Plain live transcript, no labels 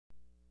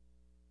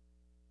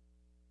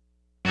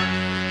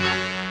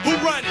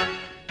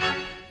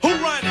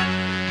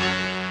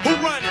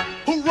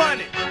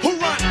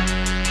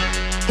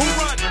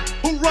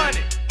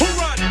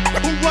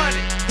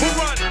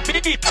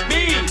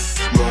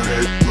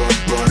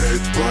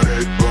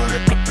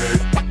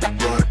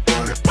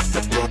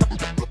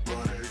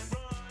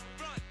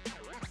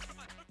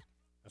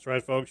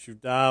right, folks.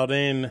 You've dialed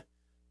in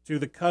to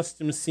the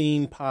Custom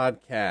Scene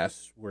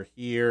Podcast. We're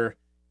here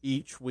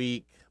each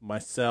week,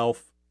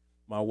 myself,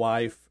 my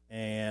wife,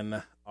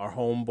 and our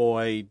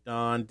homeboy,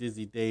 Don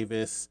Dizzy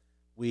Davis.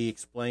 We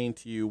explain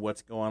to you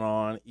what's going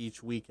on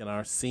each week in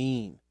our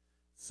scene.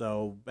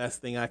 So,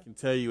 best thing I can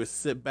tell you is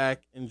sit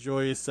back,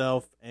 enjoy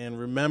yourself, and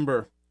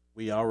remember,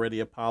 we already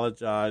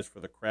apologize for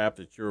the crap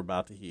that you're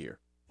about to hear.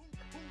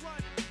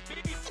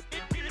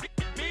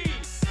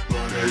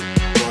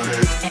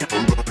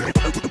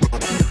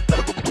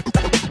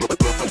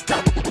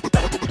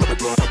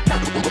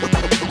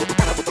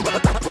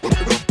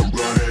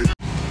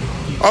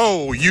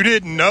 Oh, you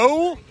didn't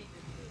know?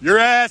 Your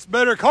ass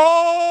better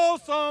call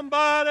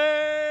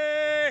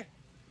somebody.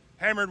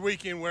 Hammered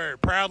Weekend Wear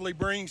proudly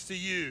brings to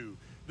you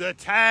the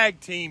tag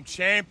team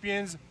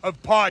champions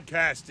of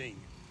podcasting.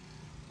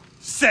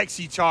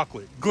 Sexy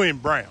Chocolate, Glenn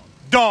Brown,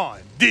 Don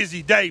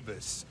Dizzy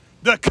Davis,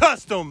 the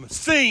Custom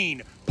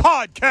Scene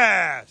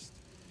Podcast.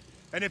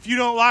 And if you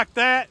don't like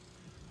that,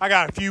 I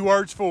got a few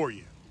words for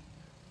you.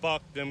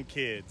 Fuck them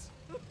kids.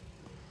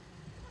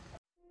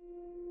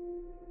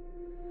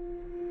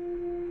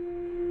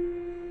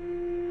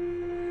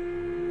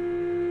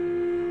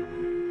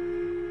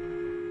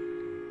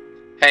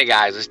 Hey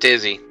guys, it's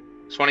Dizzy.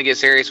 Just want to get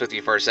serious with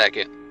you for a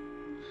second.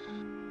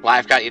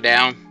 Life got you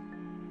down?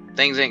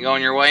 Things ain't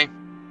going your way?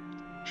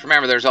 Just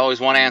remember, there's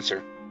always one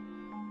answer.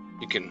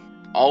 You can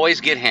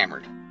always get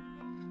hammered.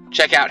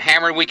 Check out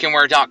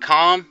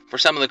HammeredWeekendWear.com for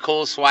some of the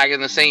coolest swag in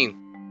the scene.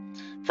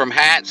 From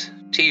hats,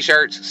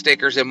 t-shirts,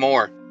 stickers, and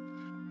more.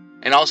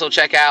 And also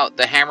check out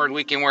the Hammered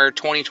Weekend Wear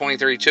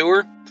 2023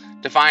 tour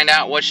to find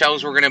out what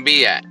shows we're going to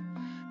be at.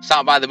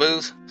 Stop by the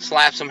booth,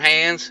 slap some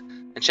hands,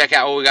 and check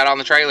out what we got on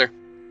the trailer.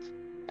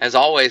 As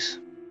always,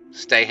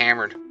 stay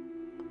hammered.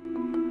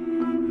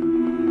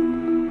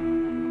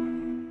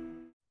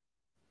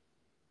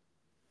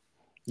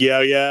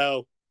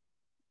 Yo.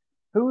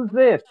 Who's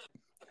this?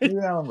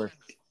 New number.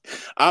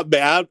 I'm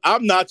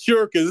not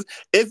sure because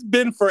it's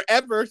been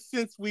forever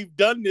since we've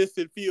done this.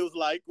 It feels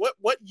like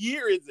what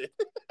year is it?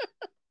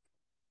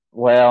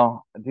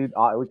 Well, dude,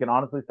 we can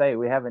honestly say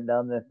we haven't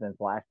done this since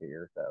last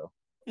year. So,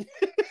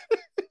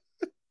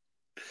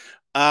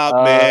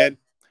 man,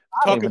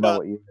 talk about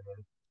what you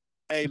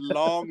a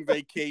long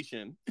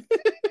vacation.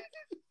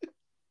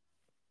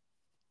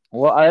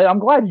 Well, I'm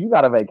glad you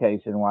got a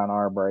vacation while on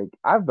our break.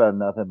 I've done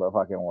nothing but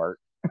fucking work.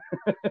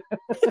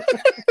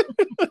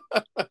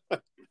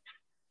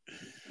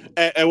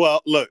 and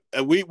well, look,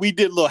 we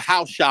did a little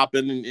house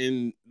shopping,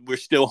 and we're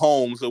still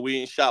home, so we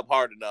ain't shop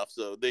hard enough.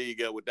 So there you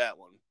go with that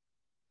one.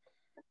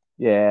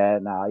 Yeah,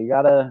 no, you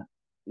gotta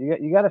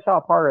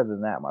shop harder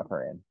than that, my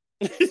friend.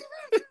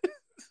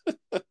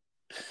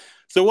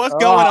 So what's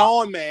going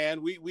on,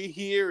 man? We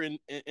here in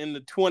the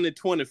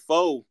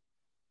 2024.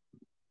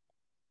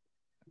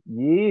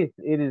 Yes,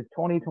 it is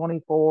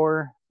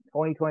 2024.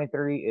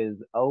 2023 is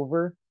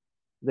over.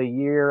 The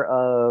year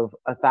of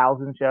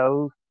 1,000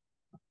 shows.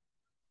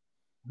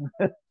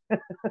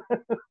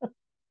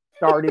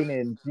 Starting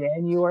in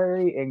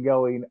January and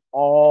going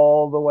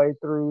all the way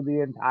through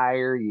the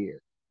entire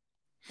year.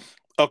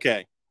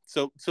 Okay.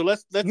 So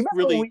let's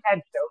really. When we had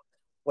show...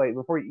 Wait,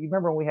 before you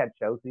remember when we had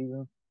show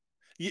season?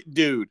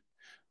 Dude.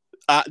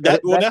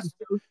 That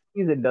show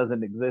season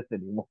doesn't exist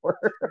anymore.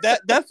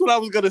 That's what I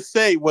was gonna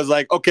say. Was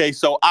like, okay,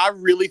 so I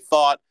really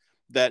thought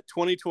that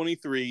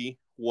 2023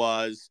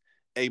 was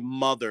a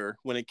mother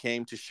when it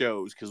came to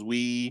shows because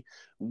we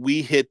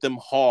hit them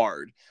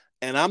hard,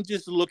 and I'm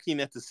just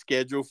looking at the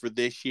schedule for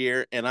this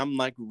year, and I'm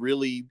like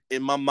really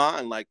in my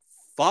mind like,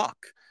 fuck,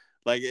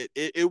 like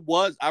it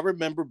was. I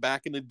remember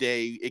back in the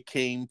day, it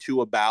came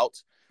to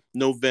about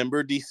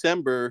November,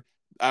 December.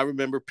 I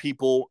remember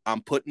people,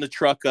 I'm putting the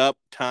truck up,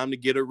 time to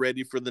get her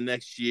ready for the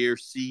next year.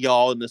 See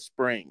y'all in the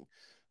spring.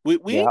 We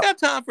ain't got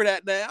time for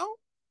that now.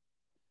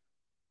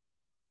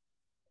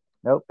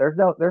 Nope, there's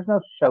no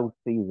show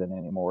season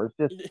anymore.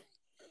 It's just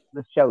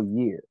the show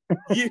year.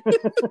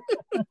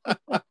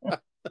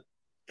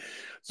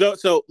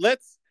 So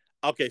let's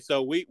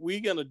so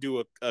we're gonna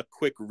do a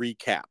quick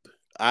recap.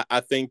 I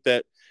think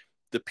that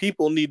the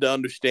people need to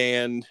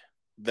understand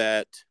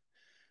that,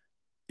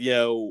 you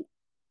know,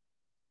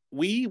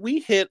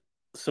 we hit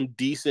some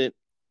decent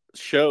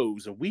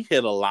shows, and we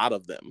hit a lot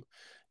of them,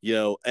 you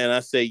know, and I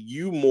say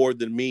you more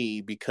than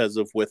me because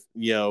of with,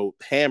 you know,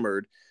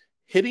 Hammered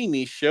hitting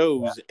these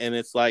shows. Yeah. And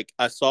it's like,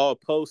 I saw a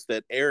post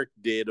that Eric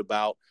did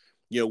about,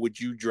 you know, would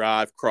you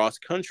drive cross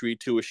country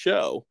to a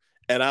show?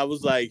 And I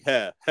was like,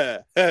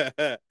 So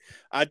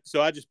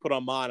I just put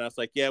on mine. I was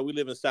like, yeah, we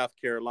live in South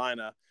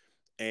Carolina,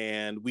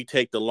 and we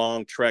take the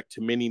long trek to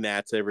Mini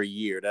Nats every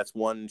year. That's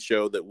one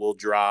show that we'll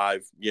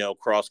drive, you know,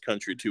 cross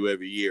country to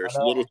every year. It's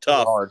a little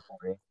tough. Hard for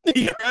me.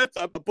 Yeah,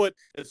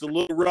 it's a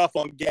little rough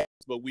on gas,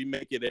 but we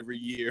make it every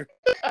year.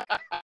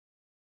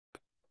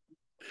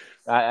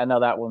 I know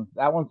that one's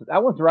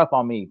rough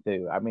on me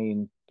too. I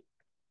mean,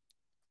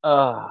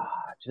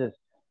 just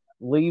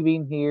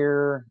leaving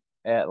here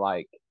at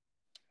like,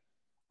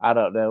 I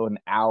don't know, an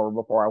hour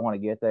before I want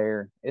to get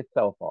there. It's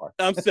so far.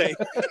 I'm saying.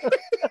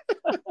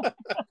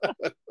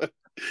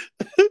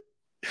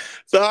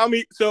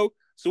 So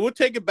we'll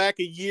take it back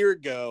a year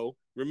ago.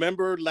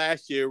 Remember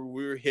last year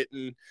we were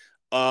hitting,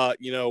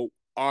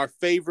 our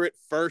favorite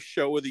first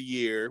show of the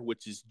year,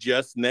 which is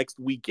just next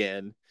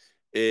weekend,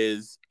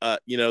 is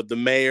the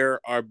mayor,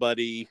 our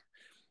buddy,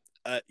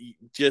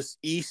 just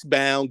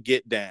Eastbound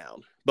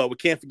Getdown. But we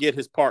can't forget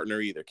his partner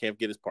either. Can't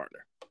forget his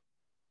partner.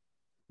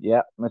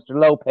 Yep, Mr.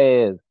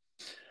 Lopez.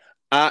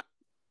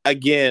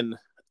 Again,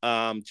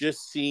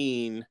 just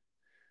seeing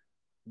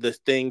the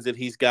things that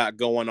he's got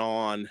going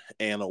on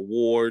and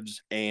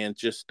awards and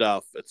just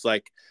stuff. It's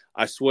like,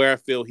 I swear I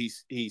feel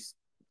he's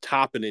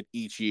topping it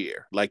each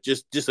year. Like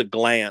just a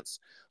glance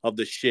of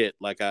the shit.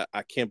 Like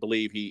I can't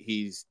believe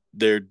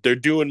they're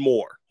doing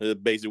more.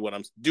 Basically what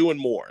I'm doing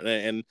more.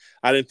 And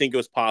I didn't think it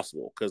was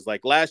possible because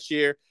like last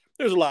year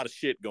there was a lot of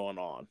shit going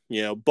on,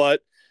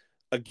 but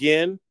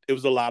again, it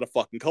was a lot of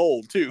fucking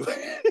cold too.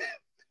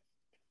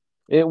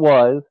 It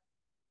was.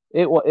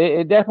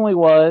 It definitely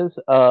was.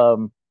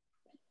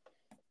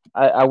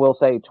 I will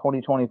say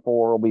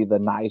 2024 will be the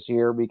nice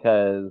year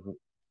because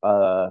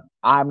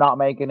I'm not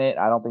making it.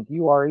 I don't think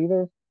you are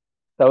either.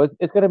 So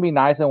it's going to be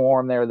nice and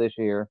warm there this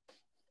year.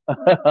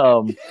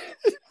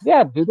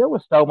 Yeah, dude, there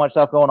was so much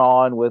stuff going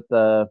on with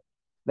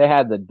they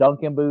had the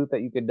Dunkin' booth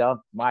that you could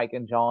dunk Mike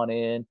and John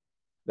in,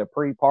 the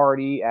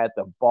pre-party at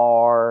the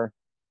bar,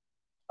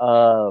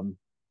 and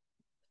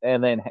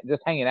then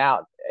just hanging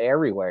out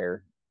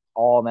everywhere,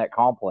 all in that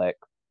complex.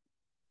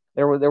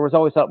 There was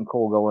always something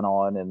cool going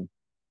on, and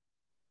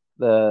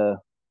the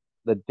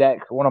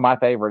decks. One of my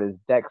favorite is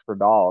Decks for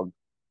Dogs,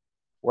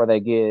 where they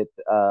get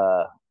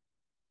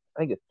I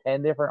think it's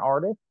 10 different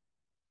artists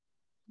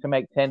to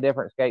make 10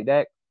 different skate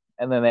decks,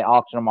 and then they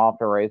auction them off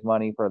to raise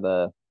money for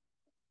the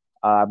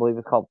I believe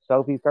it's called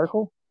Sophie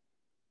Circle.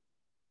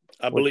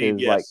 I believe,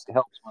 yes. Like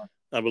helps.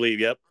 I believe,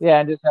 yep. Yeah,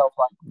 and just helps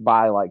like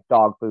buy like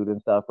dog food and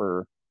stuff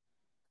for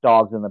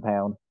dogs in the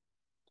pound.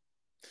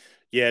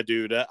 Yeah,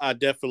 dude, I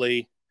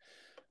definitely.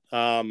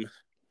 I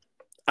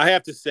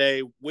have to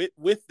say,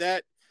 with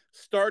that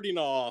starting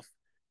off,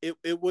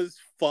 it was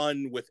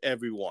fun with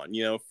everyone.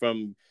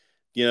 From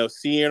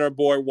seeing our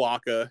boy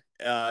Waka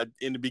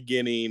in the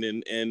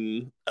beginning,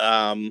 and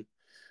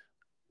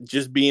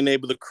just being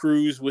able to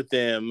cruise with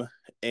them,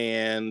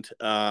 and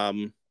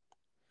I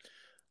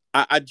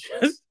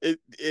just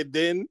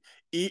then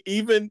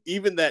even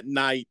that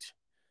night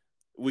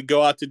we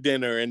go out to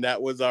dinner, and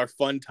that was our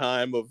fun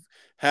time of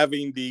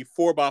having the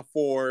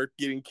 4x4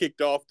 getting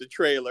kicked off the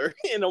trailer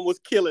and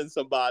almost killing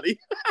somebody.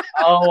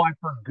 Oh, I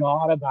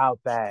forgot about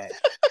that.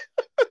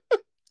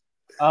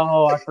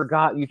 Oh, I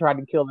forgot you tried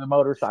to kill the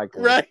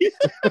motorcycle. Right.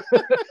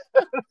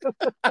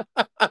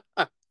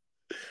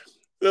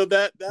 So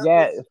that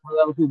yeah, was... for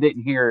those who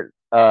didn't hear it,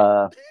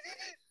 so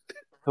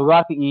we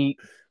got to eat.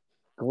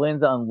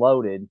 Glenn's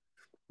unloaded,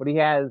 but he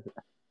has.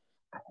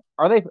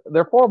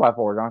 They're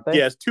 4x4s, aren't they?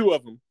 Yes, two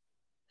of them.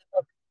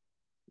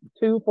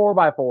 2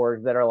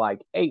 4x4s that are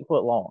like 8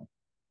 foot long.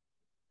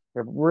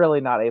 They're really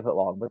not 8 foot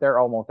long, but they're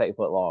almost 8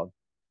 foot long.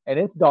 And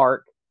it's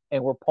dark,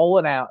 and we're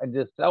pulling out, and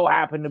just so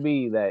happened to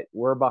be that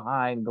we're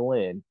behind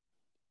Glenn,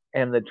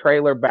 and the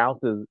trailer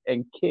bounces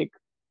and kicks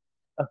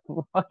a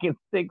fucking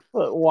 6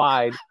 foot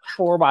wide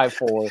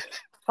 4x4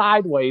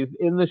 sideways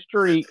in the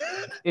street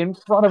in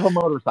front of a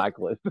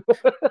motorcyclist.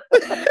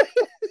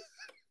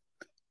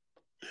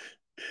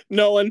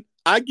 Knowing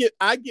I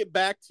get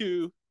back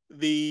to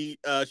the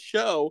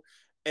show,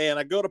 and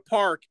I go to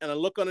park, and I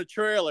look on the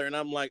trailer, and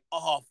I'm like,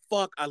 oh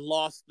fuck, I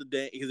lost the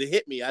day because it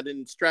hit me. I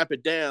didn't strap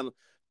it down.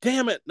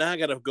 Damn it! Now I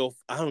gotta go.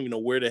 I don't even know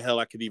where the hell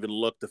I could even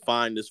look to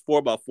find this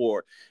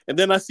 4x4. And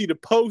then I see the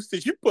post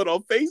that you put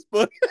on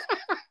Facebook.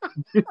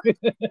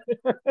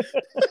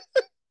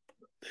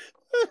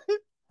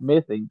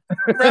 Missing.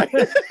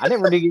 Right. I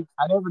never did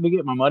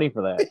get my money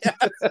for that.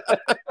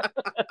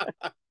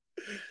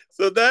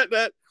 So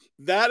that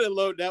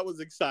alone, that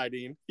was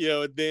exciting.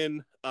 And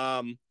then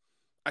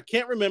I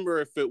can't remember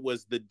if it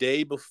was the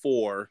day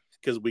before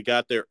because we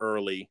got there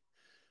early,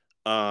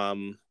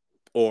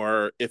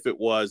 or if it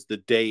was the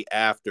day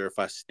after if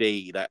I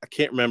stayed. I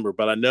can't remember,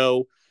 but I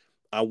know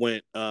I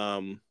went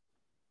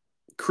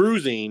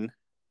cruising.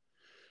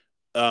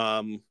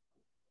 Was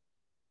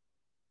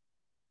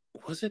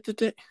it the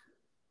day?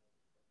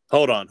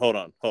 Hold on. Hold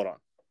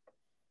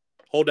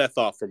that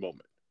thought for a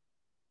moment.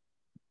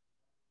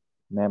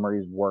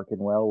 Memory's working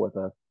well with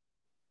us.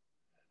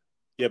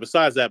 Yeah,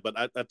 besides that, but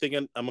I think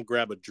I'm going to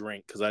grab a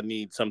drink because I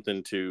need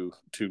something to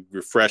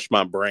refresh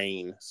my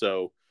brain.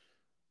 So,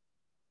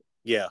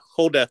 yeah,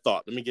 hold that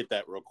thought. Let me get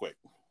that real quick.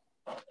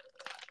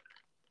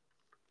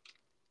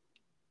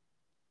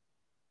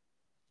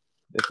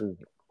 This is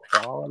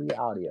quality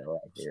audio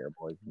right here,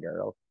 boys and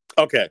girls.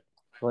 Okay.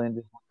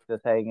 Glenn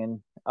just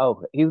hanging.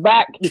 Oh, he's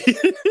back.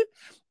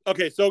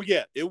 Okay, so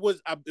yeah, it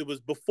was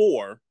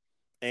before,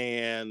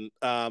 and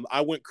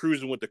I went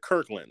cruising with the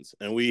Kirklands,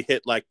 and we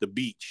hit like the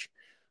beach,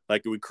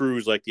 like we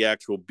cruised like the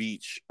actual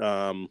beach,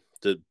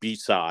 the beach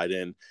side,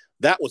 and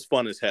that was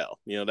fun as hell.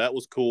 That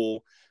was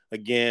cool.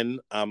 Again,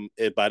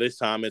 by this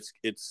time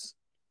it's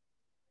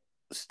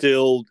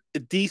still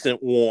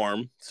decent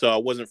warm, so I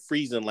wasn't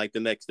freezing like the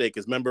next day.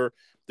 Because remember,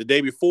 the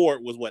day before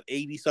it was what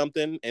 80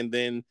 something, and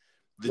then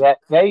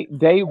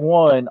day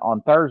one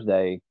on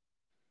Thursday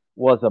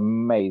was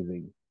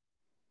amazing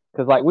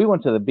because like we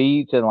went to the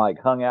beach and like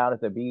hung out at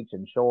the beach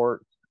in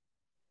shorts.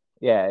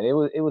 Yeah, it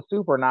was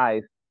super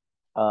nice.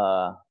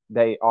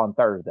 Day on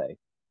Thursday.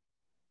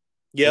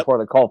 Yep. Before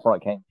the cold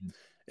front came.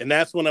 And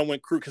that's when I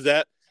went crew because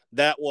that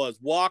was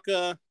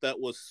Waka, that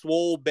was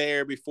Swoll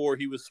Bear before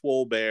he was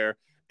Swoll Bear,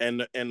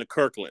 and the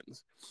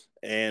Kirklands,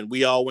 and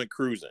we all went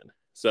cruising.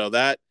 So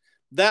that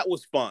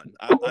was fun.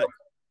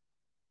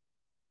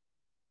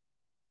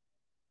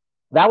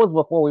 That was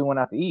before we went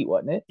out to eat,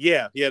 wasn't it?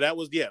 Yeah, that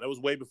was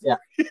way before.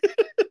 Yeah.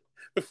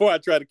 Before I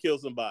tried to kill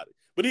somebody.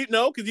 But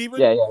because even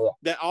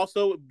that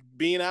also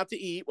being out to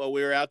eat while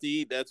we were out to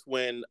eat, that's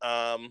when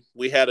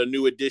we had a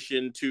new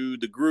addition to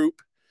the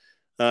group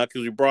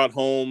because we brought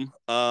home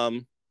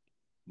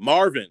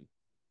Merlin.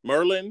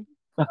 Marvin.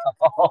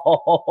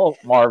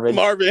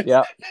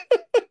 Yeah.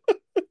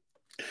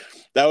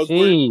 That was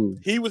where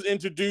he was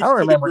introduced. I don't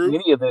remember to the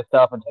group. any of this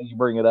stuff until you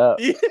bring it up.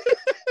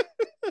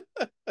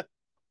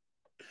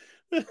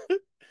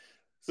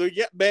 So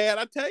yeah, man,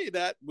 I tell you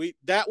that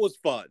was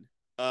fun.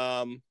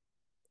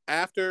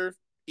 After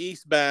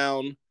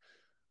Eastbound,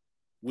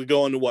 we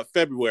go into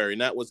February,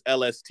 and that was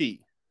LST.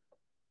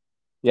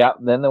 Yeah,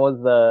 then there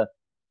was the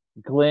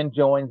Glenn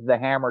joins the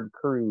Hammered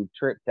Crew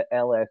trip to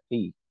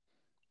LST.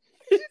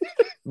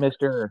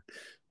 Mr.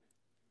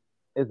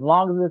 As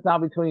long as it's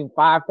not between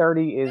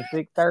 5:30 and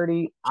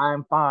 6:30,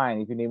 I'm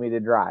fine if you need me to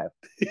drive.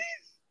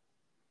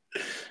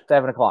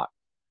 7:00.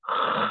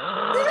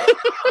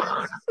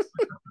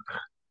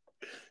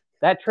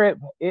 That trip,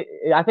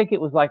 I think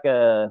it was like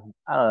a,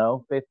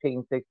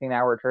 15,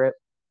 16-hour trip.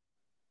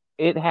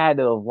 It had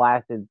to have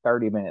lasted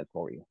 30 minutes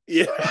for you.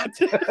 Yeah.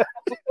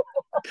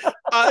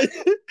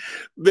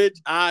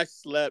 Bitch, I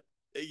slept.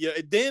 Yeah.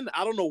 Then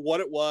I don't know what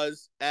it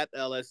was at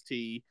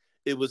LST.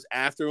 It was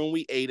after when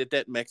we ate at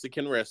that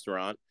Mexican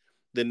restaurant.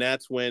 Then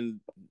that's when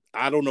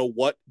I don't know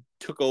what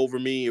took over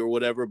me or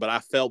whatever, but I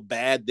felt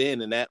bad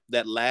then. And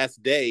that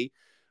last day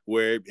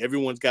where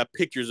everyone's got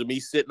pictures of me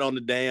sitting on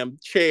the damn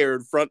chair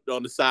in front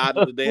on the side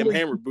of the damn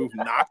Hammer booth,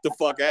 knocked the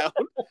fuck out.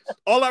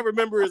 All I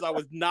remember is I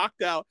was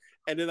knocked out,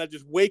 and then I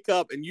just wake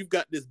up and you've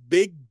got this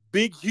big,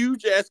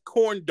 huge ass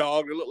corn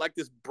dog that looked like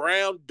this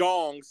brown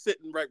dong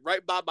sitting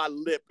right by my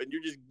lip, and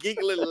you're just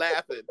giggling,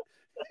 laughing.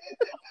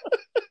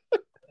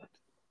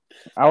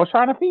 I was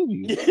trying to feed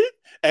you.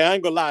 Hey, I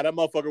ain't gonna lie, that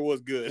motherfucker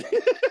was good.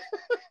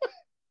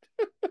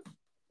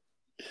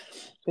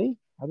 See,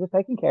 I was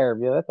taking care of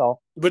you. That's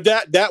all. But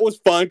that was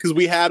fun because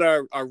we had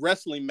our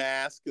wrestling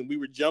mask and we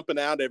were jumping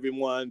out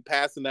everyone,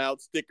 passing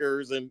out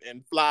stickers and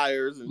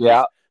flyers. And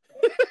yeah.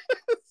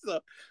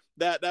 So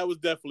that was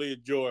definitely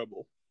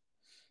enjoyable.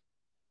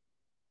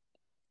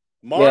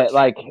 March.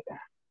 Yeah,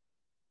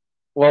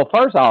 well,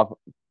 first off,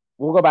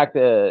 we'll go back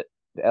to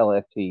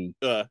LFT.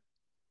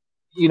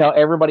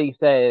 Everybody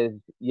says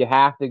you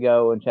have to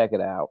go and check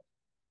it out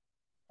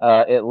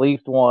at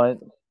least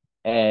once.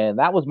 And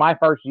that was my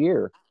first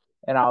year.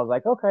 And I was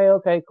like,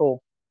 okay,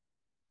 cool.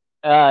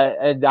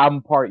 And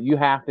you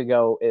have to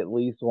go at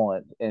least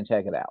once and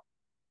check it out.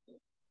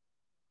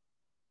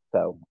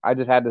 So I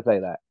just had to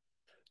say that.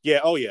 Yeah.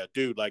 Oh yeah,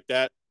 dude. Like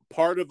that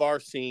part of our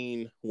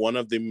scene, one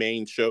of the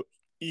main shows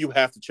you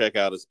have to check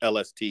out is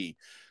LST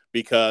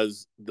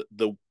because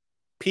the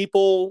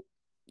people,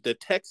 the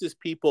Texas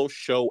people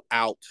show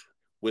out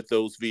with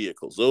those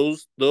vehicles.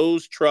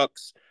 Those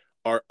trucks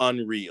are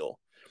unreal.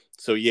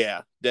 So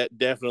yeah, that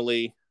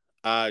definitely,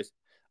 I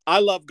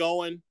love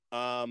going.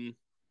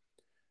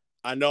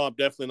 I know I'm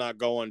definitely not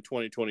going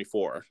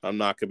 2024. I'm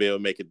not gonna be able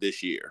to make it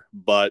this year,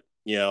 but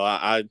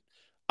I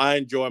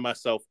enjoy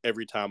myself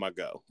every time I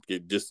go.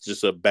 It's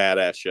just a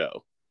badass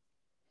show.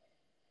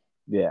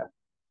 Yeah.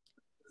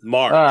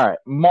 March. All right,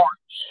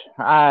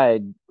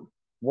 March.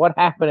 What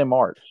happened in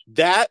March?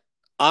 That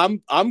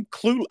I'm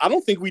clueless. I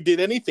don't think we did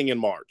anything in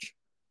March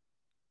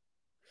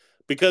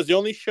because the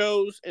only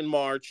shows in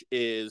March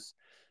is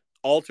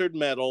Altered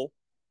Metal.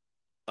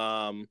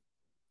 I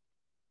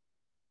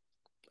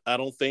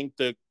don't think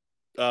the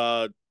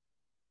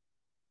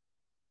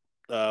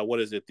what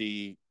is it?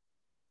 The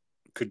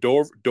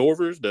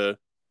Dorvers,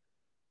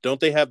 don't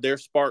they have their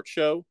Spark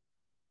show?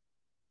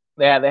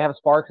 Yeah, they have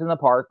Sparks in the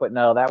Park, but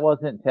no, that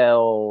wasn't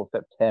till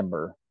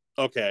September.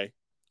 Okay.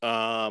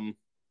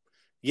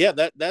 Yeah,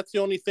 that's the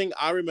only thing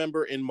I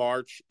remember in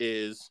March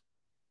is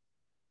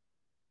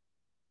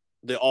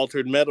the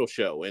Altered Metal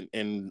show.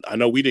 And I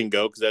know we didn't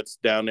go because that's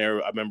down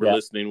there. I remember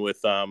listening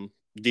with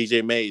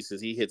DJ Mays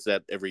because he hits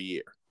that every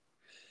year.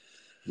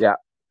 Yeah.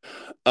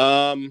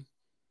 I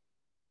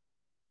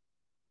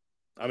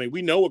mean,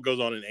 we know what goes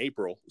on in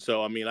April.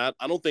 So, I mean, I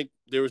don't think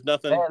there was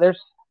nothing. Yeah,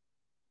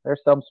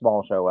 there's some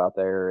small show out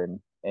there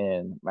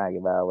in Maggie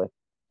Valley.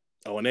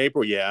 Oh, in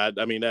April? Yeah.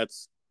 I mean,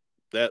 that's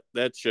that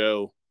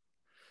show.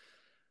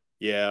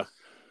 Yeah.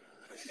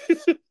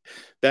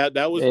 that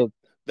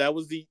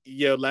was the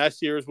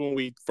last year is when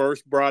we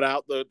first brought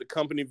out the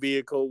company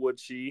vehicle,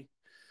 which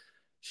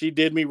She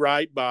did me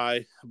right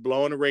by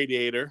blowing a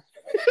radiator.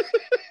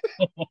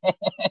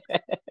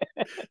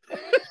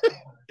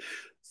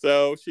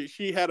 So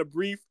she had a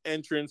brief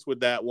entrance with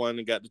that one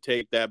and got to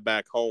take that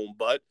back home.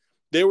 But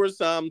there were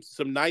some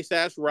nice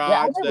ass rides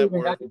I never that even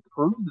were. got to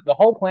cruise. The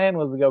whole plan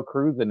was to go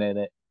cruising in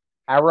it.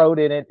 I rode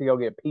in it to go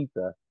get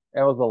pizza.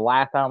 That was the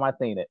last time I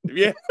seen it.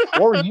 Yeah.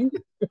 Where were you?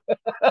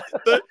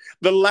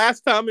 The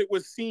last time it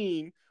was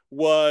seen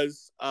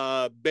was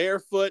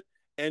Barefoot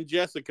and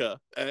Jessica,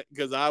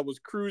 because I was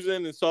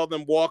cruising and saw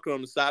them walking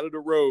on the side of the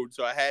road.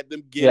 So I had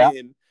them get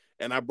in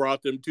and I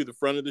brought them to the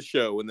front of the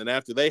show. And then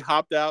after they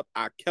hopped out,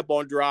 I kept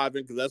on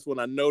driving because that's when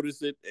I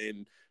noticed it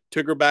and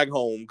took her back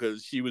home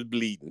because she was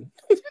bleeding.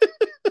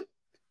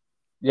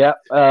 Yep.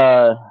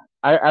 I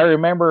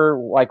remember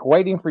like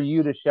waiting for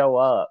you to show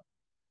up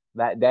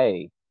that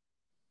day.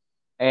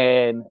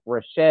 And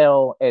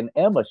Rochelle and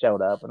Emma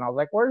showed up, and I was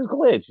like, "Where's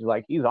Glitch?" She's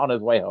like, "He's on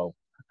his way home."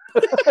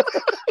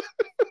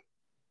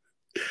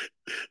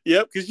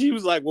 Yep, because she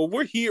was like, "Well,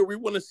 we're here. We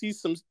want to see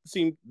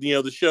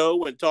the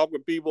show and talk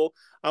with people."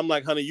 I'm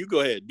like, "Honey, you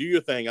go ahead, do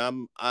your thing.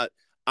 I'm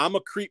a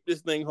creep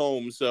this thing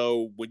home.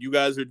 So when you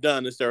guys are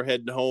done and start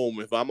heading home,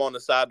 if I'm on the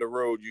side of the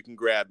road, you can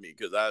grab me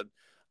because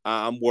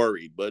I'm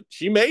worried." But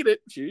she made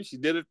it. She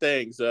did her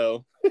thing.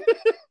 So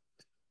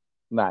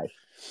nice.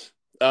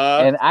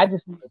 And I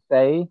just want to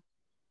say,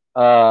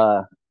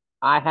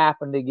 I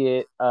happen to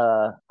get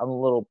I'm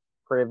a little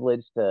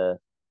privileged to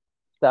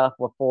stuff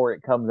before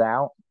it comes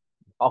out.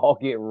 I'll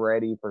get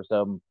ready for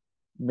some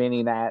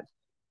mini Nats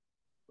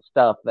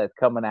stuff that's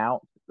coming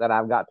out that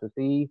I've got to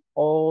see.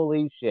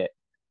 Holy shit.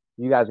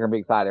 You guys are gonna be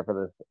excited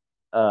for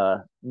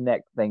this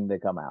next thing to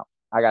come out.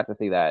 I got to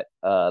see that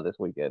this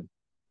weekend.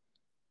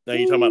 Now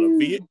you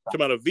talking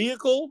about a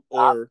vehicle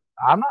or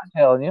I'm not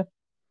telling you.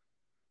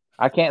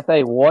 I can't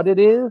say what it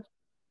is,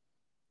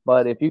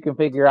 but if you can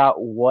figure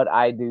out what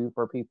I do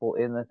for people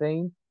in the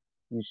scene,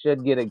 you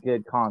should get a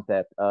good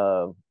concept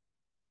of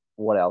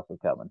what else is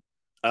coming.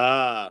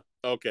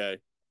 Okay.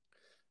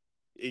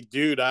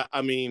 Dude,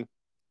 I mean,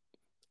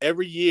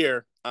 every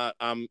year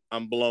I'm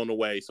blown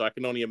away, so I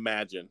can only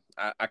imagine.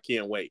 I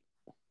can't wait.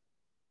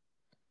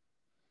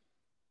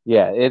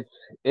 Yeah,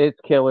 it's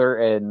killer,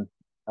 and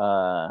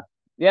so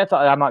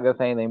I'm not gonna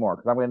say anything more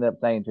because I'm gonna end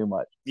up saying too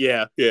much.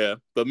 Yeah,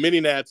 but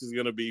Mini Nats is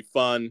gonna be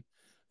fun.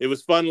 It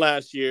was fun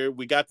last year.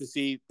 We got to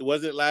see.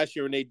 Was it last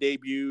year when they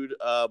debuted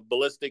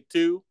Ballistic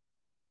 2?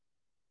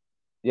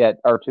 Yeah,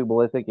 or 2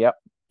 Ballistic. Yep.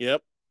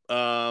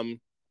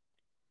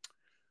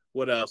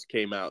 What else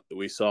came out that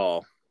we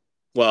saw?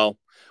 Well,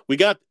 we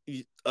got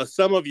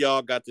some of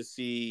y'all got to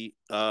see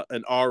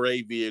an RA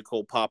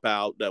vehicle pop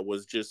out that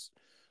was just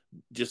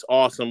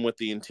awesome with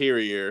the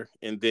interior,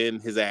 and then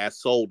his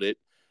ass sold it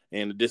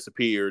and it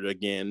disappeared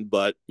again.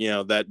 But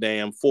that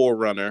damn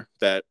Forerunner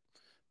that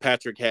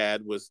Patrick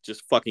had was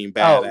just fucking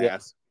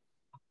badass.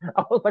 Oh, yeah.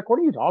 I was like, what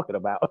are you talking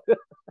about?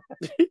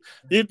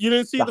 you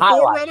didn't see the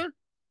Forerunner?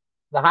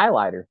 The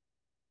highlighter.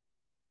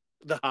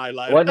 The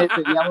highlighter. Wasn't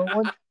it the yellow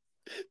one?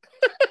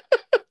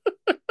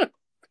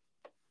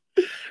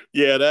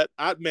 Yeah,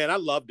 I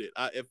loved it.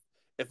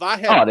 If I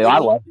had I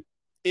loved it.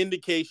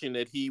 Indication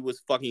that he was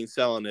fucking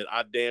selling it,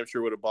 I damn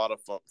sure would have bought it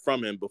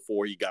from him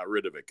before he got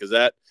rid of it,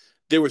 because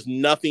there was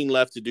nothing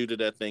left to do to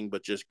that thing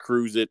but just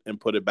cruise it and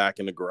put it back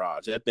in the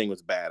garage. That thing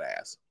was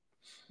badass.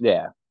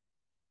 Yeah,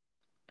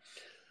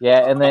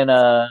 and then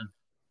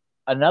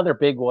another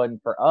big one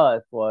for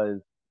us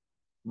was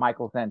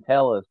Michael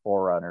Santella's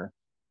Forerunner,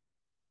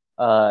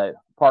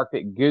 parked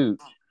at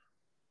Gooch,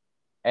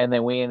 and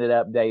then we ended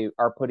up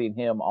putting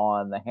him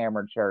on the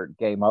hammered shirt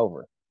Game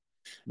Over.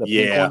 The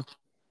pink one.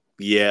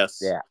 Yes.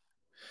 Yeah.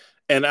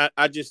 And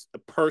I just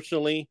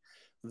personally,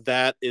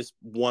 that is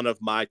one of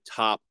my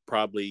top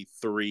probably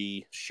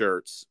 3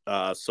 shirts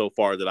so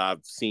far that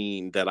I've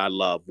seen that I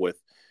love with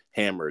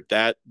hammered.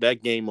 That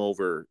Game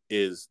Over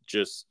is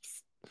just,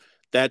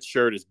 that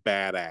shirt is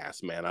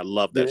badass, man. I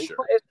love that shirt.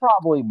 It's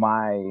probably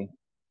my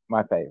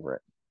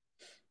favorite.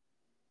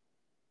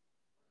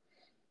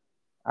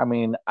 I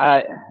mean,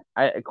 I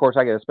of course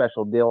I get a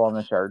special deal on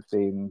the shirt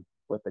being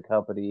with the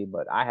company,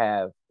 but I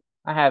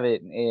have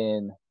it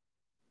in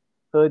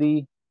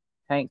hoodie,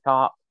 tank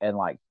top, and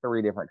like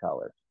 3 different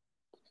colors.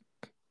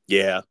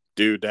 Yeah,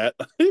 dude, that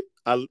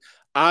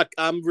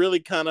I'm really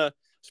kind of,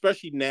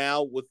 especially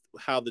now with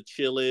how the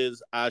chill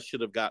is, I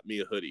should have got me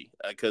a hoodie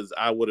because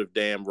I would have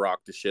damn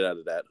rocked the shit out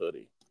of that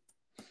hoodie.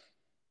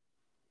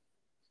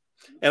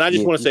 And I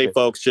just want to say,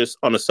 folks, just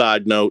on a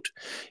side note,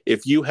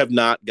 if you have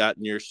not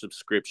gotten your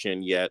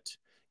subscription yet,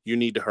 you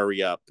need to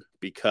hurry up,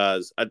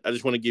 because I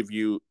just want to give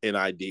you an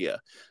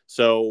idea.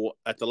 So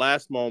at the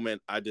last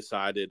moment, I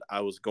decided I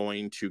was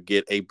going to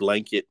get a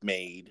blanket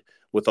made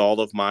with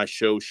all of my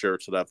show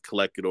shirts that I've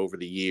collected over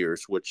the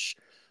years, which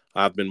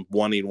I've been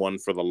wanting one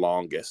for the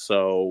longest.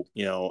 So,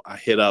 I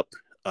hit up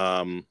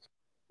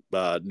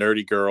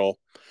Nerdy Girl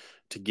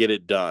to get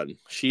it done.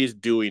 She's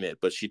doing it,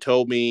 but she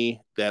told me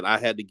that I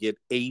had to get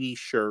 80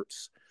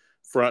 shirts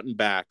front and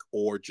back,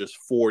 or just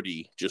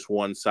 40, just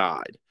one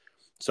side.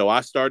 So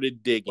I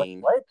started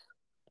digging. What?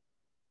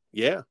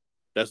 Yeah,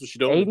 that's what she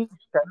told me. 80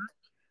 shirts?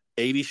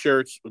 80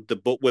 shirts with the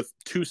book with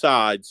two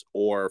sides,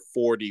 or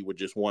 40 with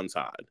just one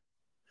side.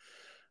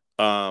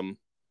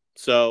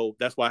 So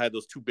that's why I had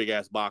those two big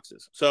ass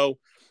boxes. So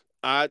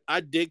I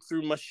dig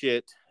through my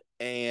shit,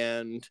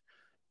 and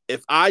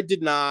if I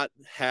did not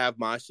have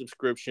my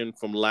subscription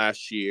from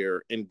last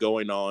year and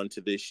going on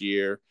to this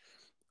year,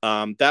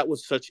 that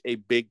was such a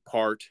big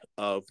part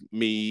of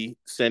me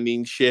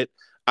sending shit.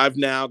 I've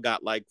now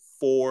got like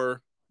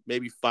 4,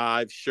 maybe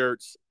 5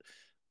 shirts,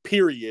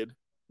 period.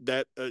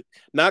 That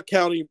not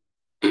counting,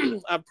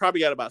 I've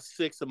probably got about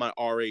 6 of my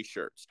RA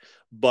shirts.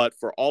 But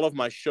for all of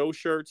my show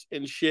shirts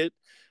and shit,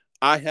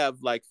 I have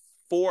like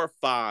 4 or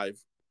 5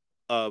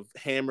 of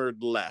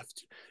Hammered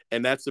left.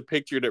 And that's a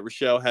picture that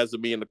Rochelle has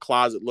of me in the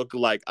closet looking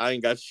like I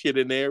ain't got shit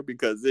in there,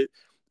 because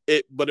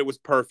but it was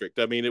perfect.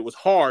 I mean, it was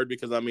hard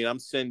because I'm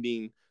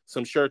sending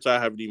some shirts I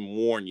haven't even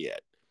worn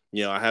yet.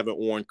 I haven't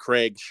worn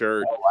Craig's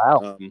shirt. Oh,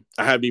 wow.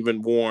 I haven't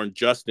even worn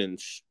Justin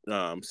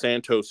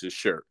Santos's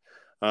shirt.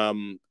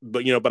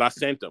 But I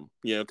sent them,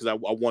 because I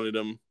wanted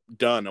them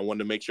done. I wanted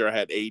to make sure I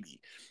had 80.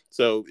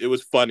 So it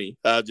was funny.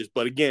 But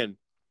again,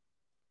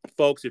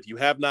 folks, if you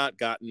have not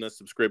gotten a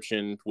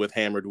subscription with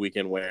Hammered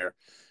Weekend Wear,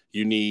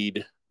 you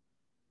need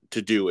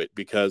to do it,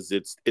 because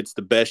it's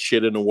the best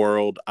shit in the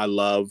world. I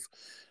love,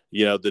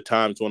 the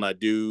times when I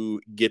do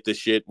get the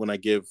shit, when I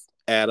give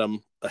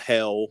Adam a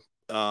hell,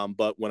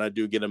 but when I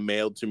do get them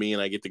mailed to me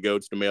and I get to go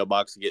to the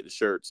mailbox and get the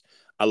shirts,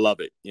 I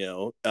love it.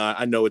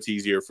 I know it's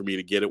easier for me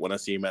to get it when I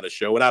see him at a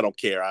show, and I don't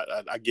care.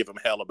 I give him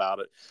hell about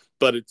it,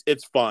 but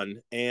it's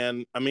fun.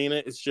 And I mean,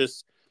 it's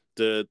just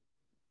the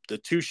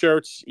 2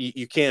 shirts,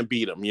 you can't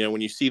beat them.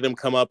 When you see them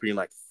come up and you're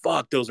like,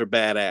 fuck, those are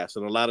badass.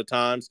 And a lot of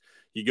times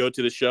you go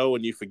to the show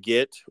and you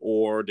forget,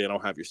 or they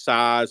don't have your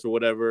size or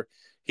whatever.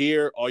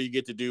 Here, all you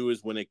get to do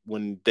is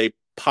when they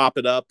pop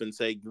it up and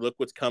say, look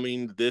what's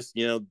coming this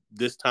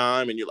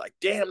time, and you're like,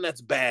 damn,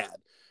 that's bad.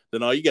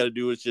 Then all you got to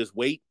do is just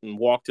wait and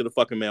walk to the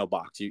fucking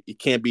mailbox. It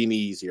can't be any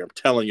easier. I'm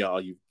telling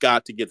y'all, you've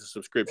got to get the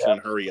subscription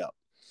and hurry up.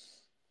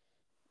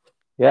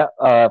 Yeah,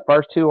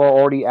 first 2 are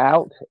already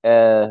out,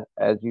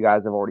 as you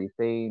guys have already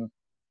seen,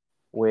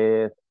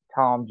 with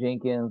Tom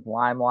Jenkins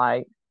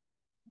Limelight,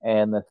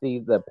 and the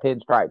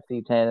pinstripe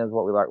C10 is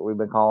what we've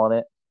been calling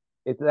it.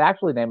 It's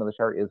actually, the name of the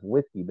shirt is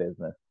Whiskey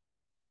Business.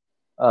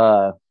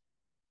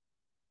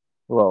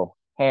 Little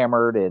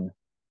hammered and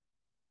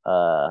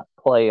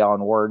play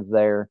on words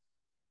there,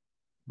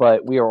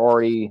 but we are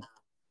already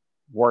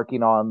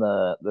working on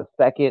the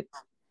second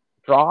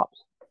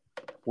drops.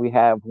 We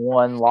have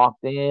one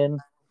locked in,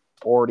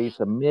 already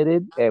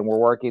submitted, and we're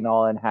working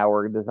on how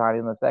we're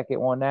designing the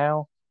second one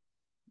now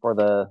for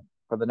the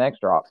next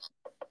drop.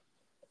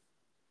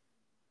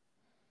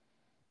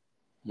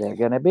 They're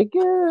gonna be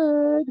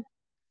good.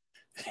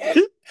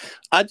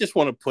 I just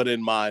want to put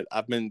in mind,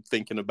 I've been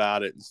thinking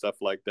about it and stuff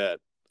like that.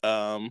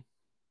 I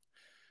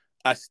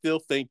still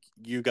think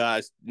you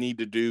guys need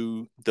to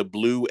do the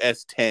blue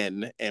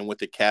S10 and with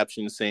the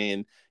caption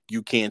saying,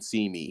 "You can't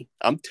see me."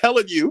 I'm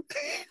telling you.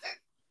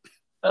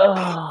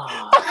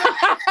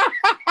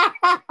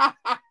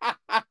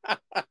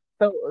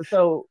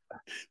 So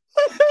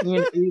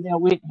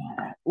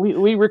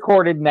we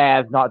recorded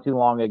Naz not too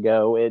long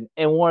ago,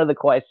 and one of the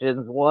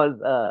questions was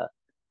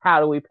how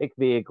do we pick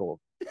vehicles?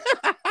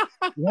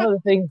 One of the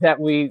things that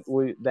we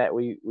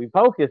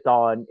focused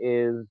on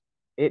is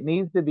it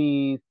needs to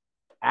be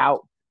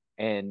out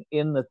and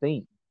in the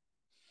scene.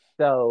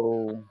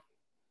 So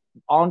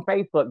on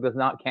Facebook does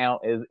not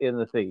count as in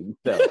the scene.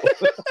 So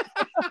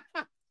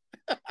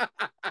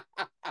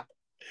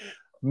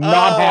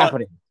not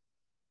happening.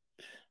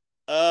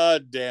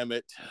 Damn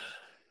it.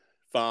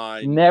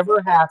 Fine.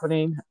 Never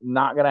happening.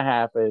 Not gonna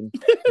happen.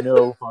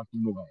 No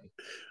fucking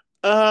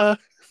way.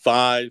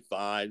 Fine.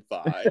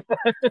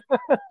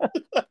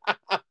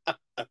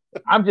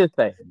 I'm just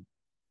saying.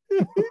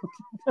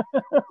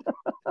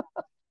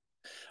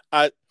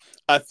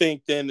 I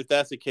think then, if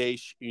that's the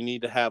case, you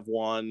need to have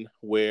one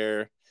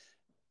where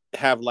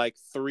have like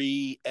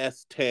 3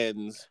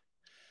 S10s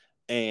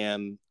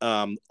and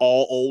all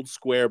old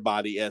square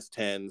body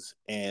S10s,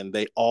 and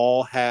they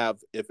all have,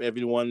 if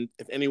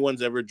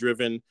anyone's ever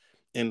driven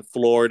in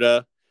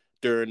Florida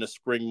during the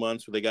spring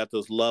months where they got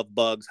those love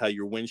bugs, how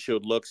your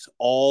windshield looks,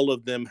 all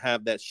of them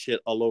have that shit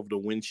all over the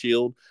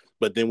windshield.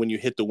 But then when you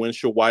hit the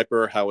windshield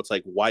wiper, how it's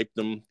like wipe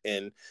them,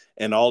 and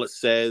all it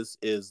says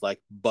is like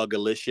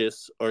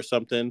bugalicious or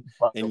something.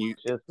 And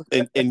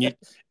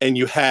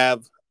you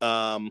have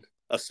a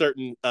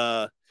certain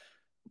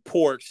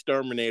poor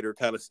exterminator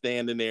kind of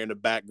standing there in the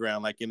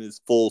background, like in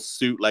his full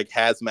suit, like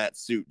hazmat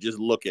suit, just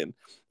looking,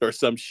 or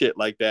some shit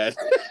like that.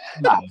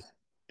 Nice.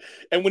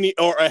 And when he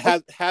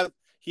has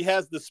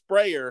the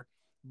sprayer,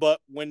 but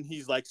when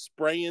he's like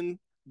spraying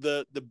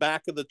the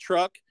back of the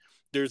truck,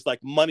 there's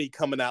like money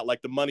coming out,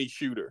 like the money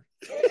shooter.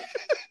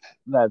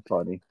 That's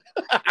funny.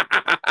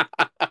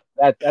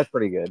 That's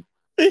pretty good.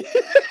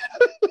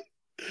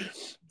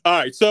 All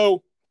right,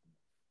 so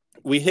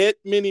we hit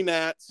mini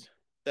nats.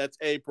 That's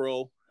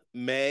April.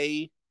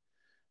 May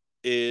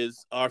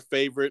is our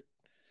favorite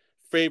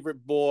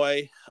favorite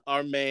boy,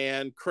 our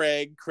man,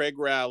 Craig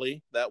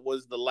Rowley. That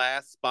was the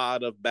last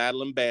spot of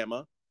Battle in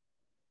Bama.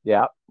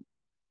 Yeah.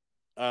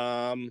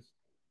 What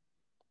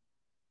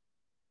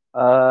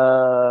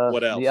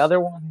else? The other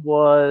one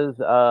was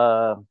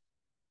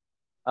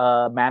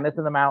Madness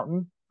in the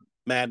Mountain.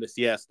 Madness,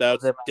 yes.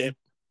 That's the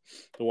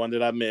one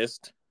that I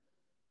missed.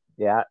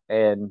 Yeah,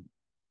 and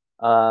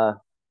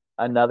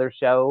another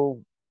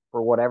show,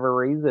 for whatever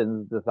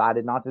reason,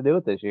 decided not to do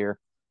it this year.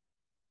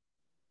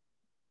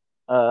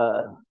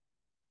 And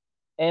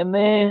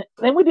then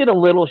we did a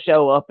little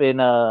show up in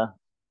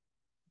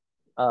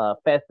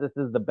Festus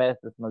is the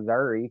Bestest,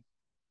 Missouri.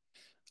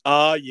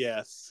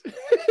 Yes.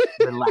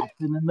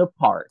 Relaxing in the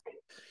park.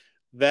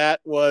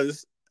 That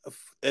was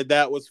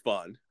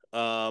fun.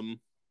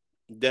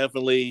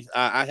 Definitely,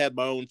 I had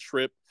my own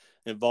trip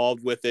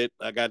involved with it.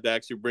 I got to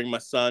actually bring my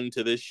son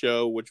to this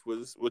show, which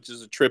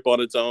is a trip on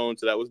its own.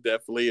 So that was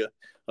definitely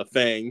a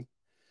thing.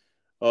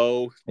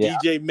 Oh, yeah.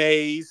 DJ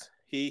Mays,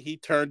 he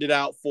turned it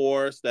out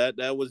for us.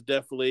 That was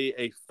definitely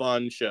a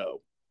fun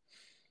show.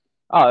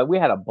 Oh, we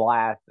had a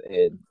blast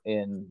in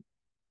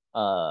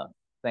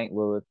St.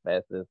 Louis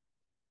Festus.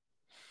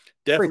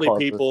 Definitely,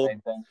 people.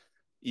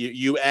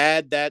 You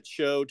add that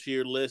show to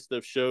your list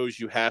of shows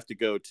you have to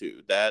go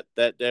to. That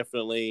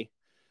definitely,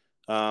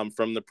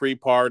 from the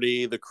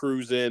pre-party, the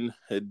cruising,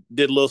 it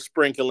did a little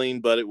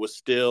sprinkling, but it was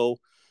still,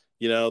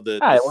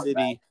 the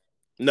city.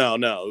 No,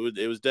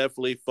 it was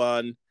definitely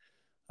fun.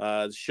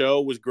 The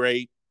show was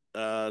great.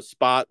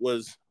 Spot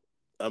was,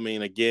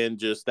 again,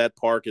 just that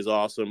park is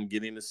awesome.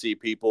 Getting to see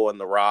people and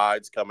the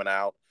rides coming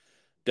out,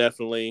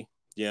 definitely.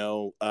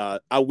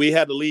 We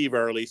had to leave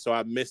early, so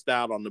I missed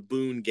out on the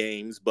Boone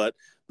games, but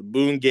the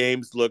Boone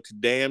games looked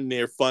damn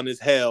near fun as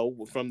hell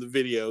from the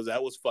videos.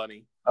 That was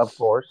funny. Of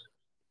course.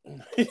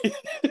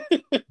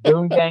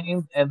 Boone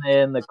games, and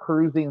then the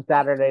cruising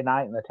Saturday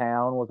night in the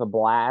town was a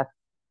blast.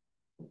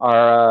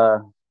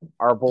 Our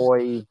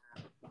boy,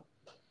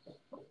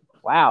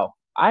 wow,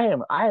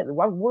 I'm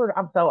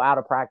so out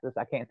of practice.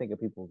 I can't think of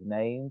people's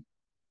names.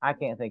 I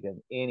can't think of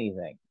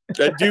anything.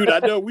 Dude, I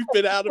know we've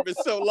been out of it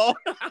so long.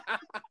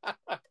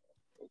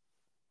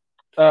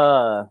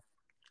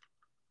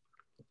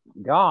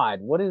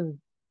 God, what is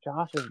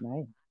Josh's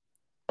name?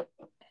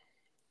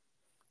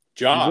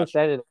 Josh. You just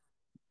said it.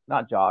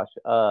 Not Josh.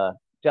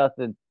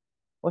 Justin.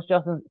 What's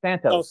Justin?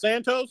 Santos. Oh,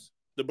 Santos,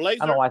 the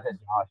Blazer. I don't know why I said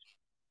Josh.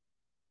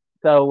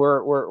 So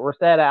we're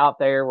set out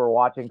there. We're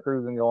watching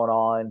cruising going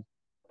on,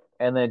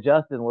 and then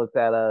Justin looks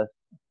at us,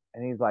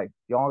 and he's like,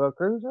 "You want to go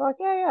cruise?" We're like,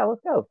 "Yeah,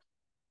 let's go."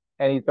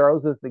 And he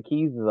throws us the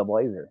keys to the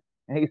Blazer,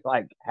 and he's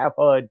like, "Have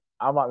fun.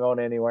 I'm not going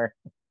anywhere."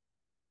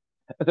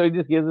 So he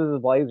just gives us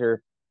his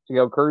Blazer to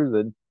go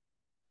cruising,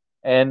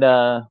 and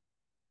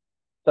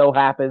so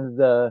happens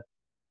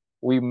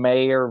we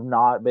may or have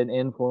not been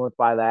influenced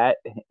by that,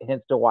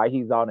 hence to why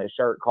he's on his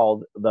shirt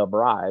called The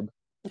Bribe.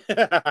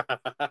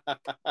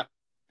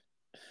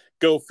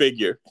 Go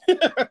figure.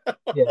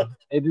 Yeah,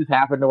 it just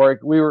happened to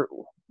work. We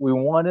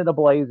wanted a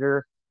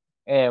Blazer,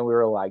 and we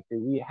were like,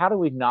 how do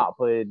we not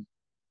put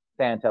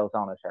Santos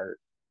on a shirt?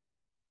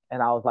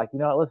 And I was like,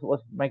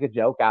 let's make a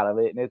joke out of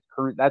it. And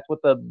that's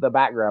what the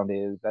background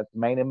is. That's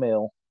Main and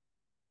Mill.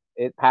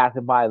 It's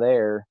passing by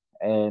there,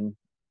 and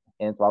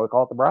that's why we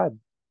call it The Bribe.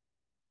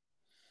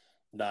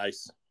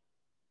 Nice.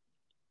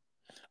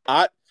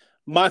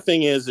 My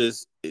thing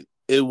is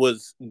it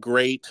was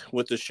great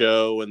with the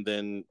show, and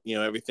then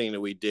everything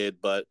that we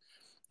did, but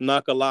I'm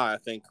not gonna lie, I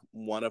think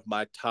one of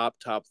my top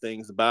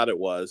things about it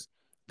was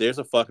there's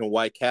a fucking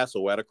White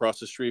Castle right across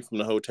the street from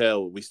the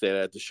hotel we stayed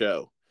at the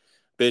show.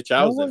 Bitch,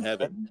 I was in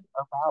heaven.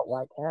 About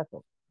White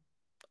Castle.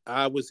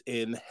 I was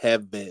in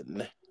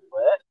heaven.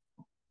 What?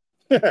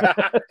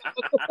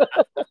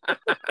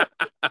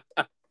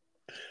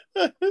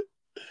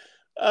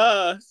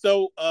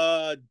 So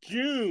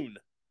June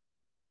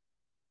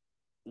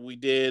we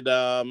did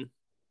June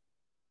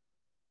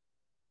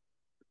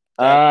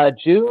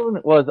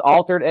was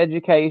Altered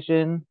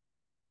Education.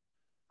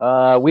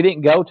 We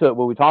didn't go to it,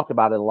 but we talked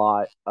about it a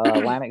lot.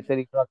 Atlantic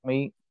City Truck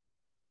Meet.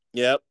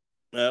 Yep.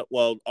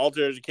 Well,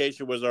 Altered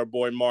Education was our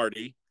boy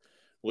Marty.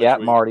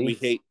 Marty. We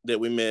hate that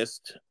we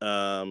missed.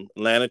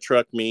 Atlanta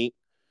Truck Meet.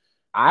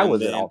 I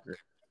was in Altered.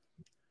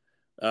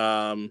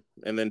 And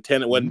then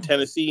wasn't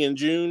Tennessee in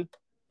June,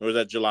 or was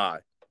that July?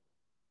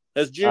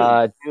 That's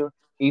June. June.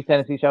 East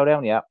Tennessee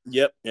Showdown. Yeah.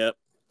 Yep.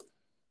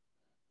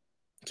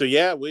 So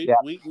yeah, we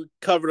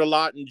covered a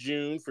lot in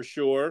June for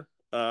sure.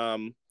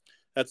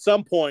 At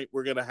some point,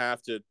 we're gonna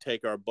have to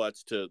take our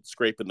butts to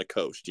scraping the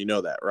coast. You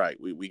know that, right?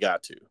 We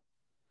got to.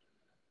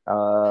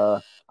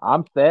 I'm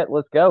set.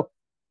 Let's go.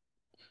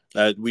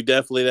 We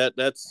definitely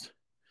that's.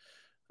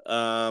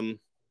 We're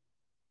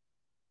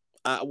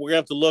gonna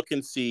have to look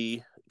and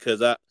see,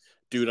 because I'm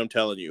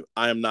telling you,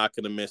 I am not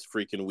gonna miss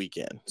freaking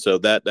weekend. So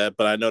that,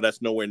 but I know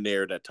that's nowhere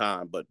near that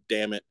time. But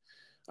damn it,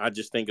 I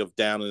just think of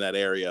down in that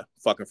area,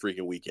 fucking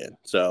freaking weekend.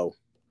 So,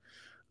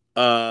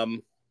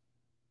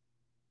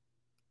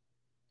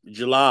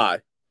 July.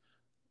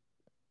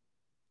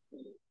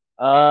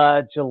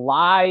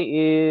 July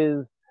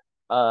is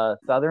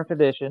Southern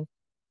Tradition.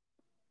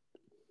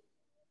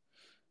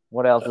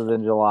 What else is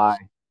in July?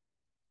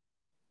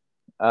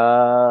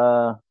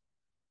 Uh,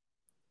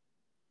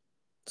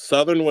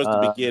 Southern was the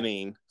uh,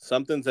 beginning.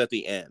 Something's at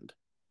the end.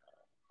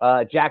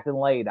 Jackson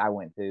Lade I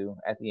went to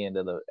at the end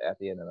of the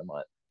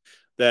month.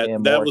 That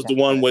In was the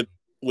Morristown. one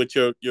with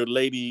your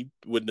lady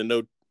with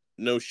the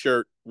no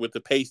shirt with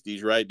the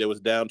pasties, right? That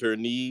was down to her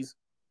knees.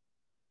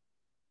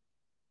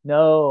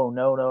 No.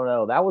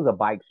 That was a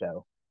bike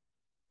show.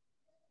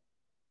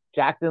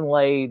 Jackson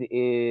Lade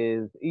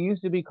it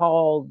used to be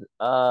called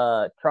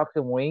Trucks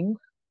and Wings,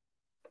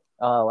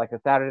 like a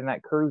Saturday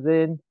night cruise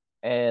in,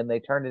 and they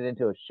turned it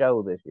into a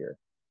show this year.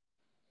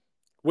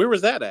 Where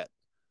was that at?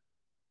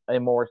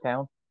 In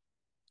Morristown.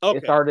 Okay.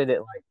 It started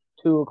at like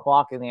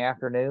 2:00 in the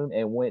afternoon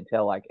and went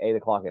till like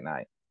 8:00 at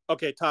night.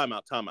 Okay, time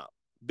out.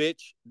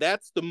 Bitch,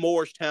 that's the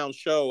Morristown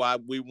show.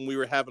 When we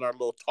were having our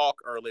little talk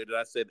earlier that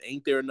I said,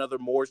 ain't there another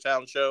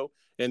Morristown show?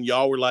 And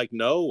y'all were like,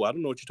 no, I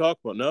don't know what you're talking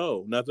about.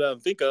 No, not that I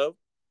think of.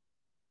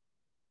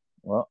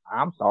 Well,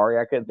 I'm sorry,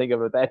 I couldn't think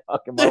of it at that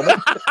fucking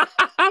moment.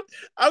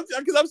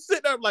 Because I'm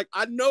sitting there, I'm like,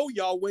 I know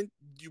y'all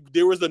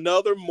there was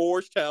another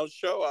Morristown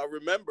show, I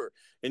remember.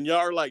 And y'all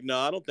are like, no,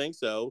 I don't think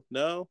so.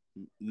 No.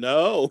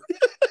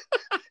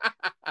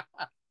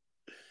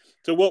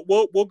 So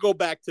we'll go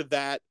back to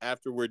that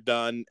after we're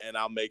done, and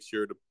I'll make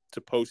sure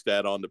to post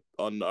that on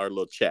our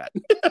little chat.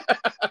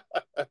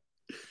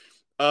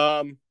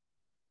 End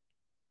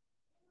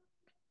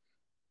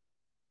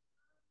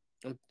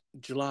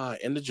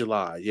of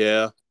July,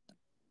 yeah,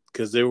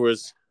 because there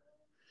was.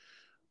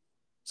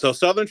 So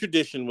Southern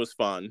Tradition was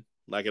fun,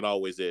 like it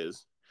always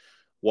is.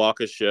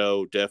 Walker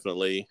Show,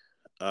 definitely.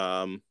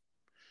 I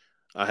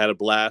had a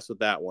blast with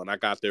that one. I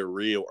got there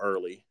real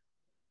early.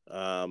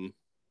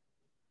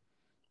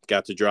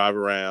 Got to drive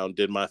around,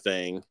 did my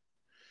thing.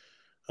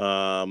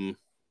 I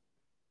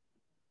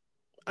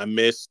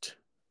missed.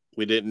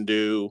 We didn't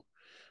do.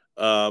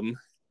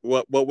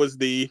 What was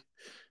the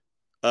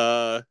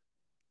ice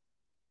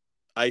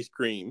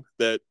cream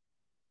that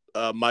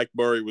Mike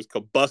Murray was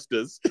called?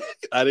 Busta's.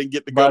 I didn't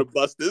get to go to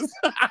Busta's.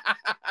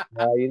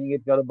 No, you didn't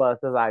get to go to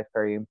Busta's ice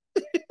cream.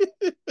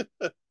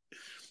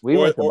 We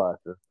went to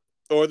Busta's.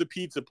 Or the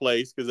pizza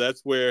place, because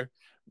that's where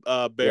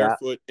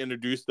Barefoot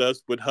introduced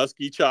us with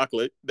Husky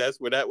chocolate. That's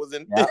where that was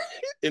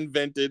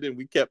invented, and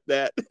we kept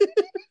that.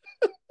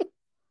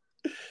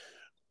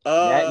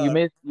 You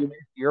missed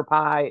your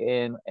pie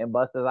and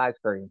Busta's ice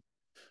cream.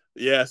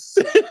 Yes.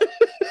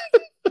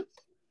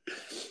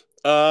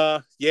 Yeah.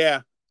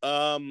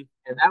 And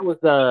that was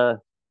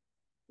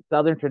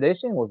Southern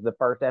Tradition was the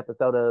first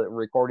episode of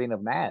recording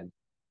of Mad.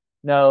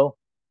 No,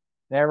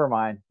 never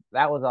mind.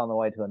 That was on the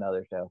way to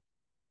another show.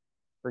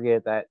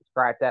 Forget that.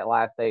 Scratch that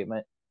last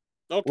statement.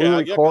 Okay. We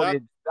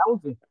recorded. That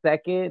was the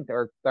second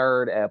or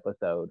third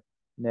episode.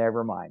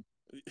 Never mind.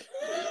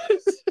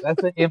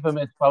 That's the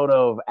infamous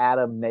photo of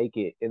Adam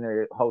naked in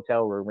their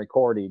hotel room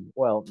recording.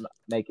 Well,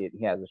 naked.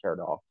 He has his shirt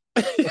off.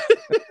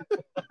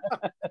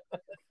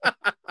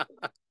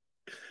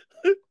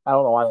 I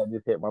don't know why that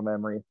just hit my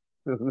memory.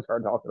 We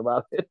started talking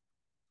about it.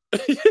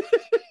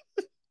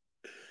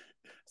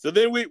 So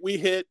then we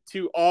hit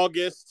to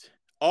August.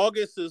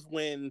 August is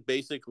when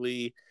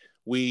basically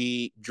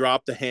we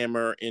dropped the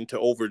hammer into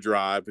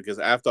overdrive, because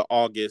after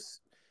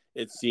August,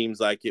 it seems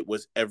like it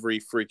was every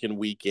freaking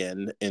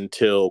weekend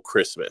until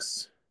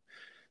Christmas.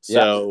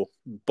 So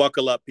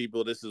buckle up,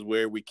 people. This is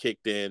where we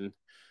kicked in,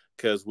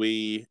 because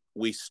we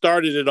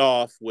started it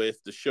off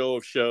with the show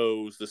of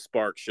shows, the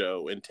Spark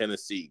Show in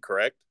Tennessee,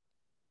 correct?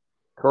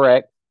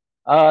 Correct.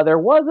 There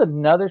was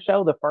another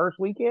show the first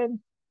weekend,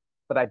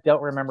 but I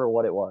don't remember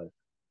what it was.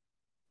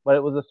 But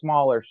it was a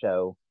smaller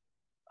show.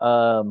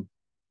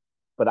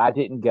 But I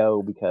didn't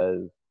go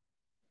because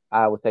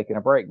I was taking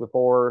a break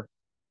before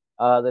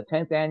the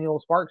 10th annual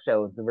Spark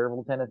Show in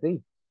Sevierville,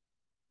 Tennessee,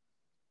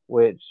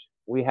 which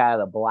we had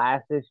a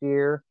blast this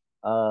year.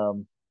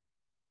 Once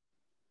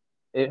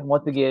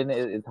again,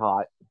 it's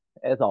hot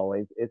as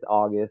always. It's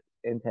August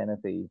in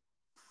Tennessee.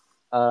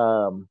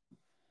 But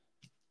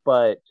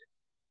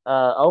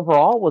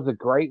overall, it was a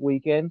great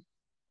weekend.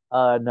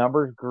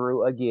 Numbers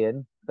grew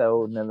again,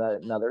 so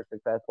another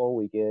successful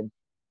weekend.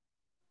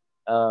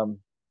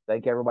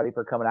 Thank everybody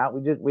for coming out.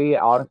 We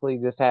honestly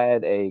just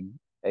had a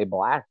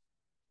blast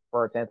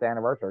for our 10th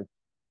anniversary.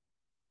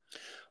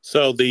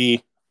 So the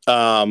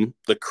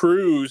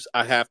cruise,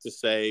 I have to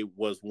say,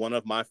 was one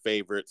of my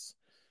favorites.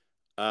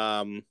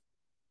 That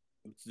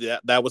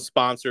was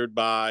sponsored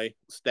by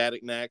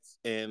Static Necks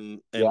and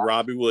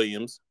Robbie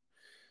Williams.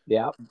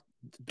 Yeah.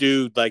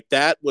 Dude, like,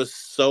 that was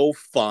so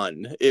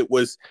fun. It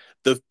was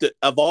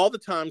of all the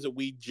times that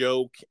we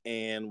joke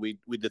and we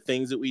the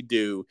things that we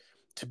do,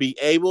 to be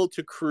able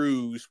to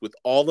cruise with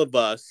all of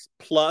us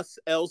plus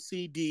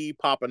LCD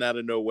popping out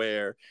of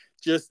nowhere,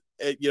 just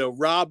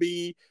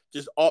Robbie,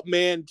 just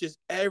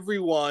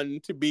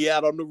everyone to be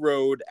out on the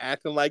road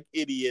acting like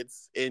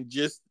idiots, and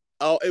just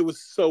it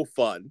was so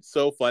fun.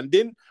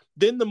 Then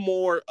the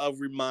more of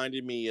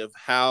reminded me of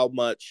how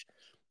much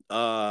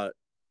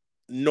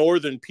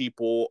northern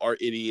people are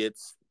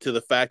idiots, to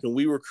the fact that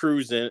we were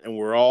cruising and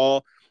we're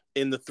all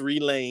in the 3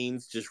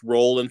 lanes, just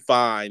rolling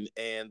fine.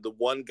 And the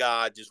one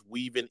guy just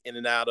weaving in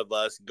and out of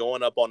us,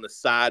 going up on the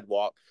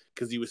sidewalk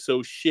because he was so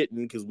shitting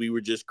because we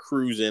were just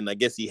cruising. I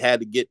guess he had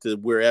to get to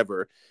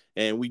wherever.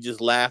 And we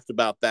just laughed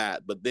about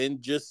that. But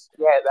then just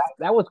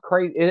that was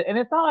crazy. And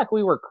it's not like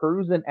we were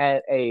cruising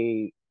at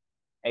a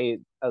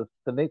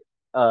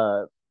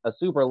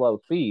super low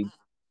speed.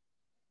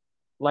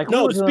 Like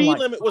no, we were the doing speed like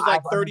limit was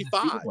like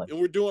 35, and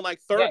we're doing like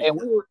 30.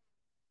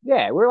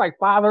 Yeah, and we were like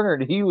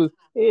 500. He was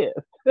pissed.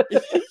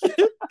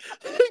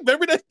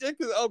 Remember that?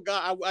 Oh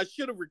God, I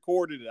should have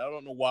recorded it. I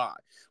don't know why.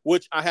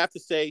 Which I have to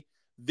say,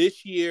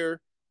 this year,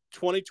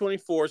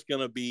 2024 is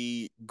going to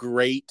be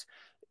great.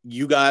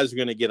 You guys are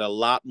going to get a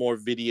lot more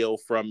video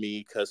from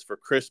me because for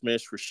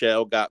Christmas,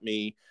 Rochelle got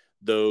me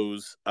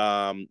those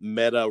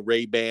Meta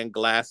Ray-Ban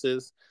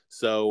glasses.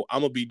 So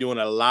I'm going to be doing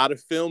a lot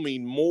of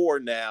filming more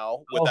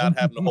now without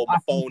having to hold my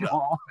phone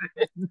up.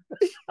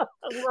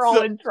 We're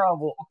all in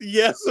trouble.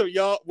 Yeah, so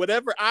y'all,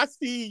 whatever I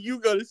see, you're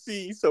going to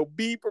see. So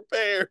be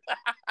prepared.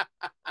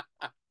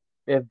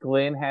 If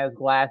Glenn has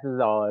glasses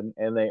on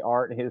and they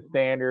aren't his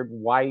standard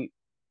white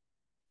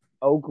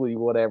Oakley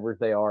whatever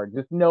they are,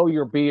 just know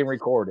you're being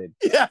recorded.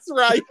 That's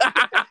right.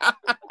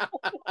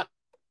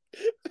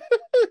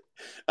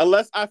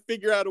 Unless I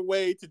figure out a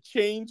way to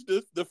change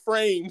the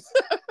frames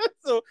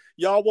so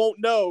y'all won't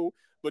know.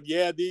 But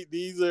yeah,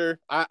 these are,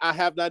 I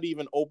have not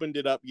even opened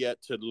it up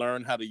yet to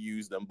learn how to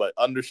use them, but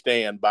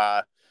understand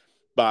by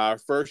our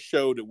first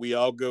show that we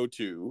all go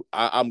to,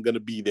 I'm going to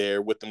be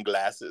there with them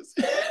glasses.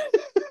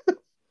 So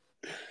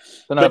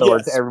in other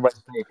words, everybody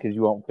say it because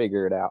you won't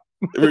figure it out.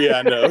 Yeah,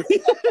 I know.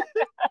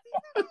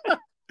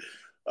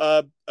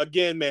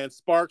 Again, man,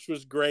 Sparks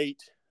was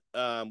great.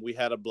 We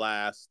had a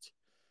blast.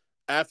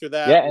 After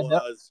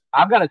that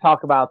I've got to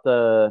talk about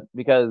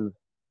because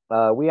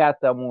we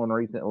asked someone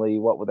recently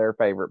what their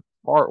favorite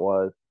part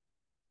was,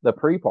 the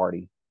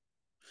pre-party.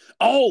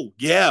 Oh,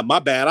 yeah, my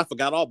bad. I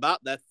forgot all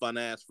about that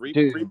fun-ass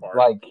pre-party.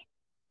 Like,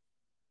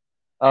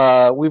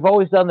 we've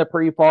always done the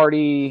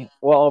pre-party,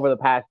 well, over the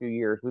past few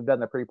years, we've done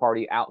the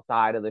pre-party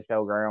outside of the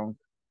showgrounds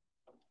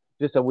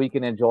just so we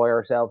can enjoy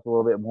ourselves a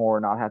little bit more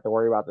and not have to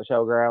worry about the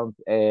showgrounds.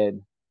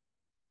 And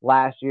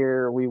last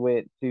year, we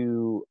went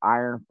to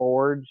Iron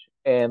Forge,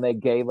 and they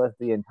gave us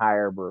the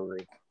entire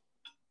brewery.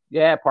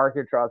 Yeah, park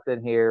your trucks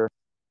in here.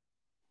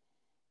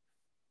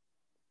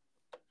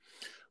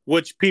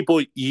 Which people,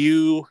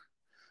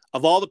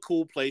 of all the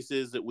cool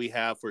places that we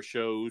have for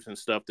shows and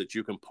stuff that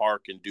you can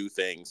park and do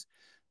things,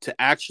 to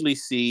actually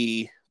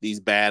see these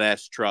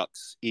badass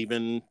trucks,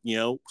 even,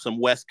 some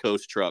West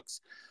Coast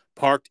trucks,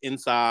 parked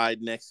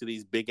inside next to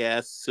these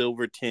big-ass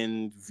silver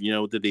tin,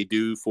 that they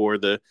do for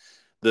the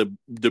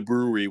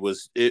brewery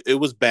it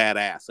was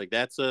badass. Like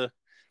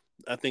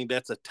I think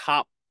that's a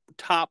top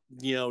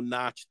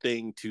notch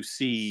thing to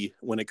see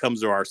when it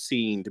comes to our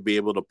scene, to be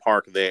able to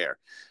park there.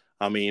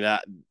 I mean, I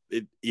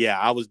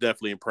was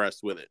definitely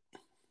impressed with it.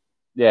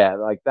 Yeah,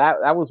 like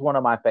that was one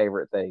of my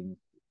favorite things.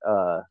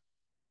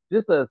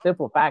 Just the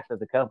simple fact that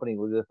the company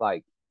was just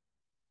like,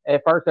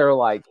 at first they were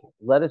like,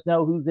 let us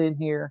know who's in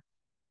here,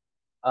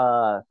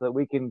 so that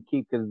we can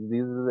keep, because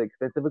these are the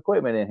expensive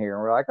equipment in here.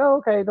 And we're like, oh,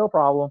 okay, no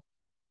problem.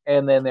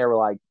 And then they were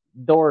like,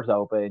 doors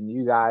open.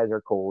 You guys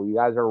are cool. You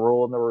guys are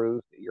ruling the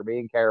roost. You're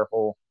being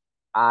careful.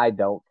 I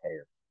don't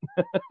care.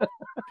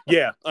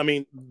 Yeah, I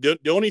mean, the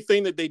only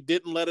thing that they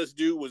didn't let us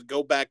do was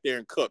go back there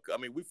and cook. I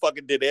mean, we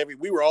fucking did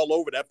we were all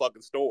over that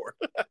fucking store.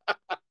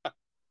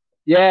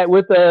 Yeah,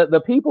 with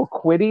the people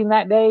quitting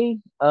that day,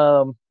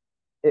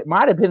 it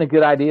might have been a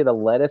good idea to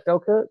let us go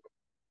cook.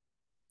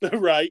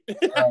 Right.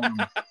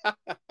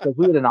 Because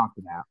we would have knocked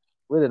it out.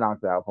 We'd have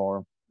knocked it out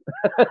for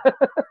them.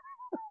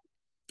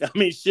 I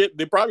mean, shit,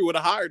 they probably would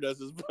have hired us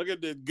as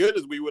fucking as good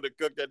as we would have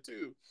cooked that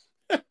too.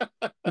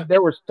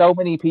 There were so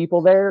many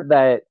people there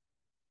that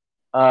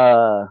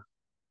our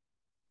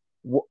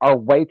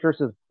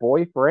waitress's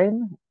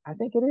boyfriend, I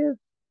think it is,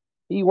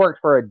 he works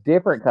for a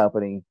different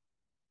company,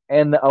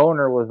 and the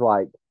owner was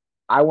like,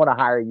 I want to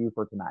hire you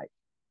for tonight.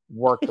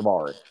 Work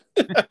tomorrow.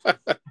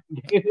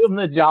 Give him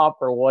the job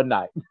for one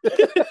night.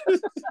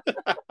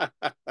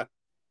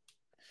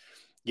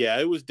 Yeah,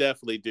 it was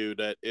definitely,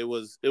 dude. It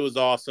was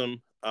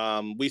awesome.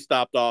 We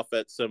stopped off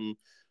at some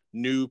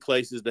new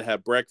places to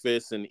have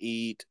breakfast and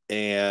eat,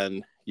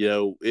 and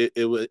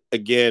it was,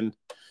 again,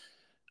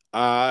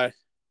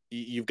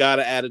 you've got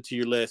to add it to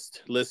your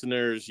list,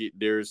 listeners.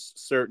 There's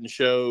certain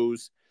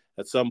shows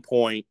at some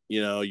point,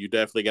 you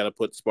definitely got to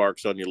put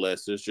Sparks on your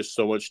list. There's just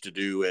so much to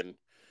do in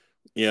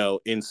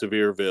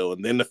Sevierville,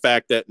 and then the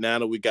fact that now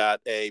that we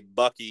got a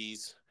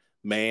Buc-ee's,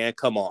 man,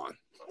 come on.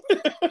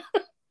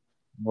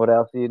 What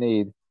else do you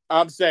need?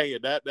 I'm saying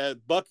that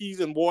Buc-ee's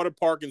and water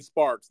park and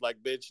Sparks, like,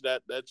 bitch,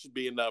 that should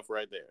be enough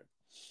right there.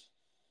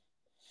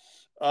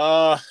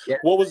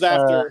 What was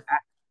after?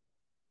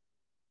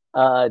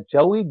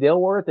 Joey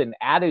Dilworth and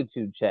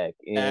Attitude Check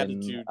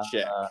Attitude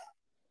Check.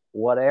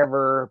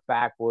 Whatever,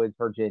 backwoods,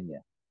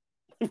 Virginia.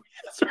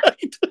 That's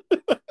right.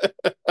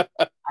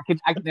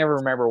 I can never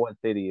remember what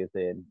city it's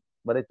in,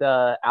 but it's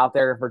out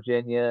there in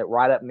Virginia,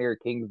 right up near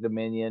King's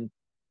Dominion.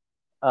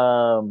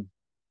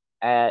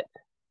 at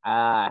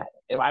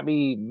it might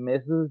be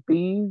Mrs.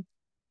 B's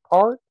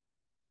park,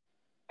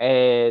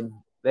 and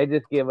they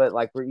just give it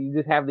like you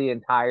just have the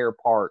entire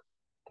park,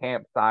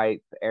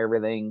 campsites,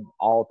 everything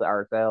all to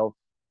ourselves,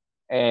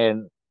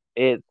 and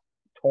it's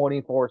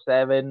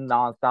 24/7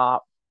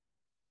 nonstop.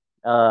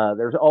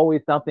 There's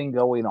always something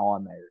going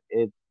on there.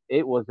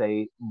 It was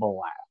a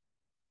blast.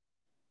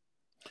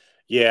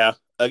 Yeah.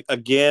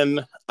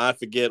 Again, I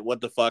forget what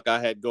the fuck I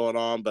had going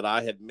on, but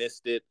I had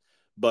missed it,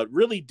 but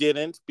really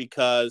didn't,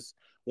 because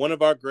one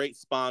of our great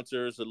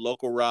sponsors, the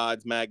Local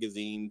Rides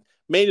magazine,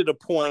 made it a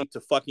point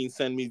to fucking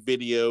send me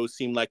videos,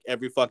 seemed like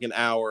every fucking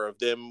hour, of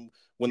them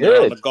when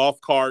they're on the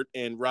golf cart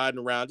and riding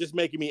around, just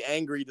making me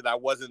angry that I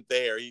wasn't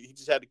there. He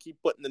just had to keep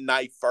putting the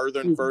knife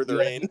further and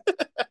further in.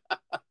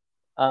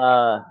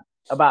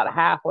 About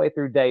halfway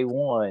through day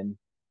one,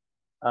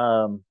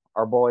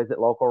 our boys at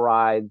Local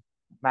Rides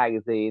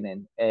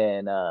magazine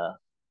and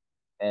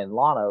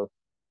Lanos,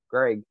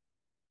 Greg,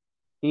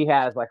 he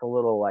has like a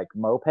little like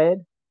moped,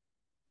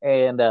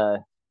 and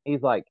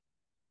he's like,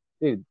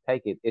 dude,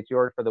 take it. It's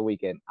yours for the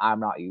weekend. I'm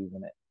not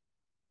using it.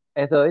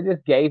 And so they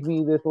just gave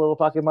me this little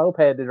fucking moped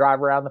to drive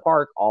around the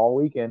park all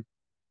weekend.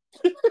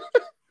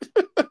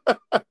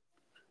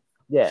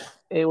 Yeah,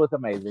 it was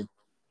amazing.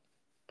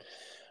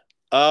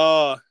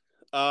 All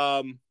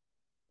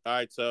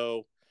right,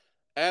 so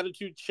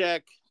attitude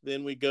check.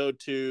 Then we go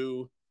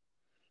to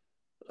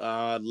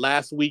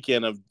last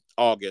weekend of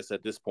August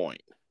at this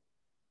point.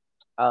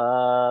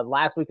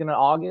 Last weekend in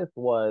August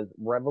was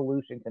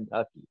Revolution,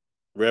 Kentucky.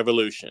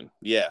 Revolution,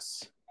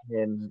 yes.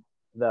 In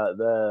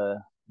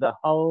the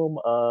home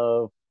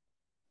of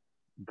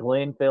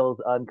Glenn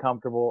feels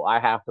uncomfortable, I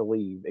have to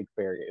leave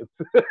experience.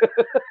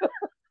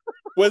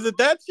 Was it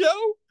that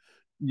show?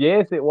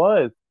 Yes, it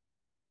was.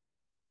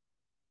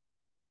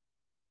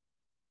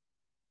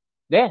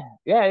 Yeah,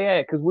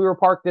 because we were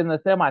parked in the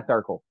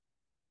semicircle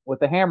with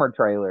the hammer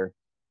trailer.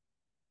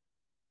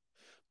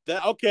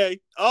 Okay.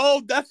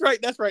 Oh, that's right.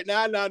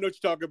 Now I know what you're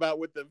talking about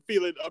with the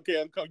feeling.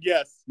 Okay,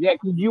 yes. Yeah,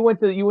 because you went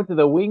to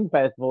the Wing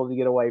Festival to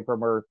get away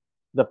from her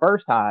the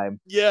first time.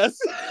 Yes.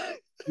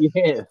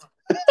 Yes.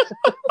 Okay,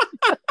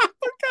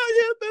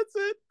 yeah, that's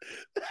it.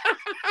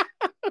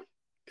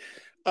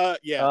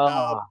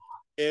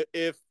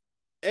 If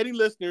any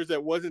listeners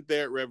that wasn't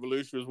there at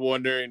Revolution was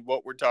wondering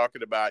what we're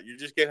talking about, you're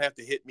just gonna have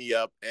to hit me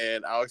up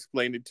and I'll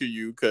explain it to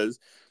you, because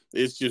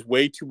it's just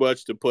way too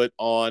much to put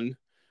on.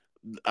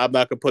 I'm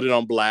not gonna put it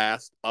on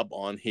blast up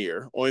on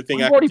here. Only thing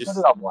We've I already could just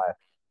put it on blast.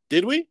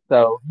 Did we?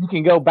 So you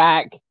can go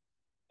back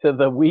to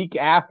the week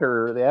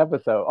after the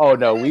episode. Oh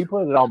no, we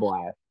put it on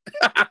blast.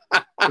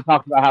 We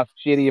talked about how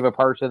shitty of a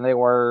person they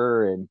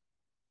were, and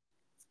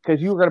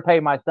because you were going to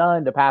pay my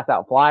son to pass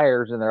out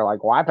flyers, and they're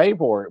like, "Why pay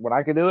for it when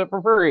I can do it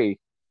for free?"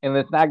 And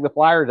then snag the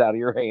flyers out of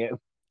your hands.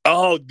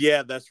 Oh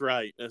yeah, that's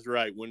right.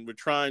 When we're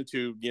trying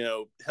to,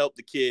 help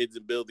the kids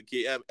and build the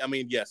kids. I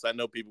mean, yes, I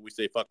know people, we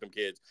say fuck them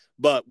kids,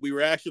 but we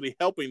were actually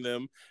helping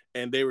them,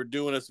 and they were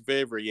doing us a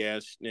favor. Yeah,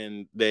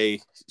 and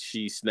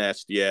she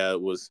snatched. Yeah,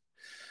 it was.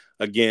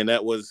 Again,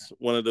 that was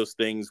one of those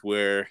things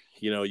where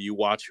you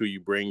watch who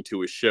you bring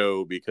to a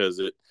show, because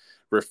it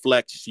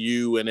reflects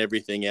you and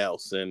everything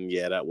else. And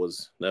yeah, that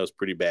was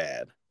pretty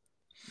bad.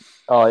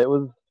 Oh,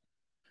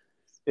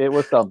 it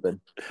was something.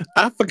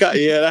 I forgot.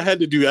 Yeah, I had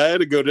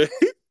to go to.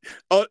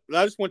 Oh,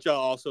 I just want y'all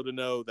also to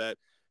know that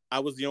I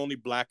was the only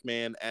black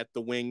man at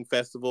the Wing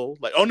Festival.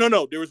 Like, oh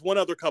no, there was one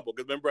other couple.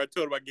 Because remember, I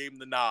told him I gave him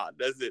the nod.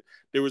 That's it.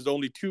 There was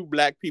only 2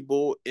 black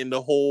people in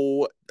the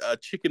whole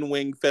chicken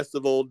wing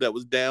festival that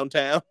was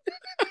downtown.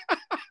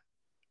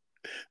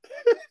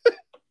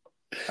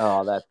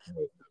 Oh, that's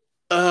great.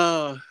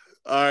 All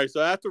right.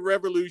 So after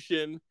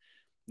Revolution,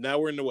 now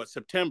we're into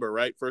September,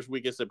 right? First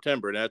week of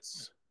September.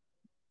 That's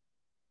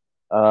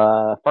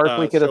first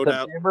weekend of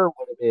September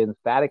would have been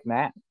Static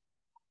Nat.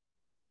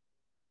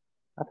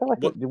 I feel like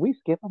did we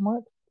skip a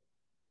month?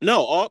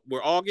 No,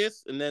 we're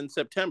August and then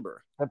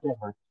September.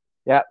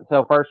 Yeah,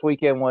 so first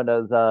weekend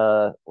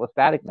was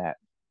Static Nat.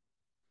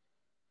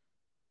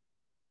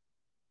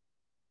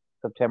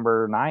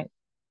 September 9th.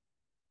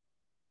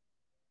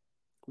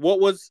 What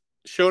was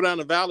Showdown in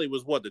the Valley?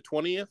 Was what, the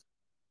 20th?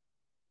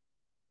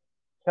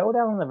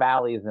 Showdown in the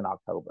Valley is in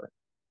October.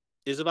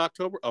 Is it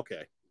October?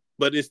 Okay.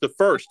 But it's the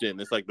first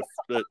in. It's like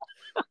the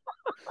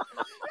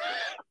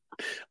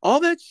all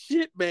that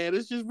shit, man.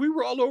 It's just, we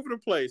were all over the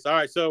place. All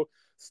right, so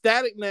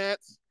Static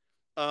Nats,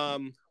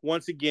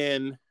 once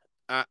again,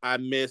 I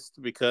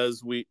missed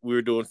because we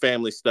were doing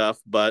family stuff,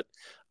 but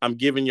I'm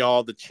giving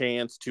y'all the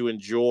chance to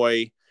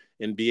enjoy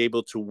and be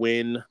able to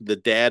win the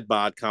dad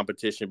bod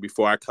competition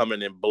before I come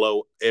in and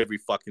blow every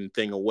fucking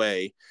thing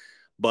away.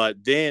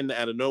 But then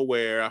out of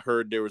nowhere, I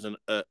heard there was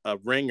a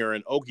ringer,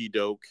 an okie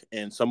doke,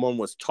 and someone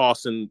was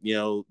tossing,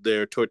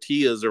 their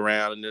tortillas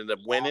around and ended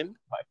up winning.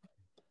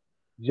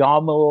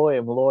 John Malloy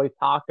and Malloy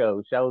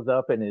Taco shows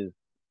up in his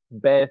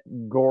best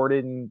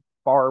Gordon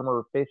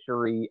Farmer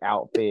fishery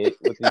outfit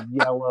with his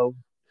yellow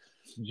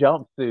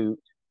jumpsuit,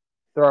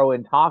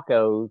 throwing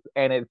tacos,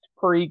 and it's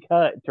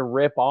pre-cut to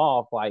rip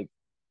off like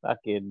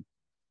fucking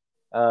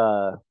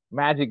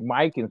Magic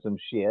Mike and some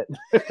shit.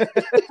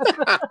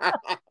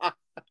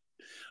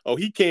 Oh,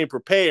 he came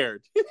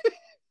prepared.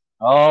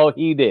 Oh,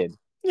 he did.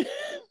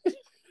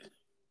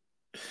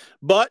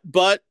 But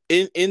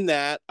in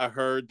that, I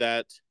heard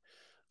that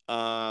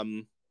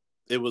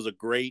it was a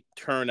great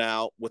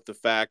turnout with the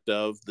fact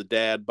of the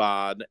dad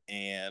bod,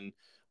 and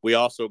we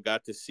also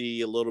got to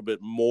see a little bit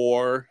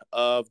more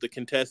of the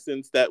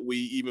contestants that we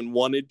even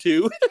wanted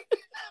to.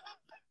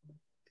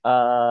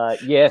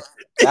 Yes,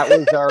 that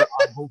was our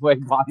boy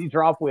Body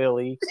Drop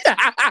Willie.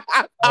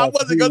 I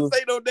wasn't gonna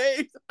say no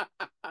names.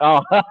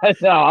 Oh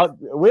no,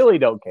 Willie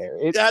don't care.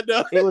 I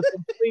know. It was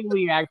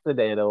completely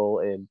accidental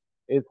and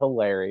it's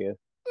hilarious.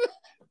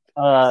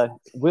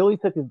 Willie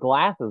took his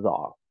glasses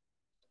off,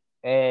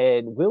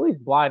 and Willie's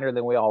blinder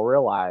than we all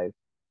realize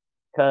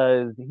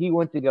because he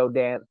went to go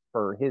dance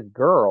for his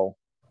girl,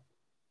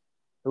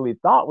 who he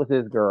thought was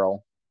his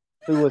girl,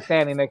 who was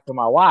standing next to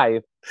my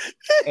wife,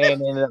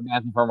 and ended up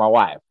dancing for my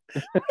wife.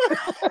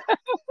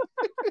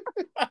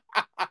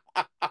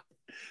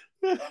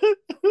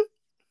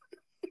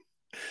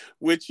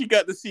 Which she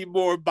got to see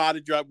more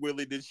Body Drop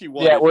Willie than she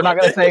wanted. Yeah, we're not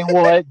gonna say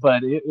what,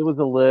 but it was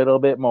a little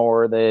bit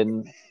more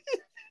than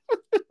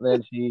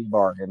she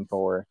bargained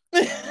for.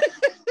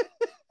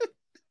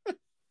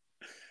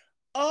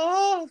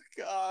 Oh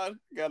God,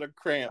 got a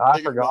cramp.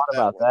 I forgot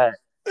about that.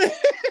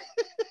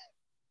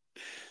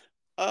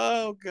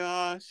 Oh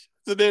gosh.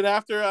 So then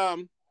after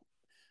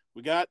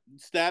we got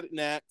Static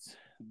Nats,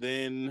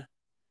 then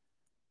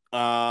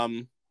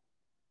we're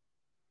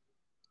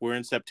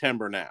in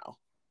September now.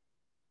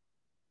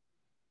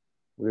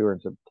 We were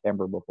in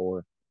September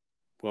before.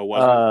 Well,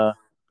 was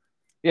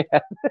yeah.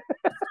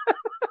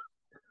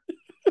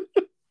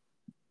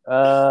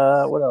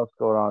 What else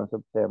going on in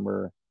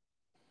September?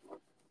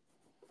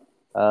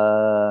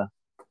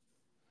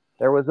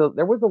 There was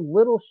a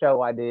little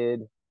show I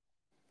did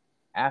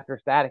after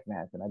Static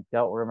Nats, and I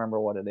don't remember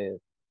what it is.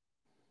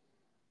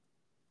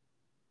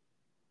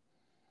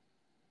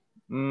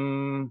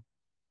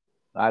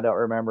 I don't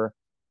remember.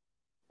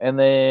 And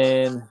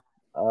then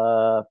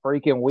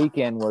freaking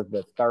weekend was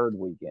the third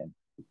weekend.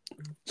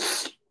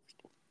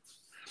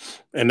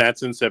 And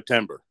that's in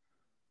September.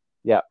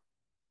 Yeah.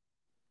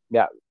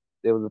 Yeah.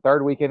 It was the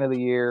third weekend of the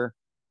year.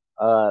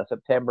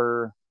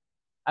 September.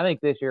 I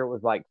think this year it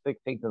was like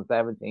 16th and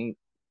 17th.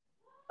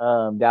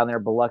 Down there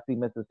in Biloxi,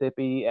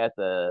 Mississippi at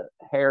the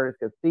Harris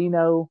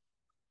Casino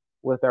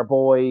with our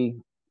boy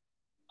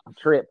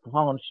Trip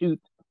Von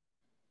Shoot,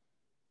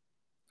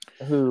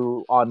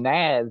 who on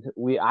NAS,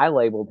 I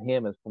labeled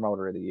him as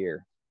promoter of the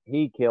year.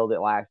 He killed it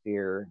last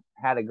year,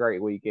 had a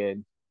great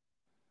weekend,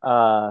 put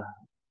a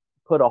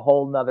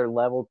whole nother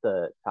level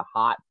to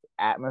hot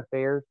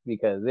atmospheres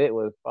because it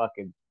was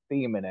fucking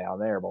steaming down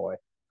there, boy.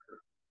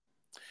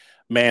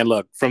 Man,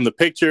 look, from the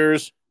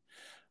pictures,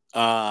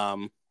 I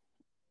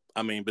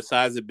mean,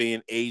 besides it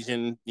being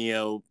Asian,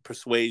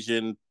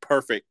 persuasion,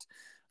 perfect,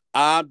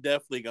 I'm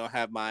definitely going to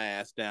have my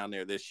ass down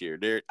there this year.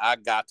 I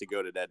got to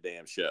go to that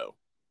damn show.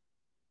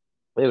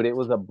 Dude, it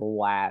was a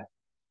blast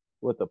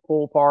with the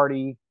pool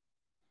party.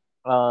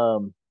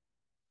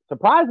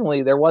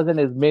 Surprisingly, there wasn't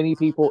as many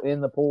people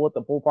in the pool at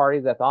the pool party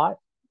as I thought.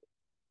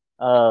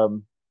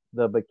 The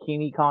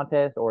bikini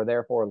contest, or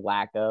therefore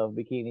lack of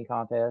bikini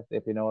contest,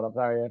 if you know what I'm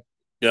saying.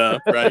 Yeah,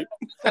 right.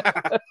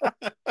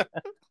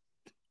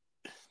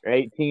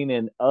 18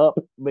 and up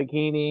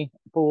bikini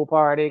pool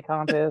party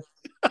contest.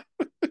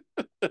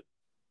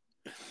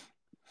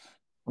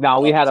 No,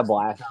 we had a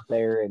blast out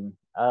there, and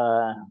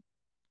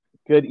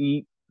good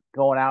eat,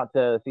 going out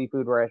to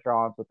seafood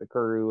restaurants with the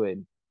crew,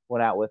 and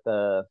went out with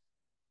the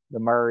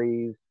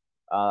Murrays,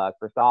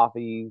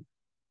 Crisafi,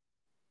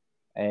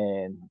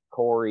 and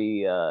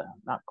Corey.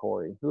 Not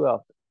Corey. Who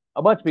else?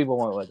 A bunch of people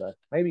went with us.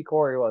 Maybe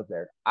Corey was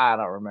there. I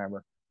don't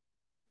remember.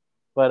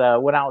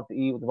 But went out to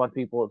eat with a bunch of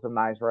people at some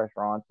nice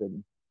restaurants,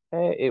 and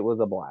it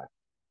was a blast.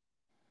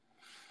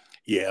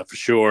 Yeah, for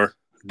sure.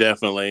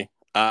 Definitely.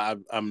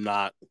 I'm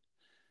not.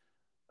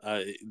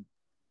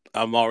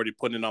 I'm already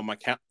putting it on my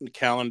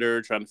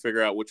calendar, trying to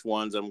figure out which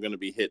ones I'm going to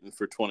be hitting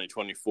for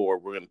 2024.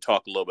 We're going to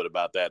talk a little bit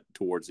about that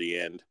towards the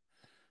end.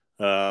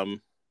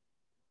 What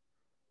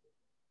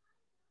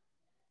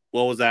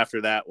was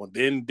after that one?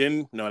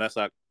 No, that's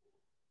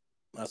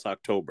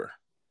October.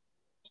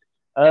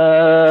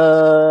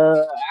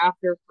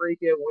 After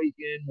freaking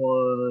weekend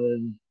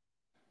was.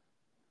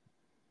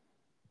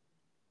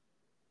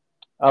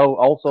 Oh,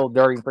 also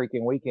during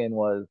freaking weekend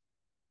was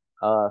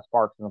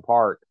Sparks in the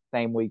Park.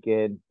 Same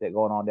weekend that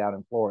going on down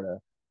in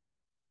Florida.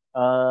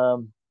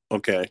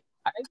 Okay.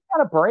 I think I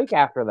got a break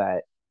after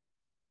that.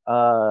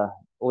 At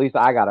least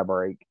I got a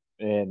break,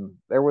 and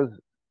there was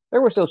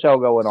still show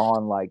going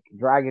on. Like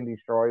Dragon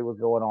Destroy was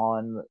going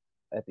on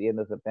at the end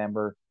of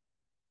September,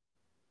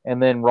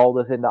 and then rolled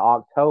us into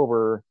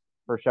October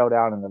for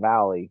Showdown in the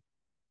Valley,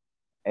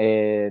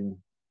 and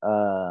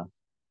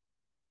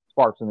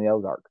Sparks in the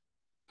Ozarks.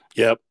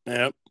 Yep.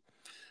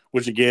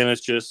 Which again,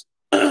 it's just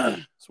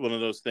it's one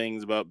of those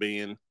things about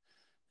being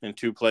in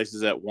two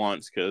places at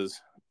once,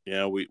 because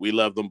we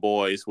love them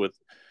boys with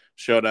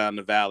Showdown in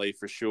the Valley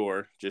for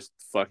sure. Just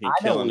fucking I know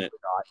what killing we it.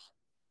 forgot.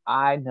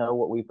 I know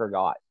what we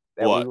forgot.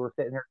 That What? we were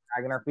sitting here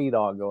dragging our feet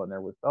on, going,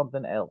 there was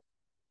something else.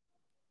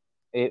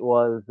 It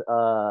was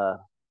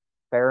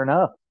Fair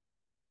Enough.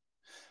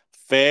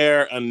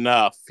 Fair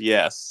Enough.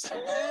 Yes.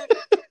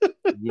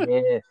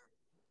 Yes.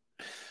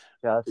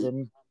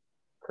 Justin,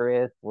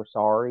 Chris, we're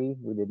sorry.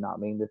 We did not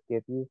mean to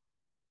skip you.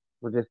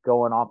 We're just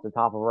going off the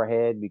top of our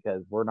head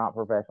because we're not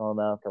professional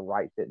enough to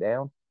write it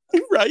down.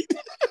 Right.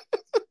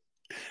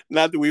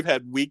 Not that we've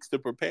had weeks to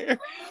prepare.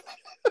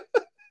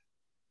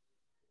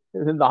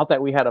 Not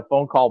that we had a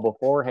phone call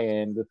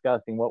beforehand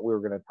discussing what we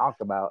were going to talk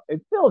about.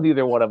 It's still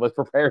neither one of us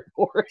prepared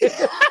for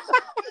it.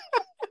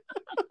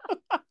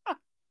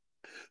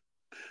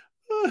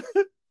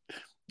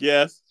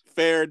 Yes,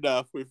 Fair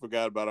Enough. We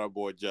forgot about our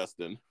boy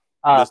Justin.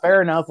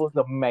 Fair Enough was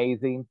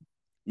amazing.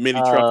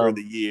 Mini Trucker of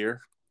the Year.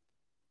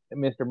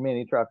 Mr.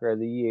 Mini Trucker of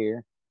the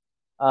Year.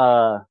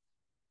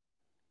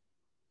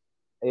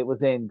 It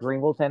was in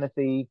Greenville,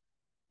 Tennessee.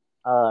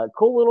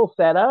 Cool little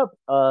setup.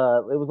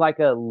 It was like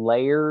a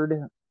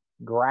layered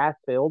grass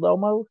field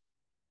almost.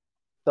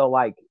 So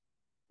like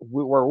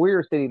where we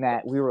were sitting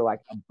at, we were like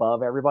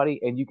above everybody,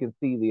 and you can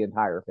see the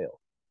entire field.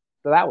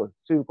 So that was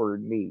super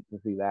neat to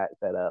see that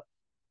set up.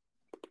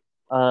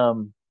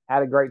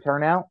 Had a great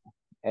turnout,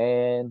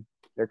 and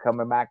they're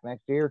coming back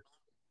next year.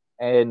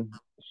 And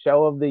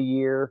show of the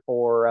year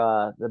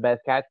for the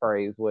best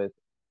catchphrase was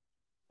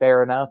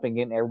Fair Enough, and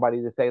getting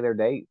everybody to say their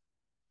date.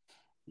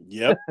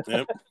 Yep.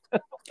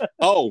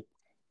 Oh,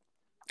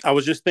 I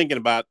was just thinking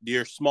about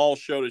your small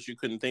show that you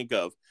couldn't think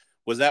of.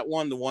 Was that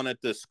the one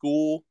at the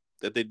school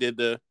that they did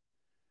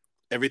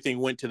everything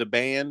went to the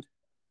band?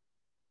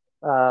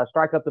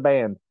 Strike Up the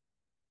Band.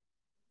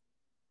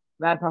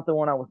 That's not the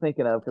one I was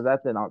thinking of because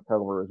that's in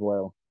October as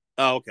well.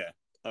 Oh, okay.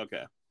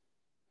 Okay.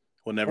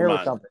 Well, never There mind.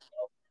 was something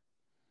else.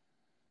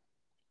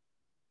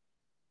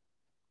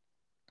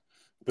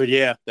 But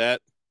yeah,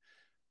 that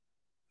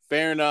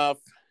Fair Enough.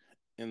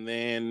 And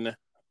then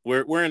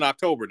we're in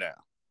October now.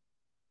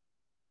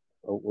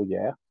 Oh, well,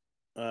 yeah.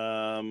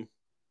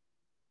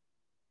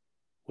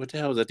 What the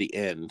hell is at the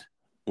end?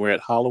 We're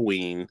at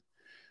Halloween.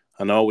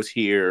 I know I was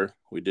here.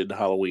 We did the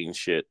Halloween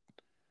shit.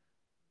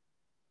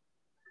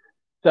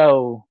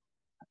 So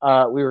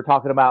we were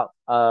talking about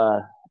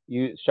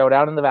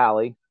Showdown in the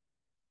Valley,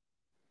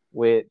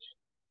 which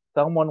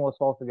someone was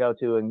supposed to go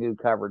to and do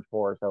coverage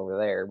for us over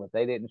there, but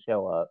they didn't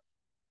show up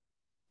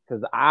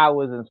because I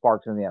was in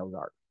Sparks in the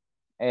Ozarks.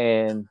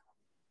 And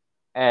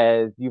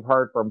as you've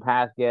heard from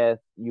past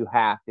guests, you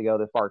have to go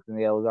to Sparks in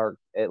the Ozarks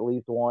at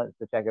least once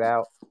to check it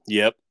out.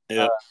 Yep.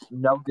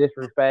 No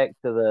disrespect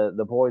to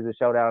the boys of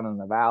Showdown in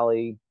the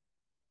Valley.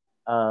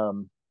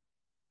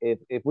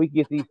 If we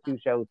get these two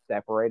shows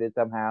separated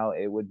somehow,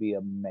 it would be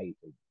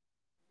amazing.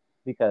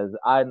 Because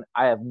I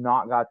have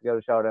not got to go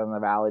to Showdown in the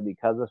Valley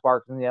because of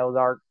Sparks in the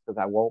Ozarks, because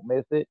I won't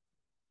miss it.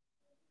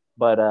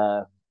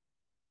 But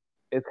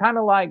it's kind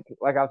of like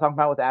I was talking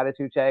about with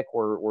Attitude Check,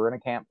 where we're in a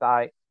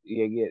campsite.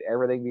 You get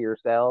everything to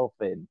yourself,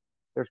 and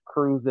there's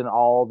cruising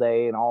all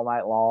day and all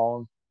night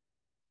long.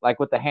 Like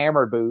with the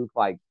Hammer booth,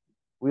 like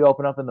we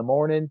open up in the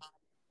morning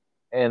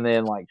and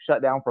then like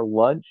shut down for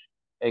lunch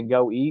and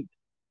go eat,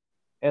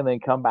 and then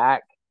come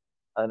back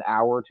an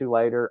hour or two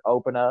later,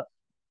 open up,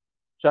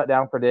 shut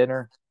down for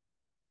dinner,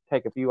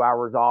 take a few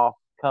hours off,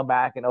 come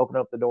back and open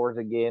up the doors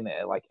again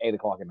at like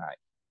 8:00 at night,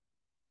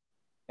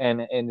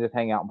 and just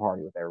hang out and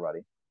party with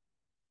everybody.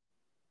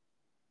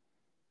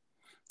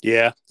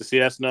 Yeah, to see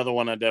that's another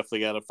one I definitely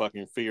got to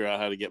fucking figure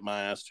out how to get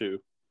my ass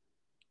to.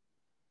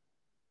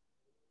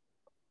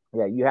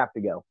 Yeah, you have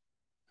to go.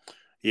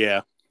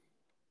 Yeah.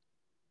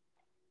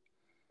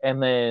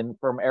 And then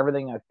from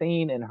everything I've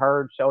seen and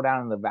heard,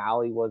 Showdown in the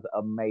Valley was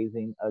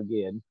amazing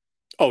again.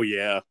 Oh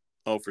yeah.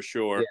 Oh, for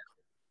sure.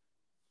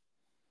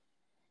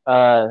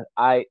 Yeah.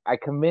 I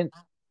convinced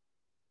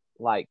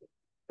like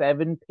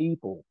 7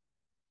 people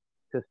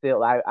to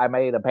still. I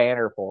made a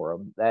banner for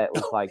them that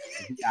was like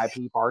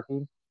VIP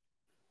parking.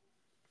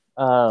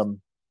 And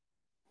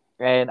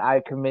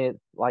I convinced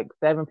like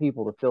 7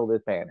 people to fill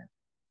this banner.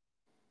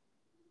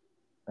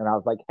 And I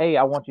was like, hey,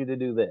 I want you to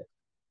do this.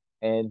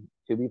 And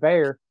to be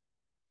fair,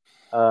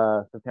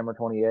 September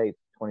 28th,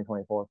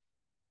 2024.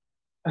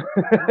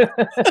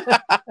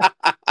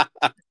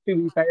 To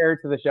be fair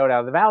to the Showdown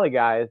in the Valley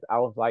guys, I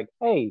was like,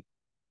 hey,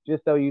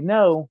 just so you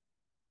know,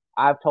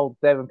 I've told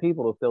 7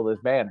 people to fill this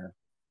banner.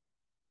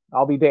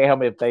 I'll be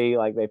damned if they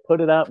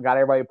put it up, got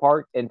everybody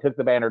parked, and took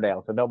the banner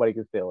down so nobody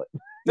could steal it.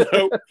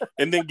 Nope.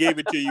 And then gave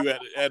it to you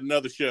at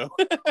another show.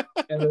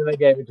 And then they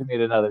gave it to me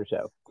at another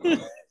show. It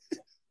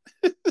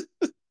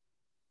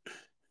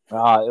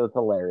was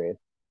hilarious.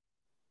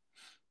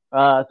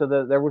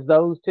 So there was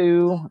those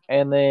 2,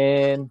 and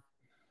then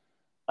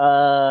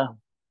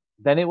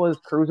it was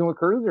Cruising with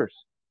Cruisers.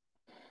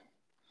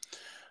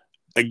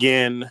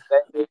 Again,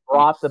 they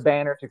brought the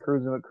banner to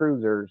Cruising with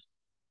Cruisers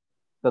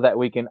so that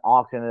we can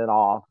auction it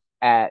off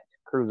at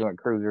Cruising with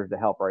Cruisers to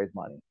help raise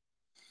money.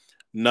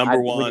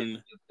 Number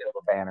one, steal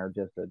the banner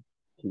just to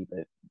keep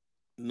it.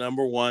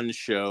 Number one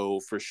show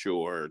for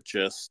sure.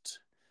 Just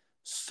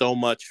So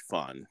much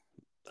fun.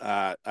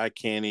 I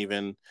can't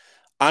even.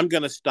 I'm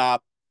gonna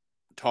stop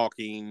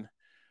talking,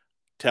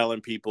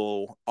 telling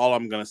people. All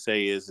I'm gonna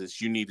say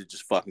is you need to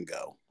just fucking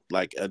go.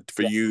 Like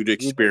for you to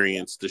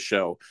experience the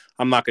show.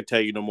 I'm not gonna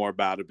tell you no more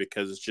about it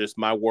because it's just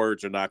my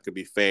words are not gonna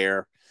be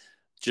fair.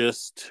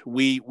 Just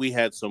we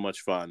had so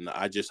much fun.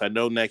 I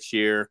know next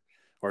year,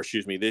 or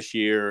excuse me, this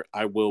year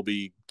I will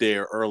be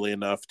there early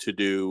enough to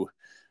do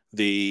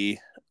the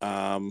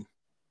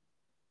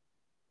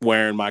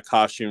wearing my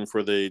costume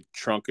for the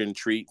trunk and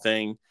treat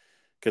thing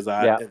because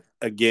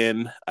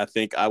again I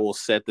think I will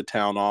set the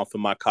town off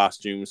in my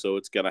costume, so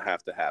it's gonna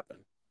have to happen.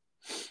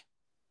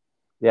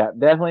 Yeah,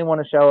 definitely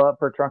want to show up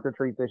for trunk or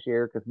treat this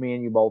year because me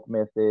and you both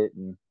missed it,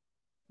 and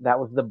that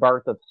was the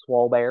birth of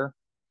Swoll Bear.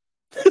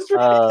 That's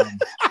right.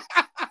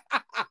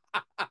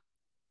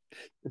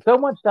 So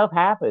much stuff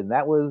happened.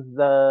 That was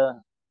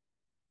the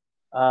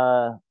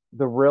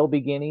real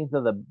beginnings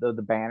of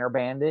the Banner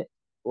Bandit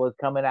was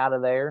coming out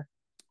of there.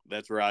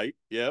 That's right.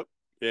 Yep.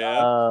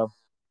 Yeah.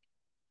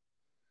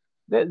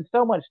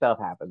 So much stuff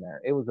happened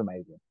there. It was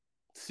amazing.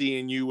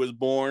 Seeing You was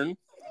born.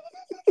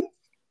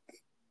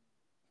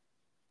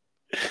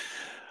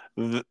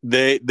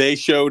 They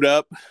showed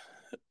up.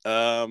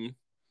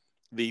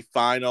 The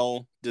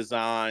final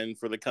design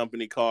for the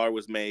company car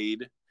was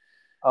made.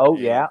 Oh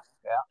yeah.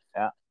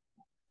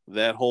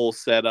 That whole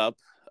setup,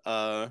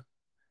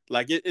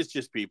 like it's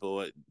just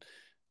people.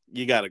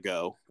 You got to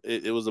go.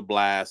 It was a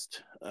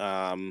blast.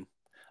 I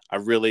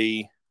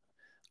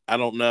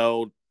don't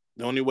know.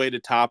 The only way to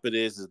top it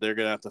is they're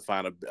gonna have to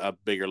find a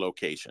bigger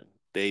location.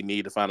 They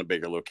need to find a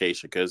bigger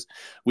location because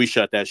we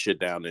shut that shit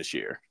down this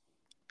year.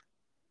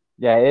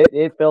 Yeah,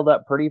 it filled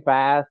up pretty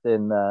fast,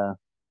 and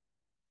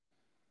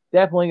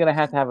definitely gonna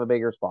have a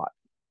bigger spot.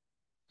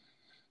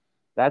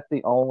 That's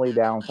the only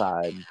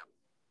downside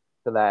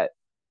to that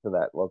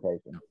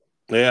location.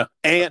 Yeah,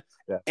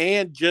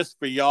 and just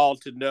for y'all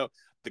to know,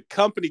 the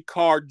company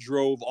car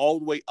drove all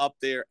the way up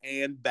there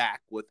and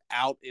back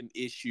without an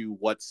issue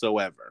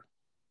whatsoever.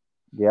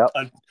 Yep.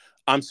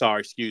 I'm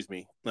sorry, excuse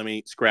me. Let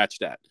me scratch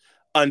that.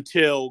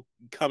 Until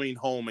coming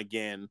home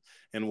again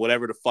and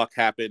whatever the fuck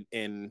happened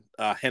in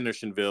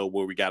Hendersonville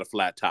where we got a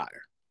flat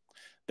tire.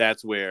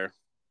 That's where,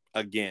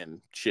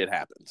 again, shit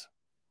happens.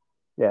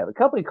 Yeah, the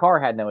company car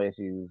had no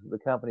issues. The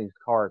company's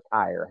car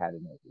tire had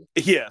an issue.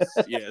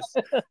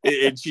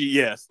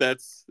 Yes.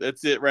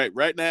 That's it.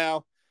 Right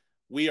now,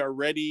 we are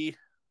ready.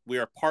 We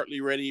are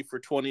partly ready for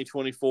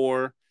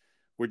 2024.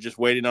 We're just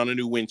waiting on a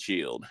new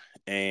windshield,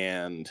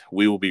 and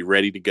we will be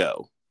ready to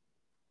go.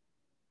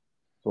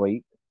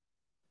 Sweet.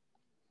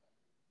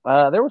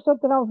 There was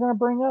something I was going to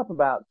bring up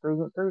about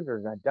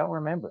cruisers. I don't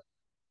remember.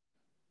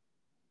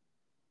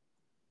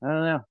 I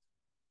don't know.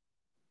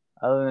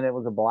 Other than it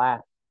was a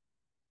blast.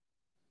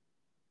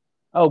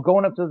 Oh,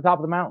 going up to the top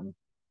of the mountain.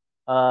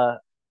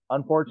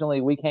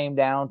 Unfortunately, we came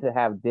down to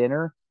have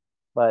dinner,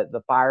 but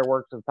the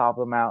fireworks at the top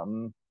of the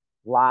mountain,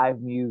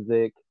 live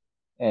music,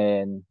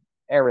 and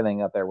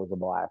everything up there was a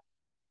blast.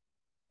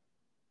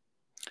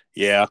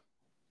 Yeah,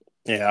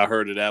 I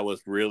heard that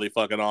was really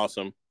fucking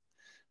awesome.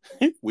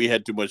 We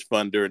had too much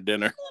fun during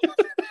dinner.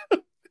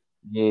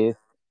 Yes.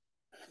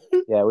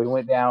 Yeah, we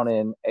went down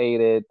and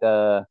ate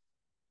at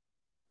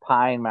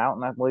Pine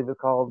Mountain, I believe it's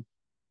called.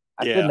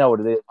 I should know what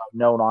it is. I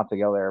know not to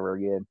go there ever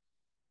again.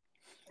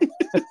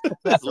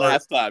 This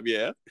last time,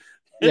 yeah.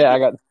 Yeah, I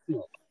got sick.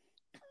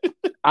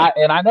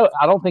 I know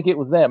I don't think it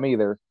was them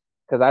either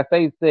because I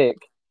stayed sick.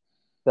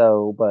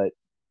 So, but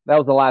that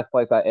was the last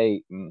place I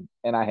ate, and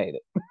I hate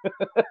it.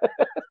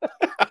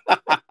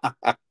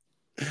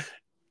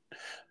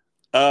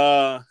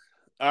 All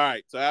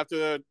right. So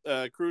after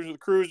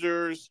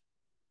cruisers.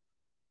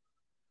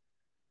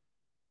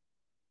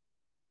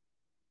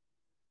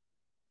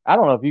 I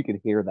don't know if you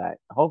could hear that.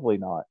 Hopefully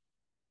not.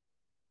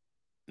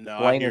 No,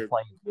 Blaine is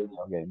playing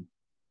video games.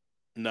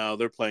 No,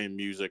 they're playing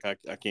music. I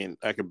can't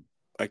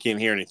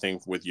hear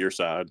anything with your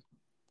side.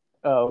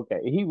 Oh, okay.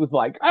 He was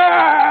like,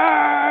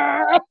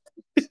 ah!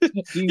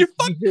 You're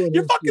fucking trash.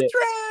 You're fucking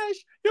trash.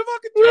 You're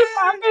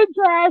fucking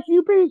trash,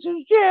 you piece of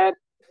shit.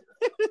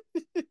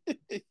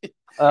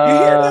 You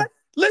hear that?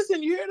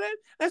 Listen, you hear that?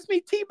 That's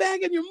me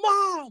teabagging your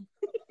mom.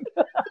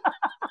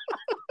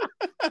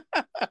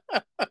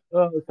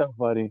 Oh, it's so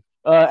funny.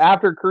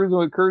 After Cruising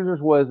with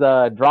Cruisers was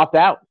dropped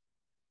out.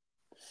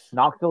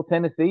 Knoxville,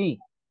 Tennessee.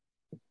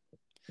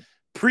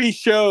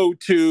 Pre-show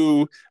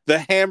to the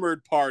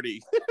Hammered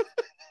Party.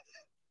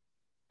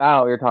 I don't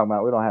know what you're talking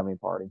about. We don't have any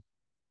party.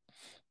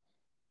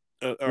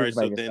 All right,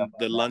 so then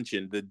the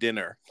luncheon, the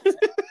dinner.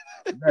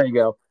 There you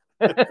go.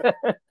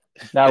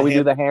 No, we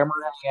do the Hammer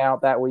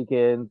Hangout that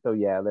weekend. So,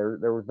 yeah,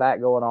 there was that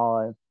going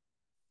on.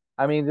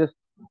 I mean, just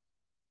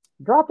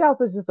dropped out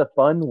is just a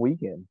fun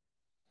weekend.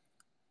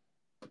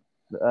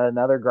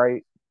 Another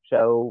great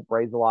show,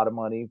 raised a lot of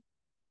money.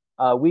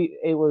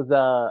 It was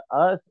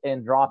us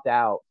and Dropped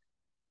Out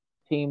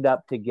teamed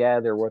up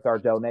together with our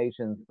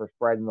donations for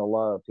spreading the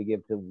love to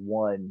give to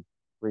one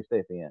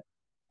recipient.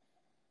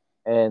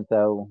 And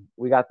so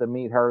we got to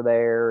meet her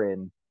there,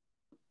 and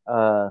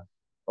a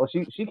Well,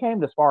 she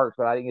came to Sparks,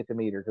 but I didn't get to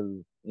meet her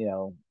because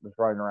was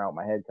running around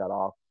with my head cut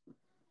off.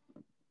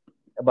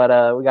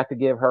 But we got to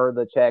give her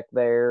the check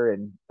there,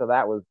 and so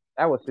that was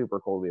super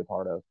cool to be a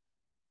part of.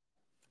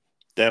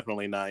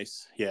 Definitely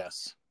nice.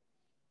 Yes.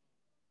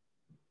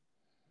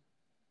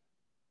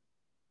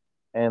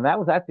 And that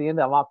was at the end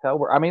of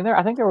October. I mean,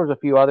 I think there was a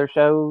few other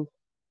shows,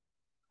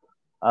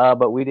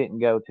 but we didn't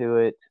go to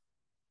it.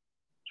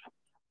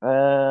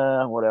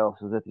 What else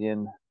was at the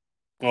end?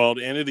 Well,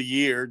 the end of the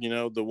year,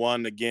 the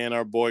one again,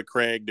 our boy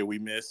Craig that we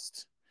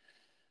missed.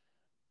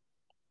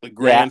 The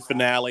grand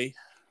finale.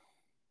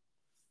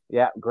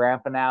 Yeah,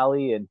 grand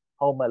finale in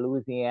Houma,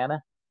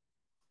 Louisiana.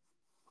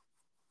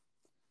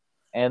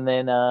 And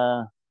then,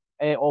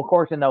 and of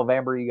course, in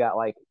November, you got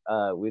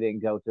we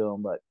didn't go to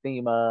them, but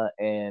SEMA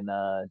and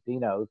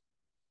Dino's.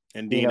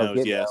 And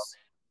Dino's, yes.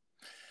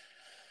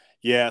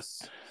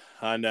 Yes,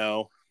 I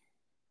know.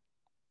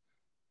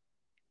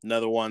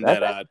 Another one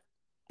that I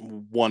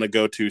want to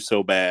go to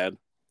so bad.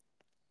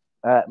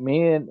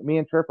 Me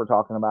and Trip are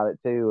talking about it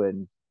too,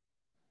 and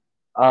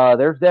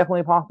there's definitely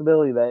a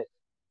possibility that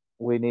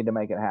we need to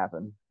make it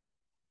happen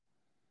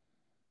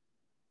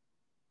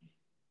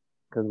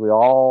because we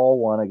all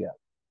want to go.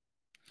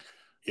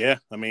 Yeah,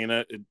 I mean,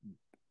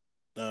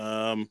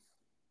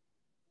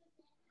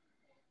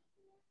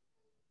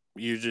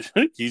 you're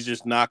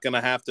just not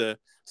gonna have to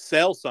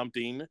sell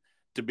something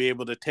to be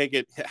able to take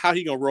it. How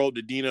you gonna roll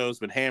the Dino's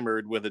been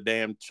hammered with a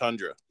damn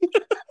Tundra?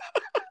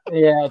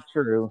 Yeah,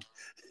 true.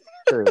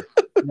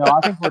 No, I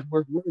think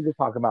we're just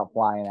talking about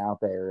flying out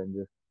there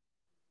and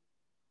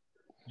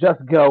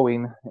just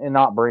going and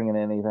not bringing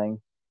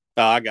anything.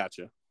 Oh, I got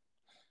you.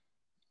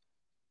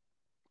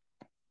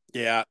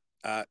 Yeah,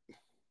 I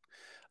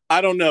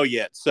don't know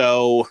yet.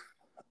 So,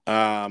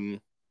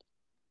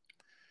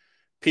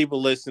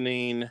 people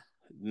listening,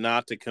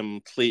 not to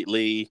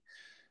completely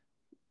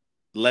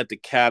let the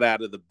cat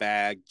out of the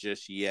bag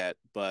just yet,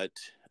 but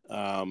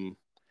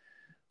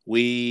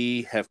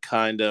we have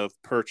kind of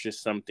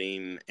purchased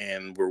something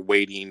and we're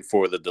waiting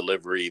for the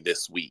delivery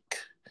this week.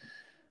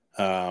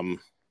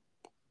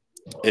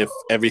 If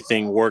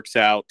everything works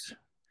out,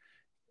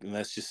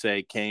 let's just say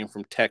it came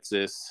from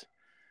Texas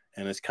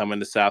and it's coming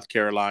to South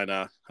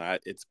Carolina.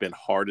 It's been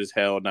hard as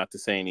hell not to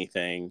say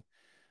anything,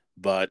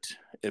 but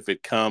if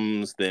it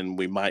comes, then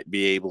we might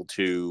be able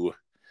to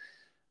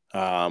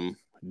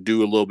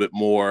do a little bit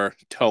more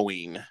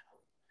towing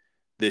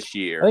this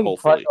year, I think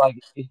hopefully.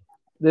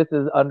 This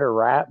is under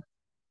wraps.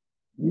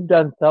 You've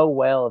done so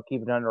well of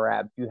keeping it under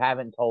wraps. You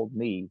haven't told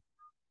me,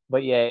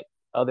 but yet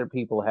other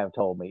people have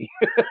told me.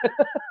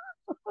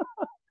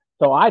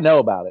 So I know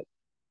about it.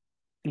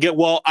 Yeah,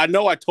 well, I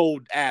know I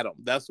told Adam.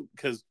 That's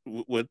because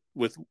with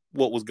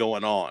what was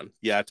going on.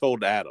 Yeah, I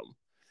told Adam.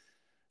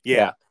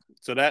 Yeah.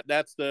 So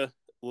that's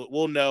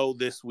we'll know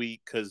this week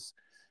because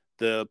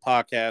the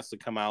podcast will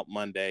come out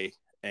Monday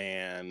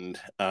and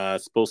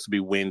it's supposed to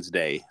be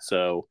Wednesday.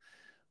 So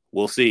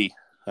we'll see.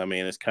 I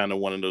mean, it's kind of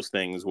one of those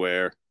things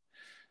where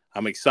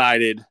I'm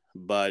excited,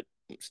 but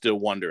still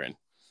wondering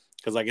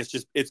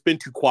because it's been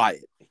too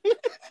quiet.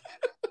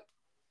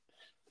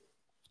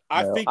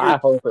 I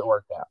hope it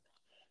works out.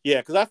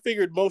 Yeah, because I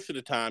figured most of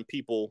the time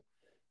people,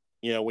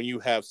 when you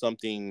have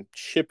something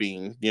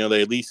shipping, they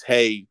at least,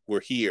 hey,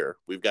 we're here.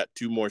 We've got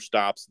 2 more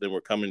stops, then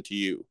we're coming to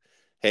you.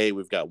 Hey,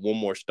 we've got 1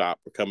 more stop,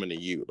 we're coming to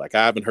you. Like,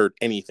 I haven't heard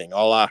anything.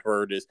 All I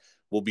heard is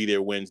we'll be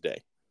there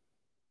Wednesday.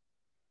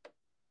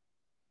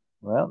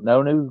 Well,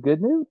 no news, good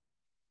news.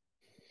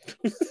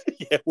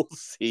 Yeah, we'll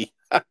see.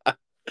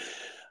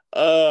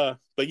 But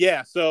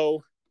yeah,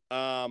 so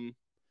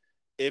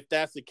if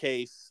that's the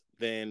case,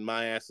 then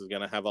my ass is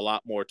going to have a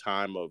lot more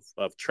time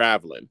of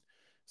traveling.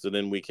 So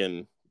then we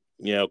can,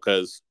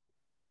 because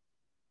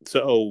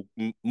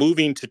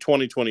moving to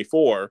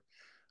 2024,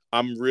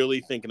 I'm really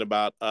thinking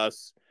about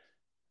us.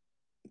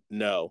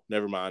 No,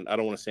 never mind. I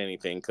don't want to say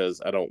anything because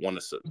I don't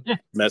want to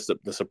mess up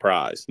the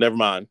surprise. Never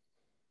mind.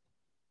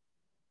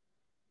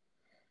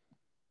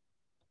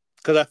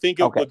 Because I think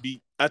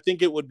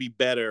it would be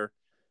better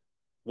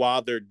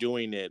while they're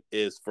doing it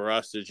is for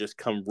us to just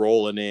come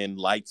rolling in,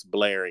 lights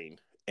blaring,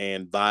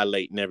 and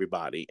violating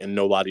everybody and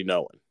nobody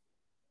knowing.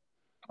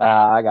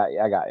 I got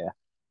you.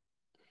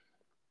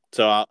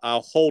 So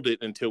I'll hold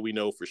it until we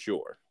know for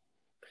sure.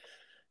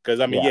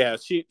 Because I mean, yeah,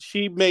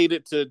 she made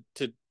it to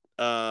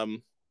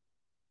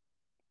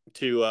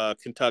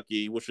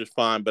Kentucky, which was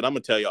fine. But I'm gonna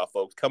tell y'all,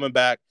 folks, coming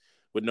back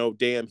with no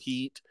damn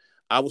heat,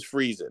 I was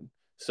freezing.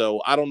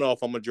 So I don't know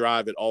if I'm gonna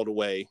drive it all the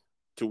way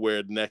to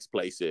where the next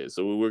place is.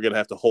 So we're gonna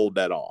have to hold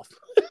that off.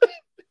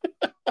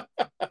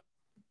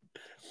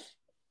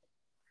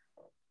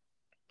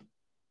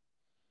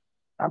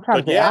 I'm trying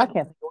to think. I can't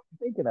think of what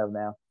you're thinking of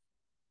now.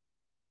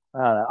 I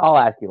don't know. I'll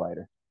ask you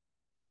later.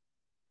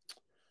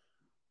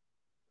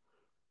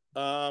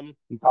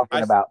 You're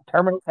talking about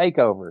Terminal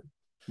Takeover,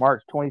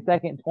 March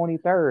 22nd and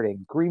 23rd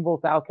in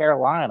Greenville, South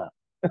Carolina.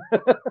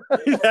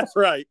 That's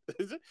right.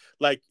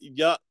 Like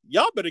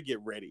y'all better get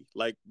ready.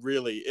 Like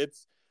really,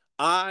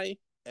 I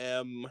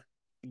am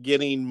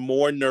getting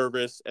more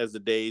nervous as the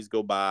days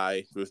go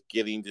by with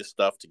getting this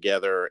stuff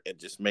together and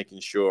just making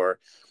sure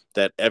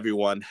that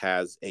everyone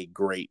has a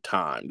great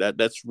time.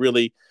 That's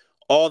really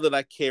all that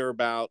I care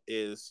about,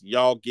 is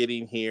y'all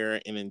getting here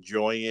and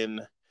enjoying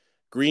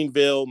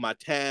Greenville, my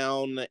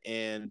town,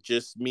 and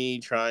just me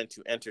trying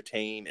to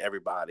entertain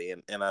everybody.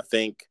 And I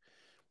think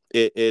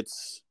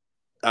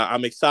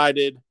I'm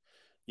excited.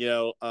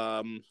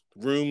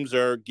 Rooms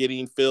are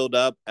getting filled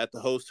up at the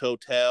host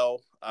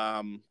hotel.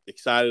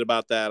 Excited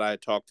about that. I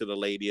talked to the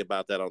lady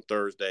about that on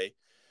Thursday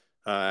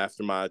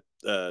after my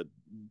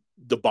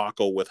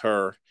debacle with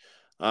her.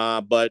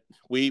 But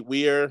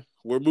we're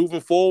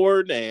moving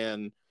forward,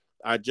 and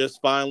I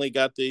just finally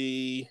got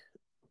the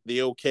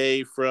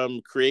okay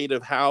from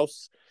Creative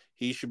House.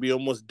 He should be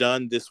almost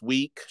done this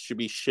week. Should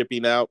be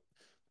shipping out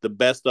the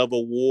best of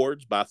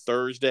awards by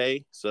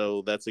Thursday,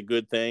 so that's a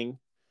good thing.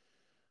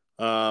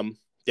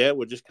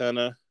 We're just kind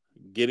of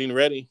getting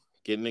ready,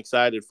 getting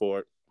excited for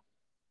it.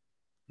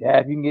 Yeah,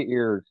 if you can get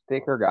your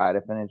sticker guy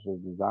to finish his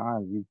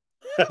designs, you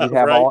have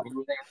right? all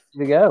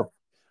to go.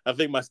 I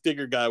think my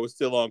sticker guy was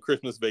still on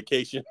Christmas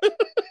vacation.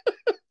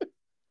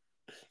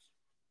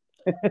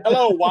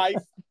 Hello, wife.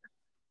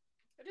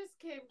 I just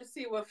came to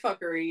see what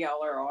fuckery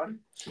y'all are on.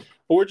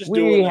 We're just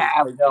doing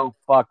no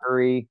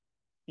fuckery.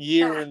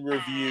 Year in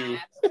review.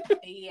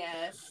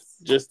 Yes.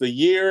 Just the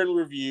year in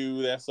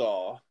review. That's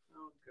all.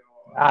 Oh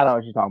god. I know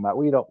what you're talking about.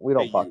 We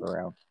don't fuck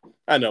around.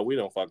 I know we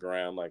don't fuck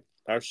around. Like,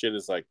 our shit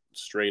is like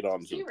straight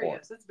on to the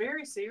point. It's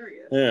very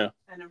serious. Yeah.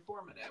 And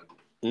informative.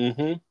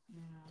 Mm-hmm.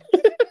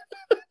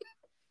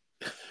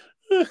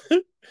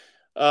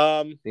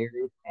 Yeah.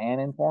 Serious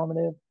and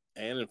informative.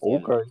 Okay.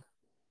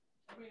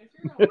 I mean, if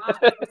you're gonna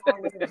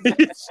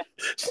lie,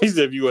 she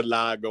said, if you would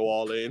lie, go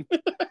all in.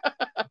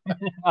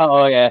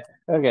 Oh yeah.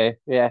 Okay.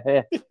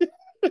 Yeah.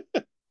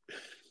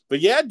 But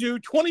yeah,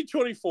 dude,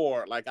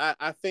 2024. Like,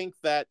 I think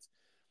that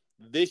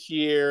this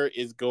year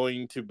is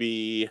going to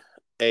be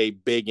a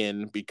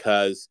biggin,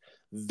 because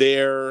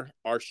there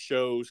are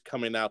shows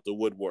coming out the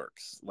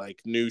woodworks, like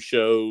new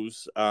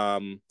shows.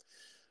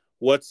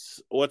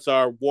 What's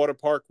our water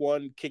park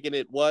one? Kicking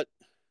it what?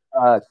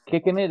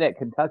 Kicking it at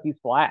Kentucky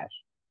Splash.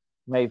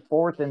 May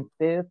 4th and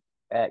 5th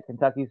at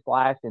Kentucky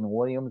Splash in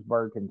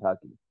Williamsburg,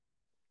 Kentucky.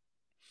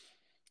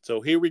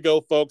 So here we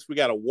go, folks. We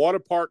got a water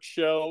park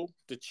show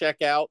to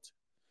check out.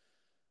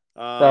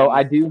 So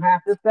I do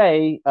have to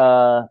say,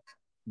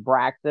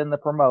 Braxton, the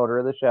promoter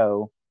of the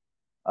show,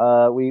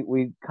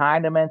 we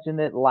kind of mentioned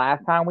it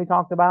last time we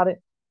talked about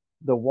it.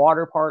 The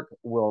water park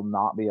will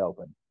not be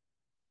open.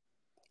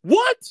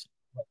 What?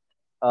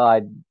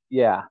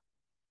 Yeah.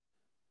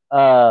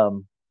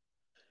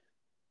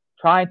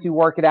 Trying to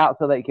work it out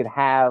so they could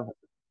have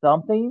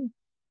something,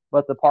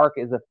 but the park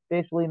is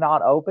officially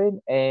not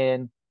open,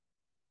 and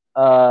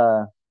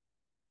so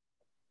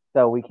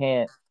we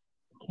can't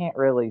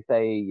really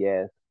say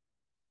yes,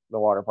 the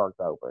water park's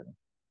open.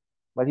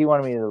 But he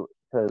wanted me to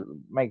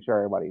make sure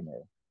everybody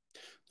knew.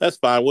 That's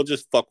fine. We'll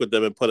just fuck with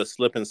them and put a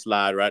slip and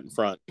slide right in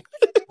front.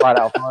 Right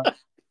out front.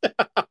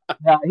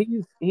 Yeah,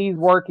 he's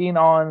working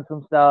on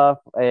some stuff,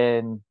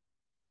 and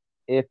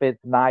if it's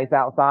nice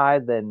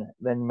outside, then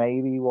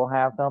maybe we'll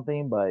have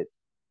something, but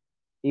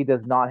he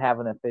does not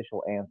have an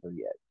official answer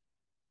yet.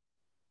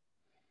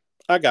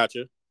 I got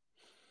you.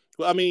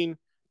 Well, I mean,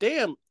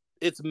 damn,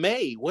 it's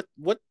May. What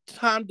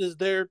time does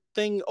their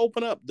thing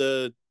open up?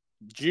 The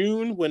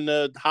June, when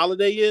the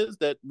holiday is,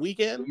 that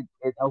weekend?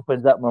 It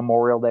opens up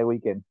Memorial Day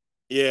weekend.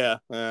 Yeah,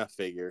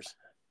 figures.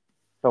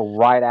 So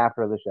right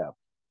after the show.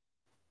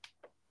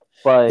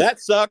 But that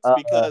sucks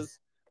because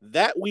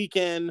that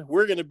weekend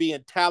we're going to be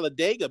in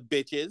Talladega,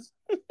 bitches.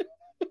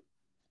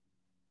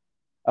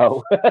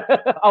 Oh,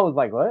 I was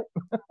like, what?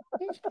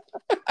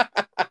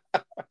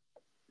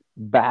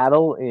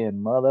 Battle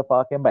in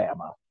motherfucking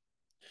Bama.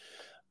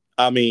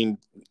 I mean,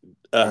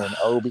 and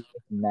Obi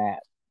and that.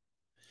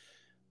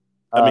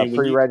 I mean,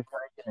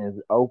 pre-registration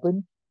is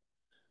open.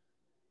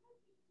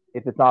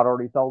 If it's not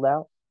already sold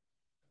out,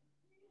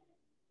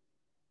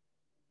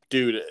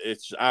 dude,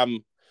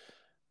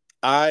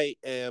 I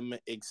am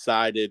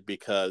excited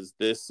because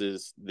this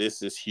is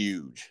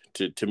huge.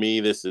 To me,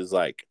 this is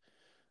like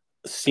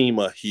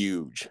SEMA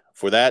huge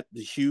for that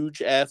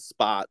huge ass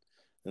spot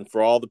and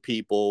for all the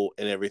people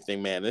and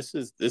everything. Man, this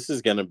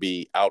is gonna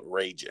be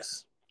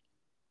outrageous.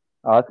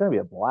 Oh, it's gonna be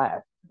a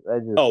blast.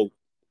 Oh,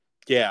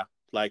 yeah.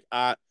 Like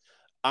I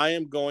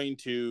am going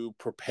to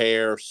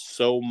prepare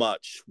so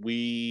much.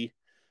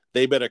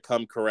 They better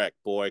come correct,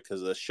 boy,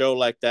 because a show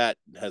like that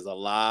has a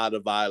lot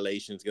of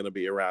violations going to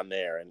be around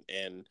there,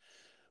 and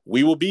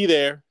we will be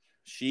there.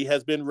 She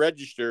has been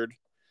registered.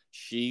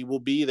 She will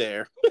be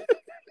there.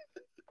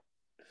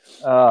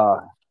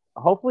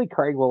 Hopefully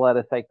Craig will let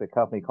us take the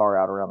company car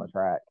out around the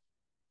track.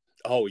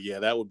 Oh yeah,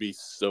 that would be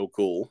so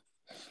cool.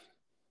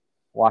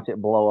 Watch it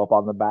blow up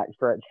on the back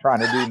stretch trying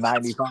to do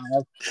 95.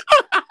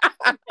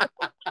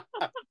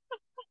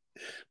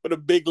 With a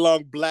big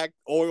long black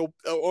oil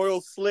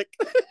slick.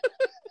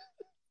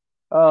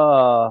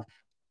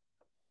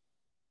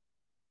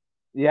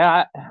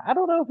 Yeah, I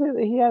don't know if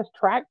he has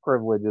track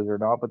privileges or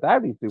not, but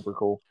that'd be super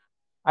cool.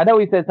 I know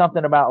he said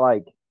something about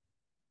like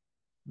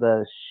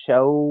the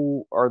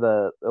show or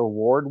the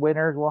award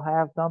winners will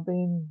have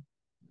something,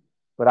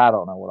 but I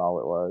don't know what all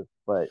it was.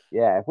 But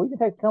yeah, if we can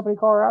take the company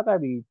car out,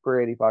 that'd be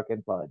pretty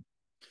fucking fun.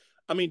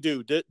 I mean,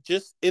 dude,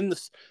 just in the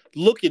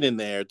looking in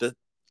there,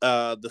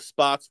 the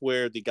spots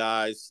where the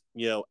guys,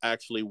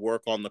 actually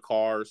work on the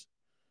cars,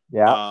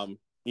 Yeah,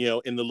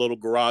 in the little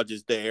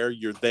garages there,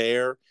 you're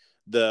there.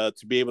 To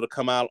be able to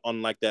come out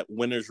on like that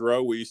winner's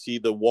row where you see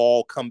the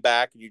wall come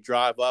back and you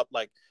drive up,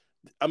 like,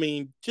 I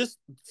mean, just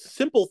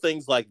simple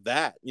things like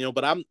that,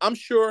 but I'm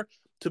sure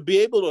to be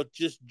able to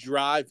just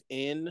drive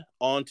in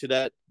onto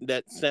that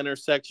center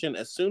section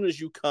as soon as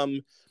you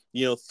come,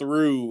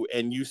 through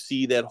and you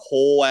see that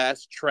whole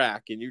ass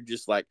track and you're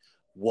just like,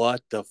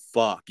 what the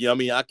fuck? I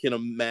mean, I can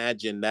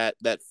imagine that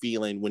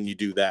feeling when you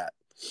do that.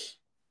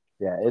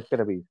 yeah, it's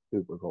gonna be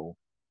super cool.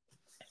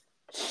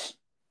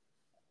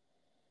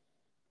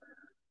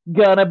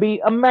 Gonna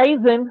be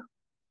amazing.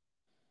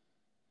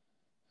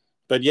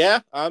 But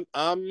yeah, I'm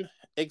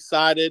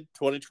excited.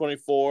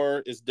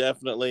 2024 is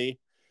definitely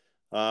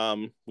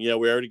we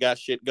already got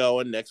shit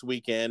going. Next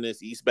weekend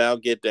is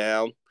Eastbound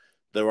Getdown.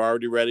 They're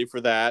already ready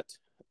for that.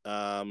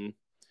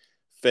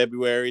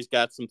 February's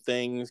got some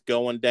things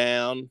going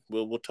down.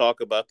 We'll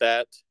talk about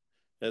that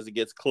as it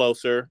gets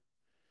closer.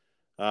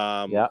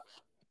 Yeah.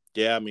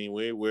 Yeah, I mean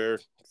we're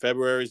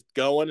February's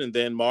going, and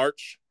then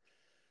March,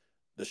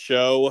 the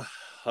show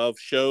of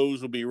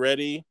shows will be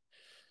ready.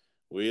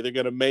 We're either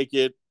gonna make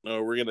it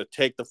or we're gonna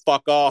take the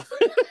fuck off.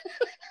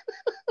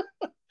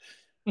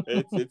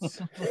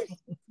 it's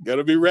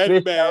gonna be ready,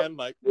 This man.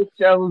 Like this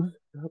shows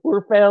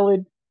we're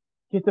failing.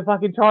 Get the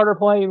fucking charter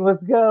plane.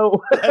 Let's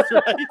go. that's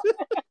right.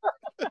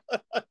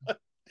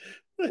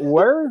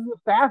 Where's the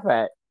staff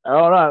at? I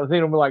don't know. I've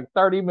seen them in like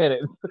 30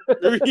 minutes.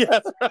 Yeah,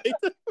 that's right.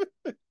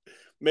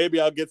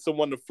 Maybe I'll get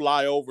someone to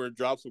fly over and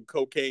drop some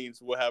cocaine,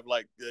 so we'll have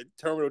like the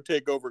terminal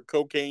take over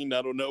cocaine.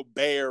 I don't know,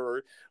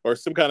 bear or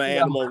some kind of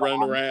animal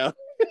running around.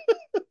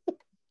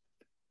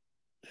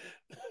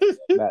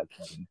 That's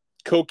funny.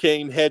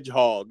 Cocaine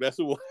hedgehog. That's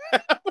what.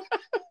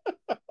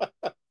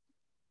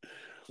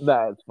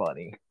 That's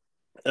funny.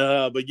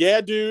 But yeah,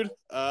 dude.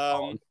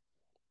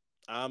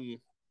 I'm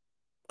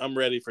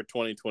ready for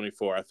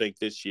 2024. I think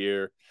this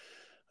year,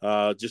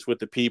 just with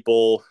the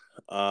people,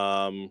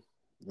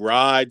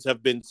 rides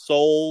have been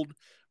sold,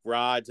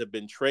 rides have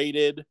been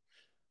traded.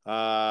 We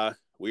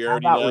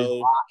already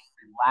know.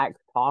 Relax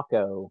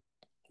Taco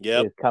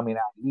is coming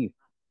out east.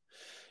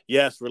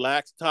 Yes,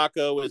 Relax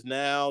Taco is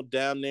now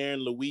down there in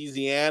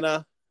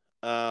Louisiana,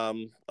 a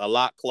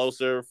lot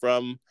closer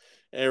from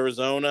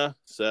Arizona.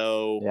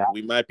 So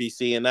we might be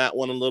seeing that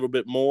one a little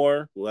bit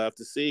more. We'll have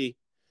to see.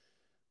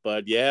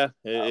 But yeah,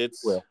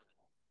 it's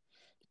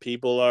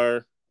people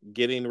are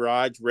getting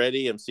rides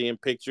ready. I'm seeing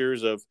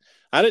pictures of.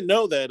 I didn't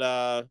know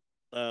that.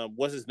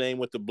 What's his name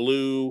with the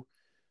blue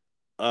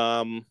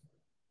Hummer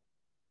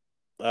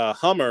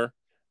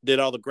did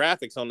all the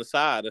graphics on the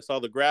side. I saw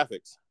the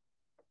graphics.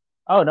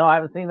 Oh no, I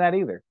haven't seen that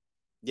either.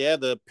 Yeah,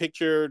 the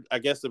picture. I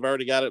guess they've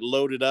already got it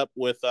loaded up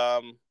with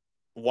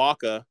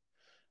Waka.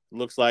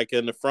 Looks like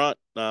in the front,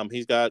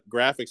 he's got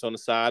graphics on the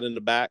side and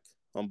the back,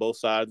 on both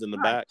sides and the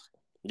back.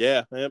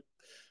 Yeah, yep.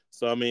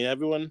 So I mean,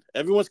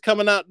 everyone's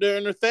coming out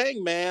doing their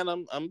thing, man.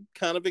 I'm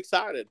kind of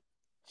excited.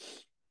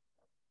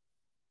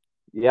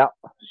 Yep,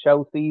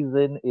 show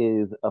season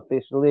is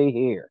officially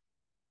here.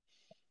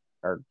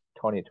 Or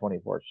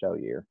 2024 show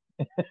year.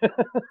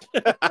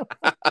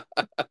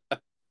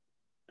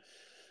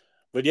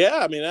 But yeah,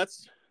 I mean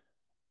that's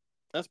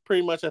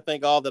pretty much I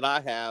think all that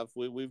I have.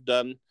 We've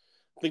done.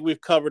 I think we've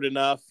covered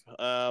enough.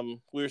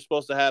 We were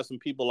supposed to have some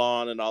people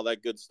on and all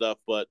that good stuff,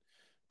 but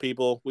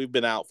we've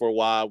been out for a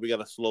while. We got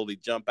to slowly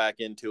jump back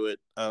into it.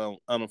 I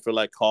don't feel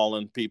like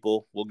calling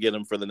people. We'll get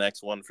them for the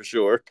next one for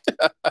sure.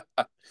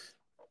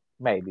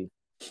 Maybe,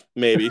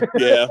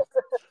 yeah.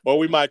 Or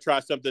we might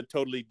try something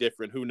totally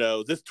different. Who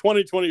knows? It's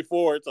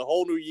 2024. It's a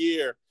whole new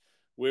year.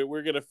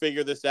 We're gonna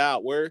figure this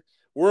out. We're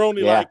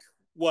only like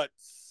what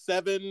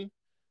 7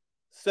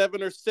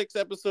 or 6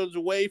 episodes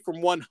away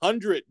from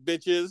 100,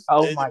 bitches.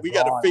 Oh and my we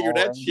got to figure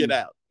that already. shit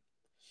out.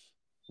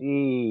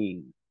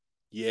 Jeez.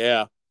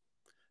 Yeah.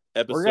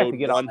 Episode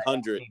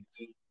 100.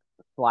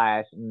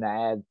 /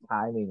 NAD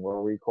timing where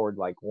we record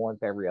like once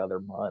every other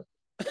month.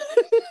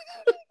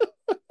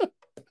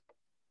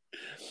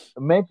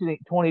 Mentioning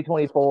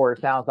 2024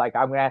 sounds like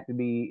I'm gonna have to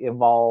be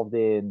involved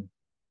in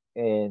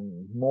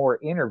more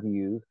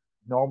interviews.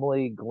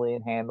 Normally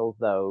Glenn handles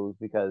those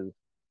because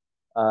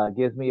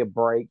gives me a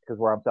break because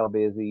where I'm so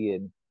busy,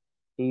 and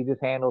he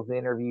just handles the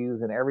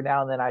interviews, and every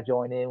now and then I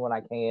join in when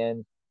I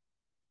can.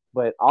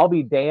 But I'll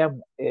be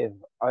damned if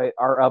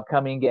our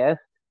upcoming guest,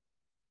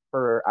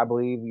 for I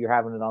believe you're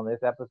having it on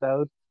this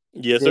episode,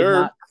 yes, did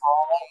sir, not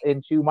call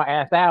and chew my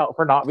ass out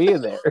for not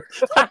being there.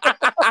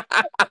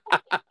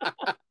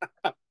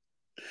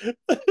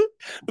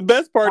 The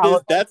best part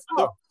is that's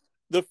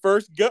the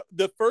first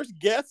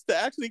guest to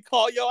actually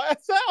call your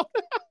ass out.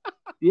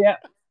 Yeah.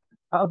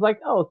 I was like,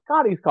 oh,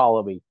 Scotty's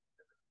calling me.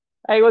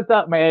 Hey, what's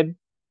up, man?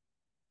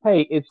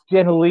 Hey, it's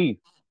Janelise.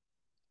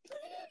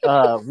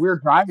 We're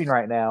driving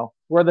right now.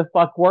 Where the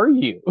fuck were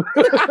you?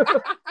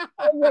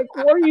 I was like,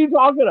 what are you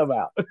talking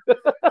about?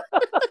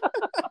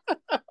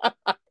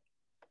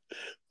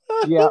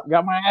 Yeah,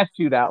 got my ass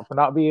chewed out for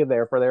not being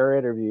there for their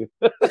interview.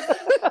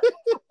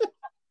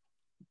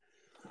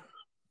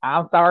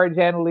 I'm sorry,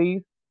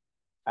 Janelise.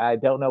 I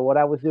don't know what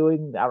I was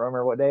doing. I don't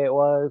remember what day it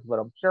was, but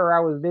I'm sure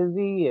I was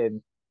busy,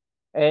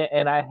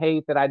 and I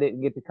hate that I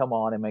didn't get to come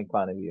on and make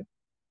fun of you.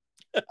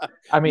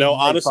 I mean, No, make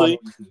fun honestly,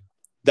 of you.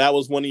 that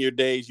was one of your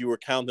days you were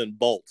counting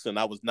bolts, and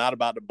I was not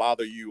about to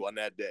bother you on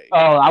that day. Oh,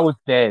 I was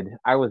dead.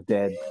 I was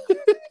dead.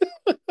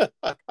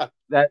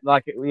 That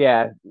like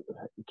yeah,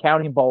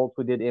 counting bolts.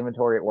 We did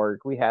inventory at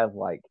work. We have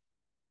like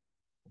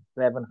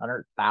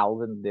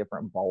 700,000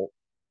 different bolts,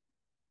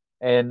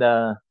 and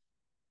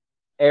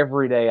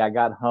every day I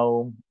got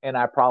home and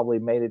I probably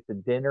made it to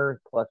dinner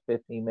plus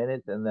 15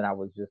 minutes, and then I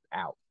was just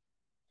out.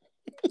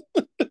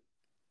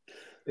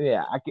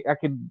 Yeah, I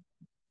could.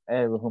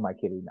 Who am I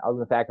kidding? I was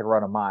gonna say I could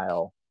run a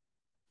mile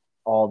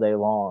all day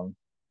long,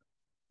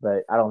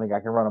 but I don't think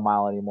I can run a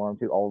mile anymore. I'm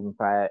too old and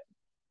fat.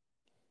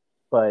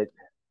 But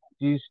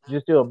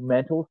just doing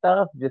mental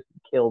stuff just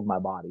killed my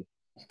body.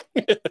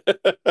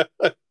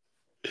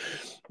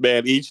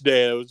 Man, each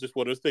day it was just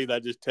one of those things. I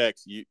just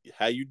text you,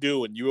 how you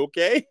doing? You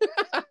okay?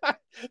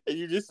 And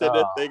you just said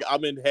that thing,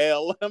 I'm in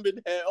hell. I'm in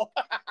hell.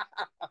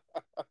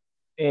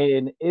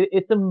 And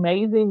it's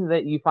amazing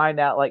that you find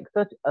out like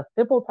such a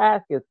simple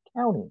task as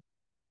counting.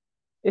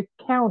 It's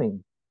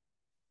counting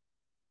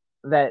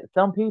that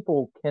some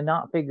people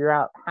cannot figure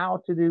out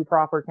how to do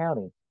proper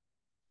counting.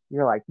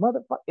 You're like,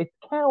 motherfucker, it's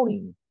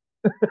counting.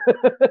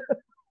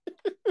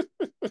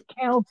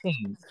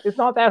 Counting. It's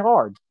not that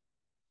hard.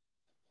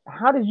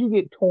 How did you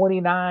get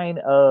 29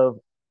 of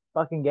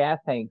fucking gas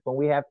tanks when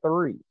we have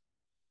 3?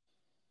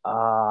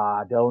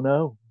 I don't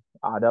know.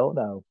 I don't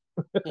know.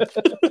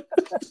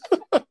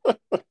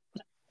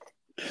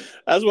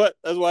 That's why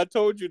I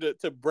told you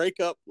to break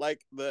up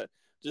like the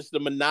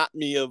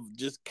monotony of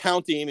just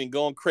counting and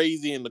going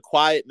crazy and the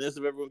quietness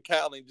of everyone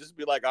counting. Just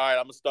be like, all right,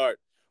 I'm gonna start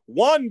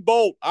 1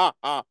 bolt, 2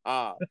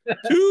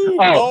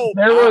 bolt.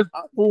 There was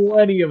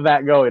plenty of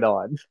that going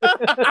on.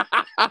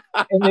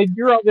 And then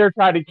you're up there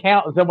trying to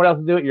count and someone else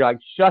is doing it. You're like,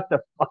 shut the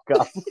fuck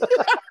up.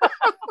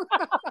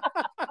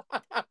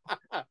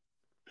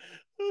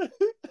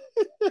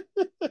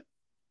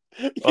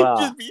 You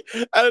just be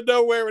out of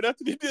nowhere, and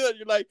after you do that,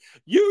 you're like,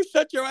 you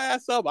shut your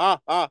ass up.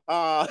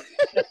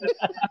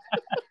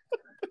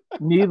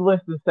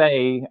 Needless to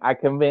say, I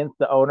convinced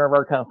the owner of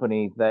our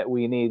company that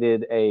we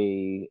needed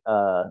a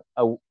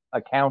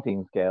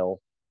counting scale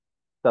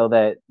so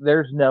that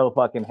there's no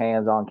fucking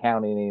hands-on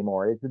counting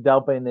anymore. It's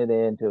dumping it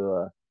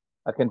into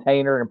a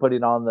container and putting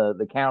it on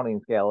the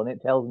counting scale, and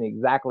it tells me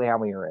exactly how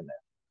many are in there.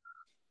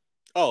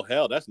 Oh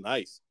hell, that's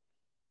nice.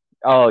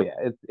 Oh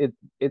yeah,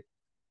 it's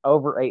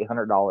over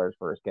 $800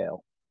 for a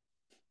scale.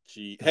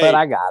 Gee, hey, but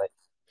I got it.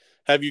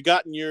 Have you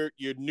gotten your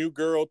new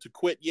girl to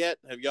quit yet?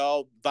 Have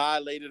y'all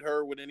violated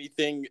her with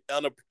anything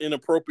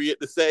inappropriate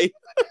to say?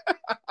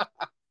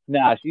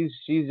 Nah, she's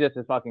just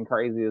as fucking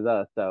crazy as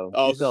us. So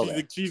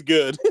she's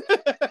good.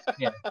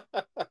 Yeah.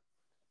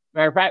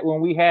 Matter of fact,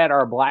 when we had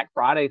our Black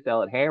Friday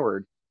sale at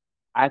Hayward,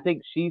 I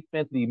think she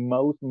spent the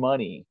most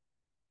money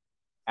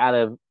out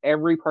of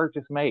every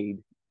purchase made,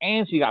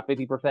 and she got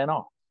 50%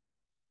 off.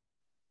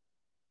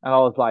 And I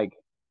was like,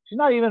 she's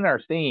not even in our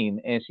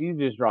scene, and she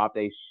just dropped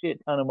a shit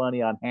ton of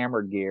money on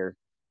hammered gear,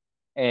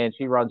 and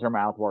she runs her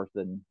mouth worse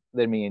than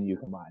me and you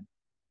combined.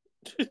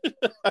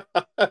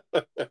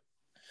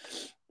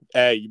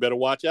 Hey, you better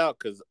watch out,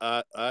 because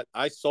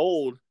I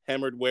sold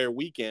Hammered Wear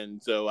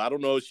Weekend, so I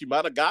don't know if she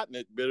might have gotten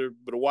it. Better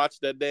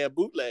watch that damn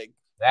bootleg.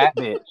 That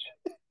bitch.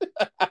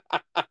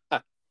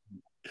 I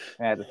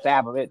had to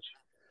stab a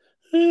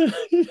bitch.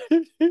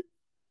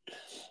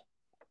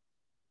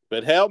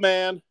 But hell,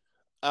 man,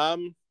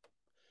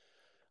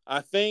 I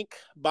think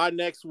by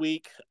next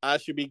week I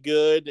should be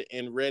good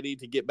and ready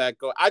to get back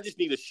going. I just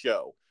need a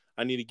show.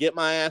 I need to get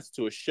my ass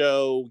to a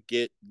show,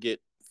 get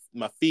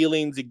my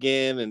feelings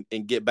again,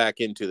 and get back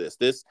into this.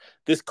 This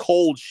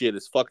cold shit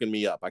is fucking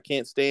me up. I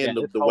can't stand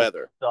the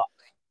weather. Sucks.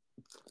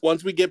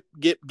 Once we get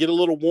a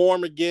little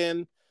warm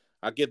again,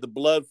 I'll get the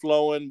blood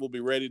flowing. We'll be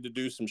ready to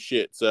do some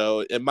shit.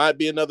 So it might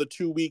be another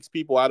 2 weeks,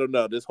 people. I don't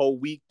know. This whole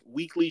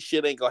weekly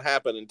shit ain't gonna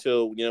happen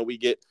until we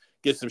get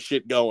some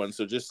shit going.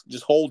 So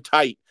just hold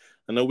tight.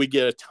 I know we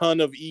get a ton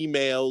of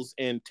emails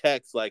and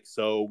texts like,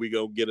 so we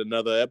gonna get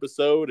another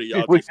episode, or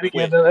y'all just quit?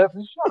 Get another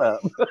episode? Shut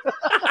up.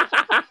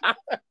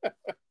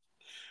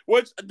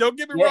 Which, don't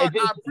get me wrong,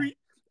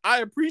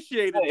 I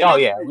appreciate it. Oh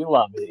yeah, we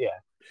love it.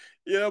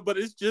 Yeah. But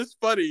it's just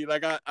funny.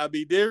 Like I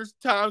mean, there's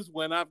times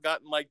when I've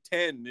gotten like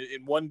 10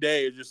 in one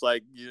day. It's just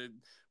like,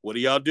 what are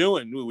y'all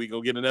doing? We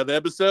gonna get another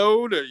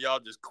episode, or y'all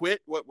just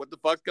quit? What the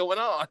fuck's going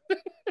on?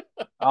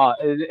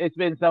 It's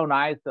been so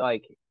nice.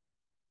 Like,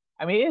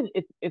 I mean,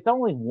 it's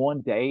only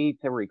one day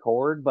to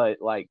record, but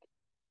like,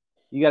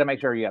 you got to make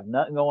sure you have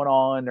nothing going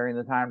on during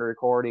the time of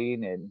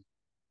recording, and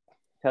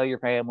tell your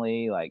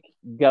family, like,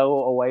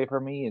 go away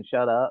from me and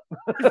shut up.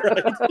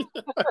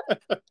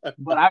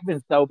 But I've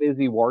been so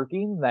busy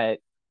working that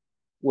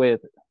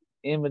with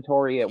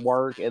inventory at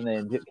work and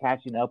then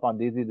catching up on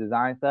Doozy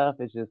design stuff,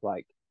 it's just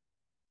like,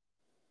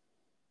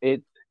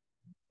 it's,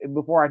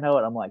 before I know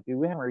it, I'm like, dude,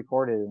 we haven't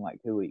recorded in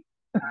like 2 weeks.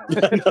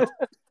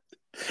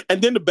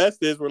 And then the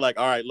best is we're like,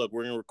 all right, look,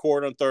 we're going to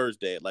record on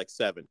Thursday at like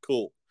 7.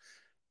 Cool.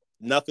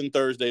 Nothing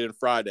Thursday and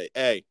Friday.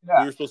 Hey,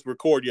 we were supposed to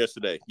record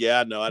yesterday.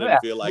 Yeah, I know. I didn't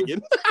feel like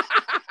it.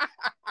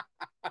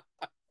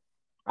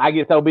 I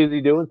get so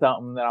busy doing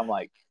something that I'm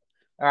like,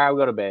 all right, we'll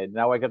go to bed. And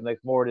I wake up the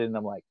next morning and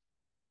I'm like,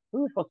 we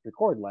were supposed to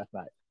record last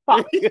night.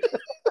 Fuck.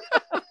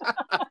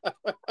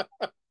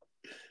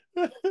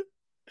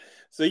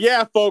 So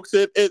yeah, folks,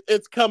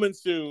 it's coming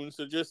soon.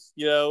 So just,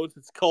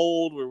 it's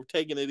cold. We're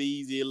taking it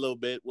easy a little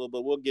bit.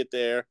 But we'll get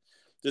there.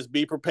 Just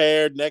be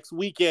prepared. Next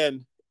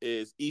weekend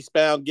is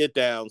Eastbound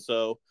Getdown.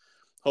 So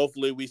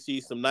hopefully we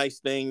see some nice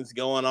things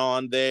going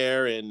on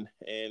there, and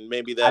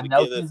maybe that give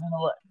us.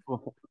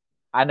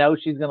 I know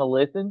she's gonna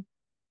listen.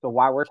 So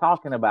while we're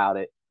talking about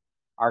it,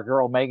 our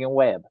girl Megan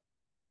Webb,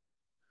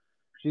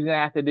 she's gonna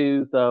have to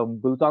do some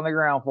boots on the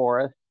ground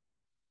for us,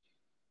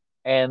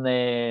 and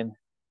then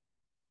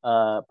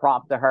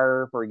props to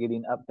her for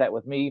getting upset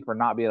with me for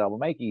not being able to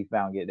make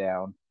Eastbound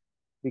Getdown,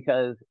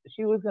 because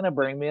she was gonna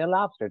bring me a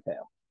lobster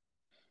tail.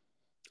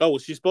 Oh, well,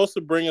 she's supposed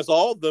to bring us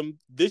all of them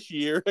this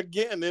year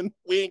again, and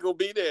we ain't gonna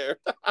be there.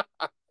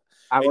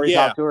 I already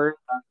talked to her.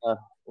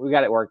 We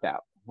got it worked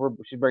out.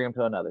 She's bringing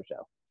them to another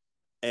show.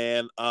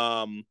 And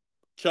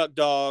Chuck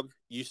Dog,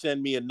 you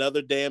send me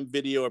another damn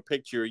video or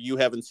picture you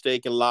having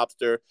steak and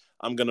lobster,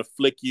 I'm gonna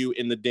flick you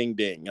in the ding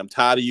ding. I'm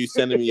tired of you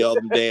sending me all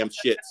them damn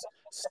shits.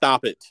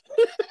 Stop it.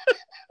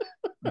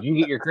 Did you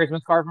get your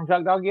Christmas card from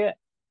Chuck Dog yet?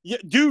 Yeah,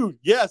 dude,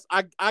 yes.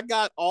 I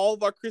got all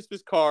of our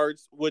Christmas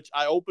cards, which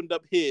I opened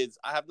up his.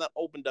 I have not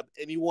opened up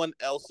anyone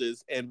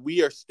else's, and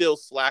we are still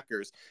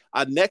slackers.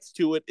 Next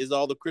to it is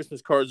all the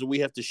Christmas cards that we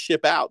have to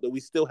ship out that we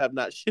still have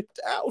not shipped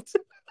out.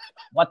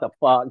 What the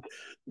fuck?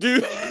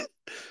 Dude.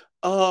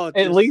 Oh,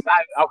 at least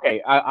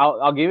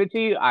I'll give it to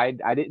you. I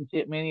didn't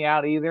ship many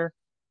out either,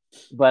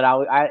 but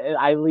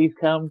I at least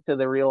come to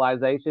the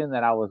realization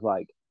that I was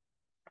like,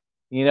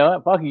 you know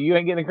what, fuck you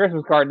ain't getting a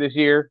Christmas card this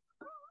year.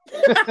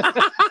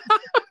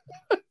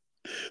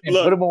 And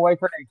look, put them away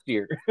for next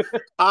year.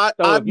 I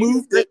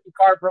moved it.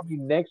 Card from you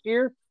next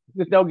year.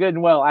 Just no good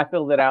and well. I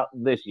filled it out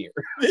this year.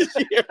 This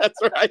year, that's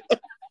right.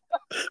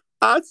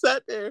 I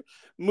sat there,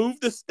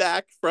 moved the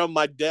stack from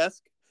my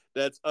desk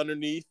that's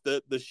underneath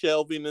the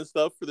shelving and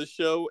stuff for the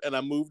show, and I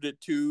moved it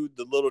to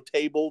the little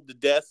table, the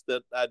desk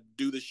that I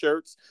do the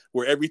shirts,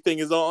 where everything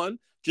is on,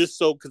 just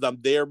so, because I'm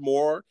there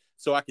more,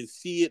 so I can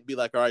see it, be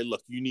like, all right,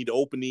 look, you need to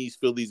open these,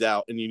 fill these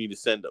out, and you need to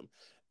send them.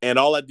 And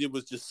all I did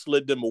was just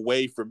slid them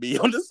away from me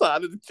on the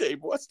side of the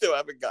table. I still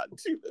haven't gotten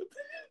to them.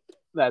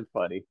 That's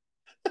funny.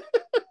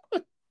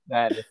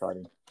 That is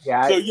funny.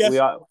 Yeah, so yes,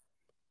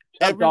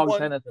 Chuck Dog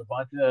sent us a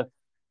bunch of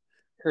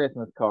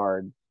Christmas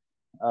cards.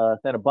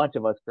 Sent a bunch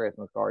of us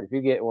Christmas cards. If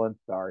you get one,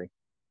 sorry.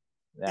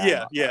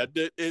 Yeah.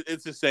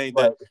 It's the same.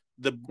 That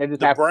the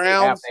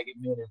Browns have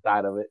men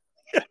inside of it.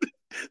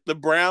 The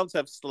Browns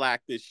have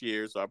slacked this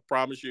year, so I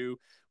promise you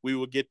we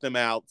will get them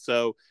out.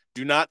 So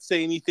do not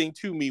say anything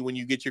to me when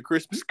you get your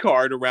Christmas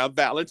card around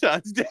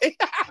Valentine's Day.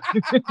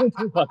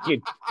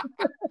 Fucking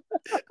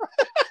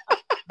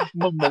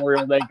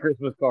Memorial Day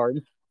Christmas cards.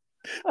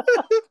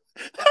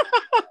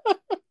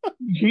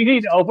 You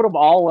need to open them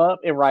all up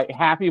and write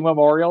Happy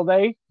Memorial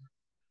Day,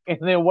 and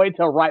then wait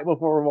till right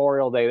before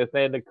Memorial Day to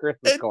send a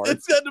Christmas card.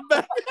 And send them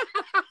back.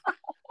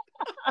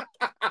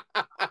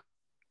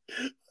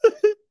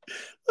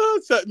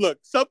 So, look,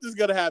 something's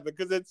going to happen,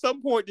 because at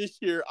some point this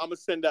year, I'm going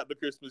to send out the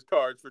Christmas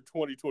cards for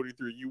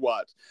 2023. You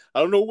watch. I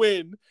don't know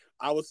when.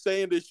 I was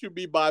saying this should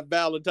be by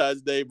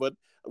Valentine's Day, but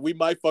we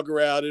might fuck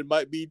around. It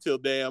might be till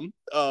damn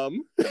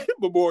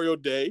Memorial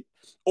Day.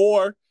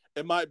 Or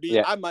it might be,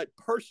 I might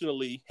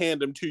personally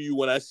hand them to you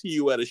when I see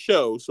you at a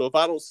show. So if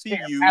I don't see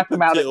you pass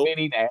them out at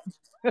mini naps.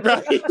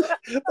 Right?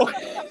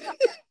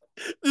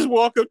 Just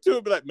walk up to him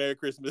and be like, Merry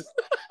Christmas.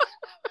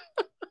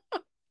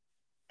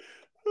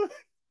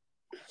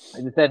 I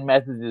just send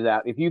messages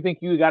out. If you think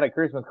you got a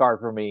Christmas card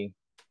for me,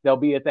 they'll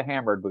be at the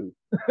Hammered booth.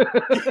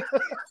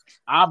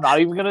 I'm not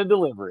even going to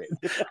deliver it.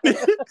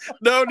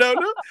 No.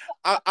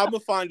 I'm going to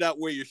find out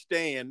where you're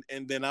staying,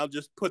 and then I'll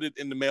just put it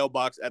in the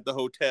mailbox at the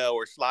hotel,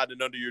 or slide it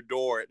under your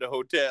door at the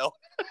hotel.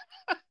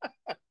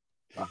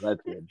 Oh,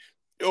 that's good.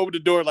 Open the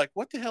door like,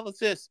 what the hell is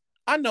this?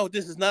 I know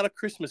this is not a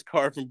Christmas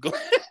card from Glenn.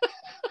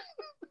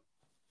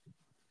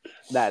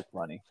 That's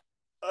funny.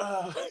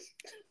 All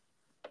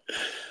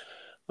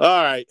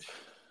right.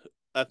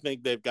 I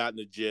think they've gotten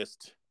the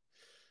gist.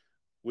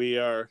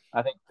 I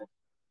think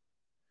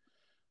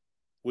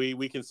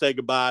we can say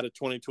goodbye to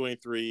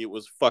 2023. It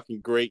was a fucking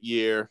great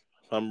year.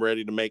 I'm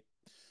ready to make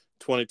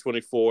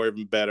 2024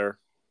 even better.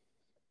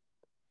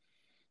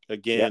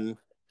 Again,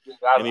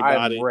 I'm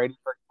ready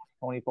for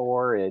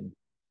 2024 and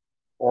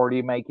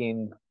already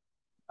making.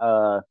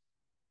 I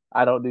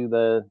don't do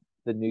the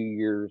New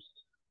Year's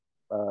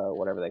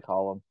whatever they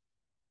call them.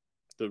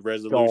 The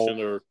resolution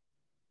Goals,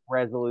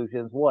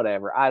 resolutions,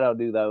 whatever. I don't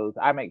do those.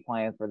 I make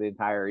plans for the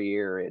entire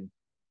year, and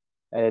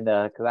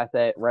because I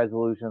set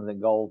resolutions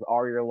and goals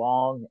all year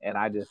long, and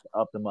I just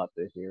upped them up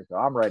this year, so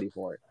I'm ready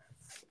for it.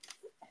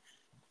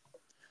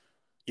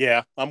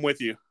 Yeah, I'm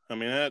with you. I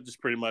mean, that just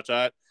pretty much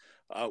I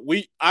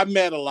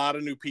met a lot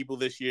of new people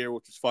this year,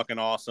 which was fucking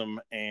awesome,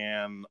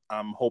 and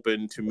I'm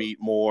hoping to meet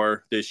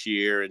more this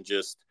year and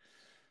just,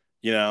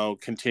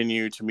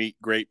 continue to meet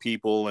great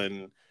people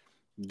and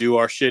do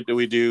our shit that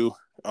we do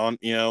on,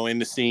 in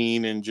the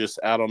scene and just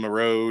out on the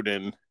road.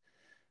 And,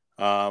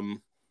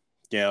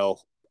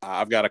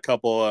 I've got a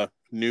couple of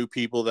new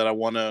people that I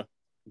want to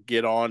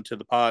get on to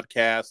the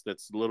podcast.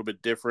 That's a little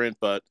bit different,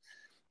 but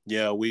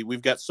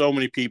we've got so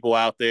many people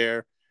out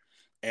there.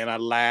 And I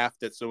laugh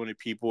that so many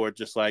people are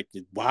just like,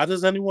 why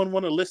does anyone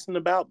want to listen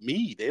about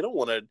me? They don't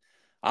want to,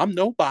 I'm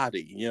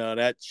nobody.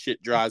 That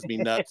shit drives me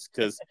nuts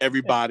because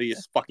everybody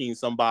is fucking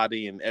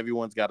somebody and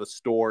everyone's got a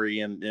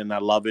story and I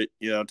love it,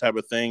 type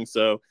of thing.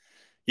 So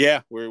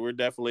yeah, we're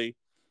definitely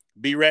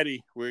be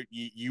ready.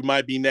 You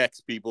might be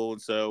next, people.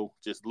 And so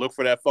just look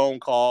for that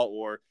phone call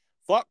or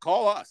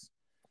call us.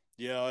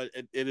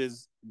 It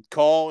is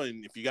call.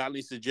 And if you got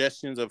any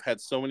suggestions, I've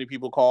had so many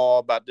people call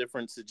about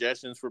different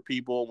suggestions for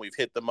people and we've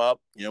hit them up,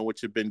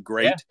 which have been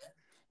great.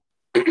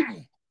 Yeah.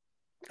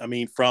 I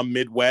mean, from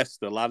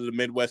Midwest, a lot of the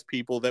Midwest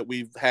people that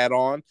we've had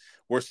on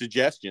were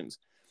suggestions.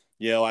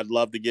 I'd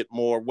love to get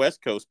more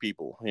West Coast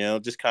people,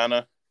 just kind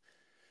of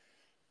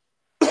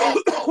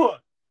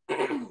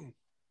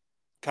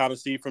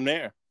see from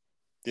there.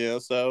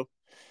 So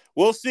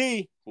we'll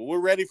see. But we're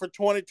ready for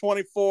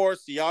 2024.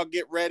 So y'all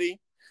get ready.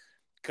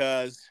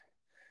 Because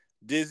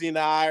Dizzy and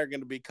I are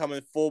going to be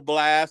coming full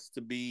blast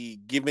to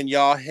be giving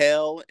y'all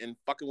hell and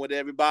fucking with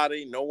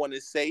everybody. No one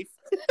is safe.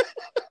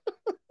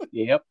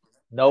 Yep.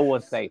 No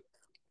one's safe.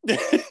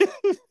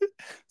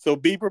 So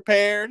be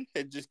prepared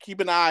and just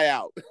keep an eye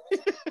out.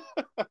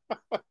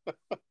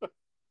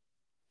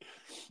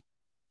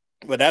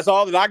 But that's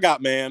all that I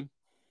got, man.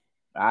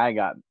 I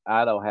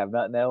don't have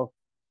nothing else.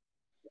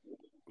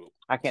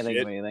 I can't think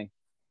of anything.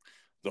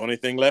 The only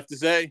thing left to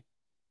say.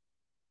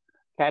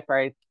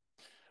 Catchphrase.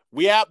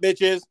 We out,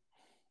 bitches.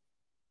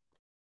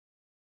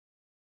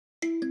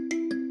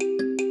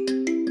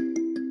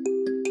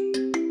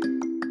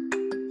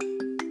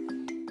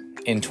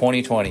 In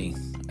 2020,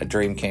 a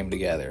dream came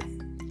together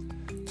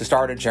to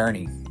start a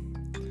journey.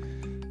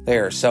 They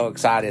are so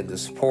excited the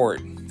support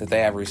that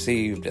they have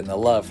received and the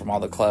love from all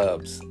the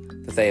clubs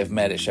that they have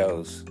met at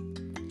shows.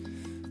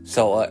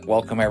 So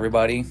welcome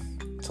everybody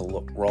to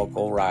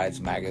Local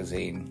Rides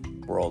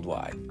Magazine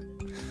Worldwide.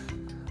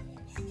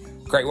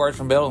 Great words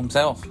from Bill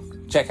himself.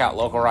 Check out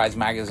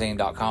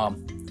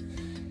localridesmagazine.com.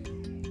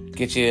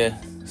 Get you a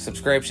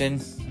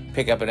subscription,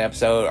 pick up a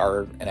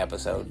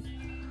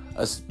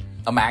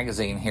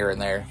magazine here and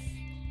there.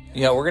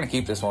 We're going to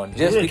keep this one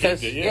just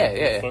because.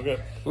 Yeah.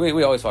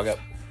 We always fuck up.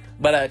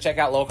 But check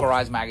out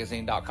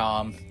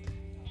localridesmagazine.com.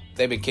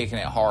 They've been kicking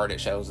it hard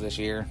at shows this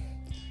year.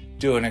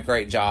 Doing a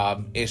great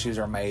job. Issues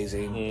are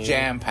amazing.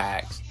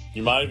 Jam-packed.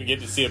 You might even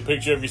get to see a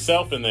picture of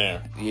yourself in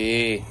there.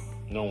 Yeah.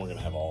 No, we're going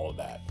to have all of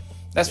that.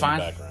 That's fine.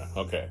 Background.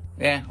 Okay.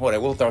 Yeah,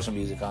 whatever. We'll throw some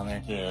music on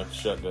there. Yeah,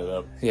 shut that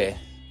up. Yeah.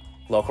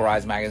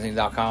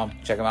 localridesmagazine.com.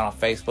 Check them out on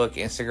Facebook,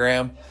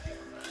 Instagram.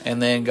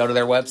 And then go to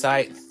their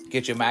website.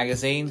 Get your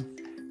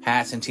magazine.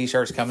 Hats and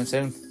t-shirts coming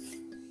soon.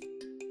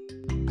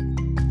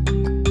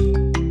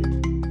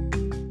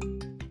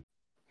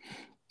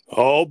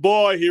 Oh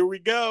boy, here we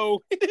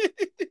go.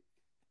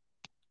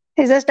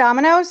 Is this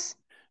Domino's?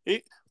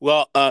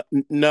 Well,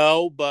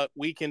 no, but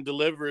we can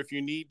deliver if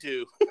you need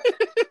to.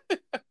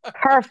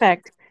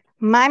 Perfect.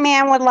 My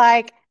man would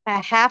like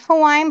a half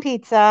Hawaiian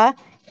pizza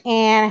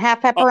and a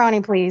half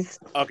pepperoni, please.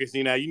 Okay,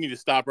 see, now you need to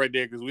stop right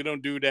there because we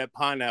don't do that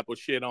pineapple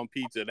shit on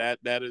pizza.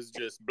 That is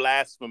just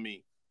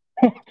blasphemy.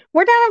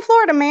 We're down in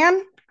Florida,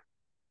 man.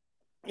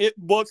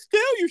 But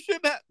still, you should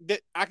have.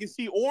 I can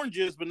see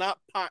oranges, but not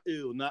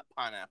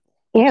pineapple.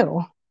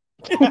 Ew.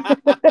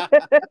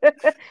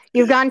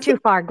 You've gone too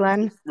far,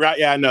 Glenn. Right?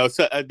 Yeah, I know.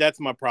 So that's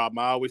my problem.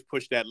 I always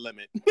push that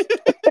limit.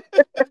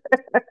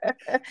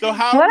 So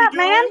how are you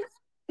doing, man?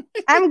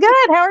 I'm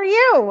good. How are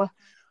you?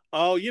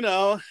 Oh,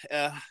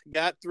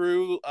 got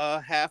through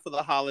half of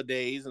the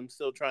holidays. I'm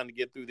still trying to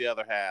get through the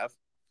other half.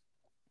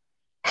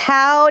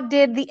 How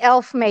did the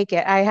elf make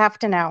it? I have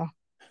to know.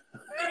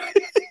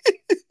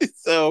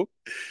 So,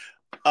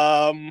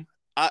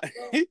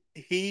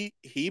 he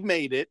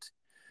made it.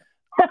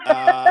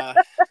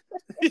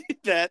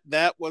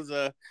 That was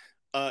a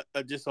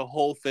just a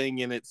whole thing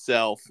in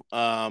itself.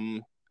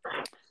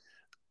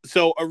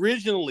 So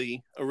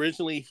originally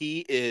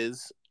he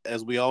is,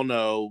 as we all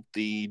know,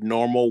 the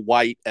normal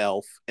white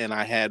elf, and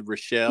I had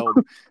Rochelle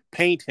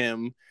paint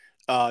him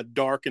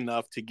dark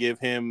enough to give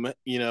him,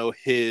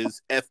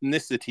 his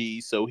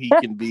ethnicity, so he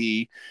can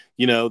be,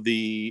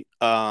 the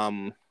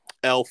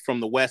elf from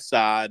the west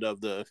side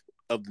of the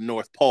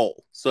North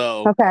Pole.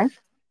 So okay.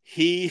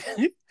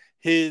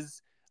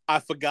 I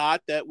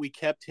forgot that we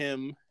kept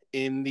him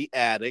in the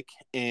attic,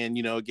 and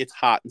it gets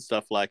hot and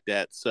stuff like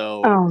that.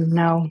 So, Oh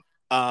no.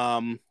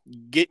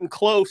 getting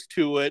close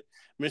to it,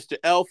 Mr.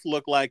 Elf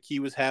looked like he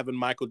was having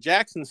Michael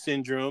Jackson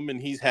syndrome,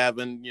 and he's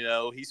having,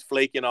 he's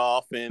flaking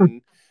off,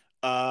 and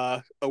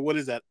what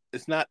is that?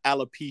 It's not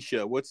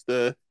alopecia. What's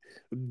the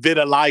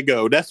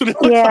vitiligo? That's what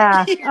it looks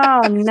Yeah. like.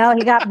 Oh no,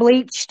 he got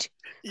bleached.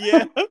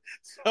 Yeah.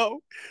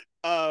 So,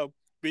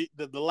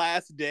 the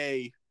last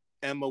day,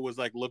 Emma was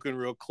like looking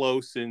real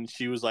close, and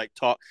she was like,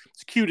 it's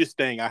the cutest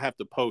thing. I have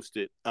to post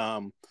it.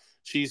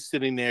 She's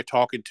sitting there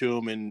talking to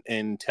him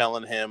and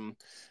telling him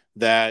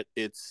that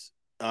it's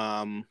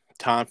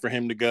time for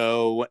him to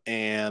go,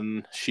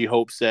 and she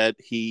hopes that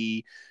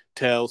he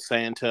tells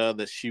Santa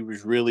that she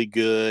was really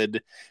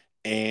good,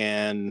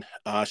 and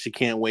she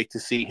can't wait to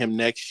see him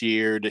next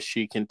year, that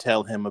she can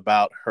tell him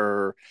about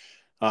her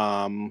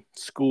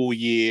school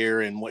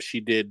year and what she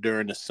did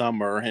during the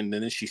summer. And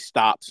then she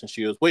stops and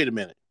she goes, wait a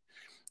minute.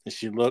 And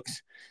she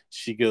looks,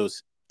 she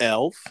goes,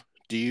 Elf,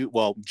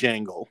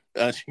 Jangle.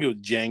 She goes,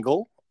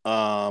 Jangle,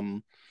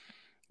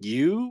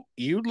 you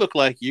look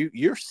like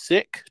you're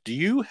sick. Do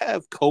you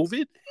have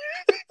COVID?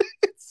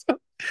 So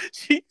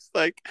she's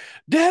like,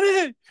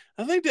 Daddy,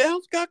 I think the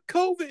elf's got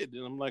COVID.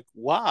 And I'm like,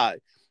 why?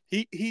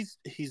 He's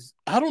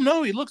I don't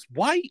know. He looks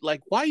white,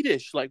 like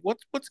whitish. Like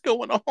what's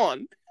going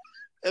on?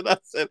 And I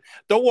said,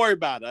 don't worry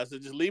about it. I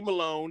said, just leave him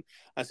alone.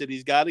 I said,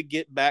 he's got to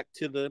get back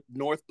to the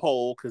North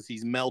Pole because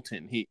he's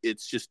melting.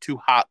 It's just too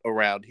hot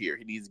around here.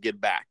 He needs to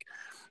get back.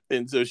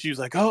 And so she was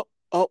like, oh,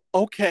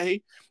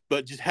 okay.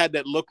 But just had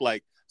that look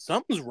like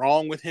something's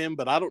wrong with him,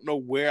 but I don't know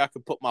where I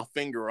could put my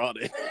finger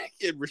on it.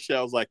 And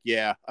Rochelle's like,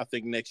 yeah, I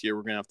think next year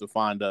we're going to have to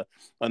find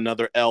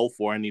another elf,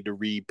 or I need to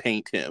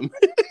repaint him.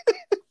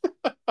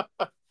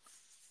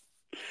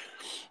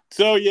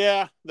 So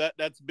yeah,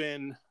 that's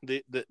been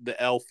the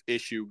elf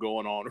issue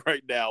going on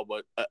right now,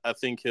 but I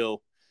think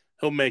he'll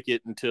make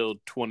it until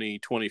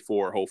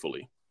 2024,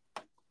 hopefully.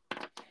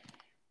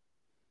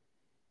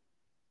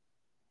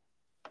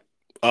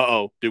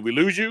 Uh-oh, did we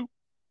lose you?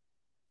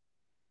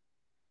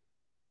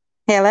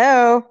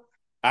 Hello.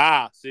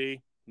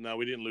 See, no,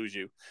 we didn't lose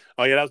you.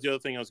 Oh yeah, that was the other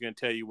thing I was going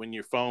to tell you. When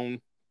your phone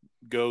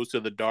goes to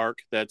the dark,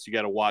 you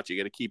got to watch. You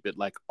got to keep it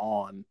like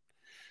on,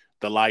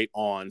 the light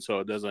on, so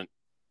it doesn't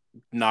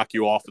knock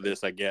you off of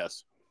this, I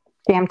guess.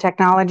 Damn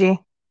technology.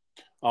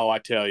 Oh, I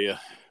tell you.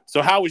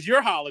 So how was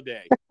your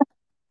holiday?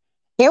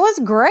 It was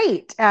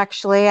great,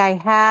 actually. I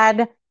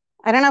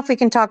don't know if we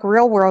can talk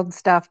real world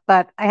stuff,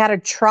 but I had a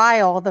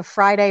trial the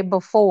Friday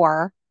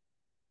before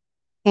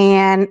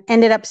and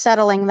ended up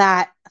settling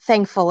that,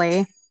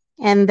 thankfully.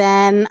 And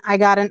then I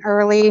got an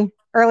early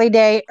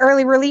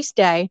release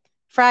day,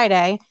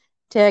 Friday,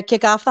 to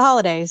kick off the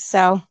holidays.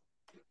 So.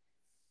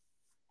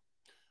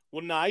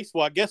 Well, nice.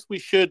 Well, I guess we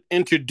should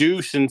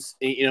introduce and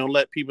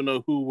let people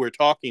know who we're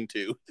talking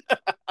to.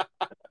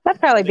 That'd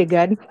probably be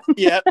good.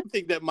 Yeah, I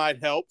think that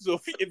might help. So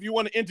if you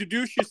want to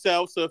introduce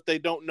yourself, so if they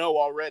don't know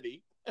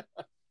already.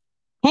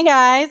 Hey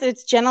guys,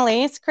 it's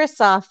Janelise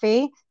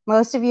Crisafi.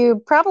 Most of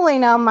you probably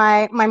know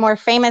my more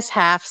famous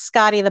half,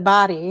 Scotty the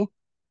Body.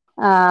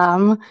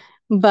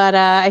 But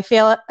I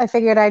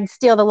figured I'd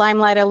steal the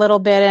limelight a little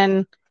bit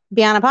and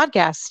be on a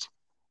podcast.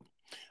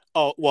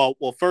 Oh, well,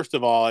 first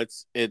of all,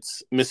 it's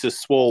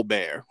Mrs. Swoll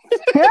Bear.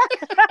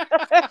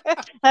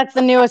 That's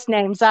the newest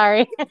name,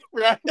 sorry.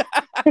 Right.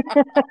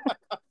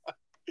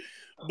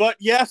 But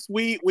yes,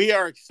 we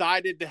are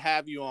excited to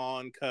have you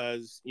on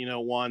because,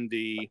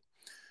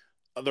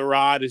 the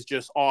ride is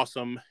just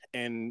awesome,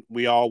 and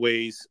we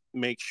always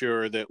make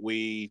sure that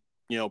we,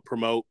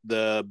 promote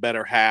the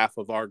better half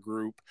of our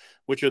group,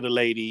 which are the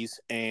ladies,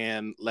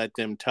 and let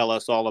them tell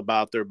us all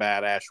about their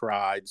badass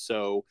ride.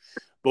 So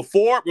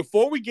before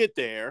we get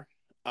there,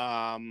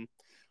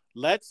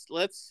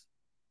 let's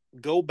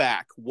go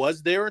back.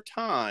 Was there a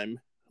time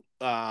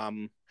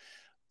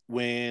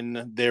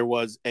when there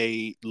was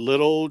a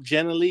little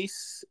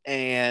Janelise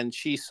and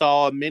she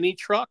saw a mini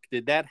truck?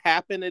 Did that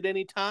happen at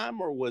any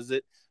time, or was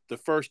it the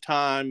first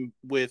time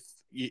with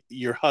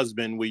your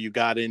husband where you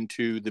got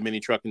into the mini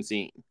trucking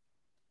scene?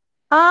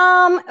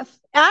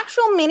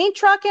 Actual mini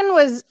trucking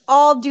was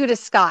all due to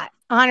Scott,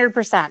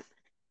 100%.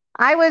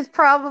 I was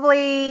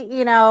probably,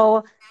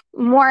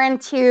 more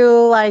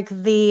into like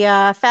the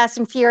Fast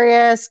and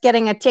Furious,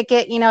 getting a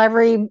ticket,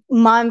 every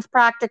month,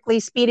 practically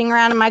speeding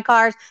around in my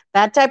cars,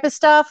 that type of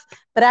stuff.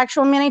 But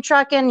actual mini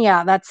trucking,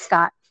 yeah, that's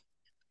Scott.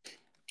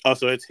 Oh,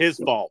 so it's his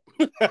fault.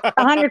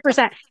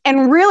 100%.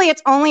 And really,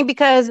 it's only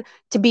because,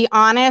 to be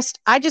honest,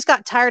 I just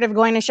got tired of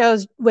going to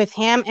shows with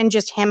him and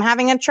just him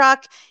having a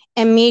truck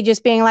and me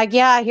just being like,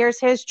 yeah, here's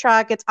his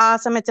truck. It's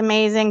awesome. It's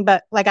amazing.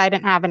 But like, I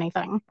didn't have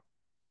anything.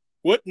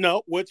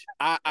 Which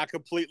I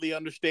completely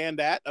understand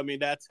that. I mean,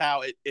 that's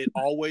how it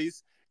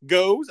always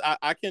goes.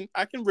 I can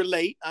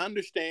relate. I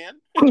understand.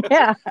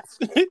 Yeah.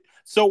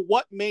 So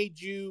what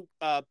made you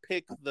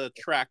pick the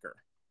tracker?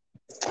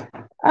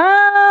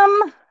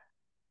 I'm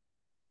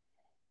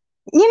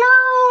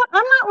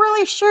not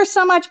really sure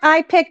so much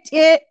I picked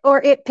it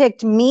or it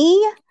picked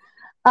me.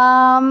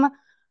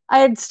 I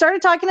had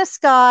started talking to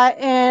Scott,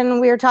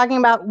 and we were talking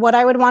about what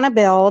I would want to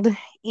build.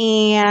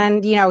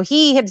 And,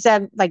 he had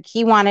said like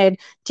he wanted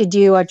to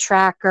do a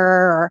tracker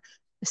or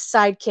a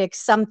sidekick,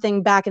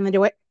 something back in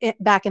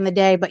the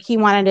day, but he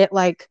wanted it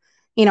like,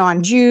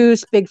 on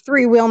juice, big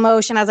 3-wheel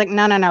motion. I was like,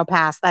 no,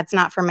 pass. That's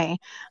not for me.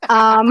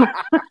 But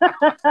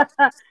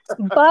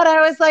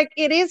I was like,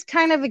 it is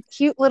kind of a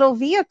cute little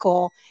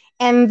vehicle.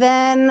 And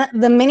then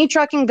the mini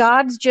trucking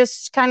gods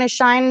just kind of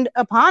shined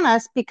upon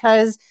us,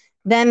 because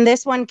then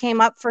this one came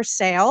up for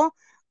sale.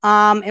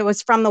 It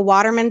was from the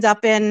Watermans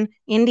up in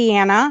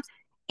Indiana,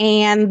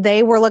 and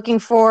they were looking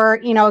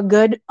for, a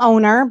good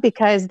owner,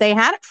 because they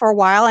had it for a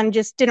while and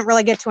just didn't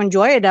really get to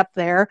enjoy it up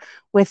there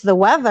with the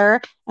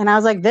weather. And I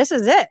was like, this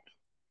is it.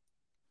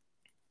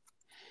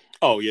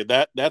 Oh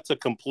yeah, that's a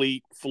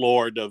complete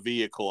Florida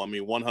vehicle. I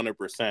mean,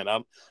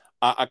 100%.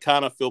 I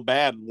kind of feel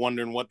bad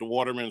wondering what the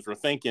Watermans were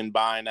thinking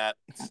buying that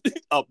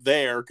up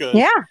there, because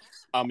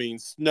I mean,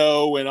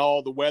 snow and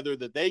all the weather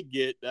that they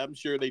get, I'm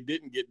sure they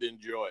didn't get to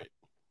enjoy it.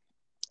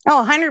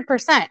 Oh,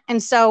 100%.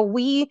 And so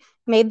we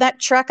made that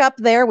trek up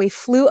there. We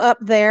flew up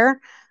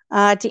there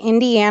to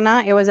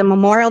Indiana. It was a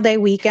Memorial Day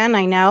weekend,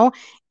 I know.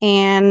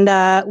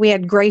 And we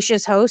had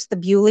gracious hosts. The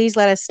Buleys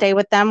let us stay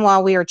with them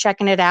while we were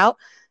checking it out.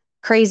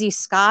 Crazy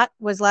Scott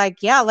was like,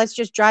 yeah, let's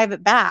just drive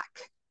it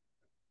back.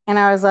 And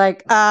I was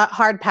like,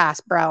 hard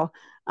pass, bro.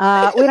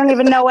 We don't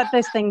even know what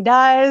this thing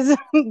does.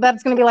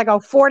 That's going to be like a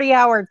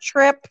 40-hour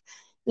trip.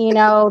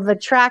 The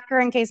tracker,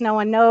 in case no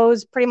one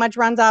knows, pretty much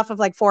runs off of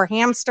like 4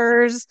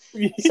 hamsters.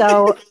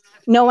 So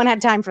no one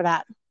had time for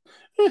that.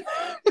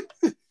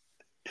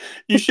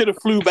 You should have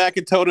flew back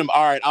and told him,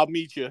 all right, I'll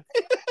meet you.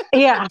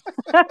 Yeah.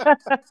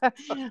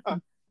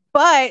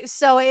 But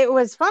so it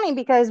was funny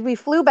because we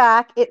flew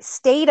back. It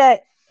stayed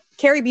at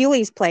Carrie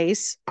Bewley's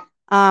place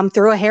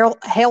through a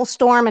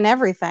hailstorm and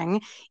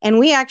everything. And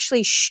we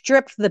actually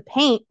stripped the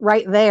paint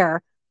right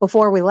there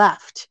before we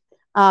left.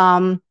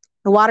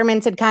 The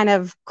Watermans had kind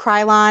of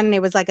Krylon.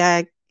 It was like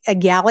a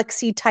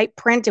galaxy type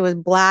print. It was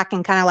black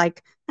and kind of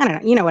like, I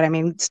don't know, you know what I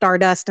mean?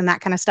 Stardust and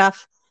that kind of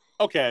stuff.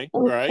 Okay,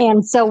 right.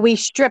 And so we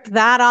stripped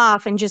that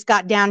off and just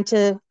got down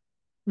to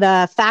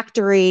the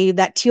factory,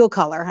 that teal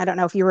color. I don't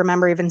know if you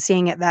remember even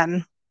seeing it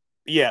then.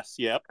 Yes,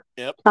 yep.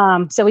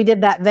 So we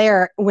did that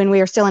there when we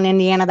were still in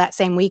Indiana that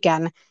same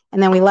weekend.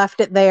 And then we left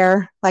it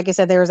there. Like I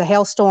said, there was a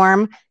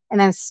hailstorm. And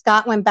then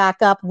Scott went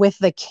back up with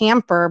the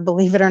camper,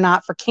 believe it or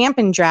not, for camp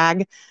and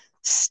drag,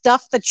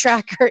 stuffed the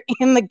tracker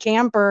in the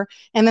camper,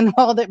 and then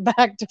hauled it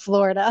back to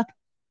Florida.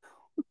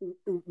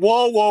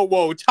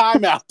 Whoa.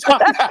 Time out.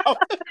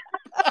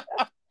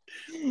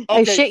 Okay,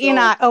 I shit you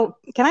not. Oh,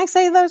 can I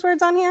say those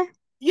words on here?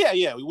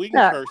 Yeah, we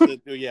can curse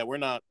it. Yeah,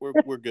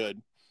 we're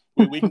good.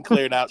 We can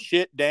clear it out.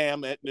 Shit,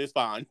 damn, it's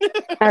fine.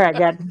 All right,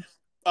 good.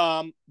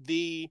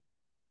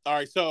 All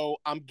right, so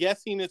I'm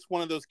guessing it's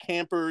one of those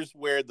campers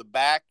where the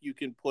back you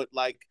can put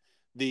like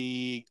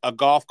a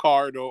golf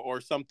cart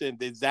or something.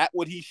 Is that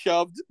what he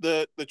shoved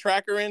the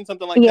tracker in?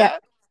 Something like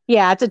that?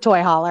 Yeah, it's a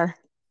toy hauler.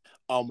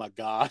 Oh my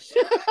gosh.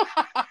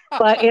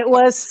 But it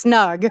was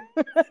snug.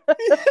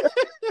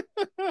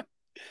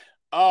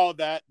 Oh,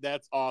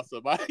 that's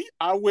awesome.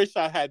 I wish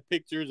I had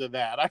pictures of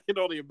that. I can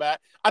only imagine.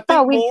 I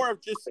think more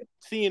of just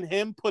seeing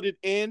him put it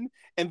in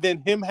and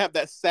then him have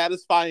that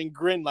satisfying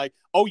grin like,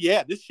 oh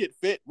yeah, this shit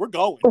fit. We're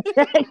going.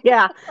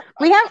 Yeah.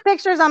 We have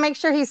pictures. I'll make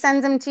sure he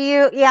sends them to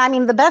you. Yeah, I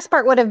mean, the best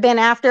part would have been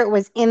after it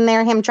was in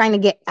there, him trying to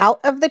get out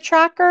of the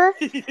tracker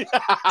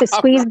to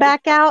squeeze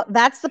back out.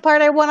 That's the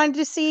part I wanted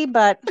to see,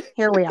 but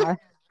here we are.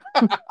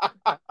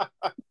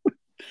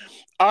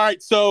 All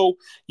right, so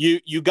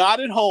you got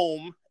it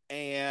home.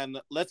 And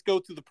let's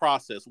go through the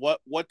process.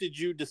 What did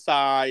you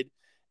decide,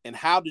 and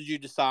how did you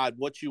decide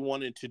what you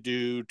wanted to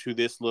do to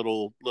this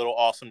little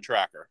awesome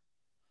tracker?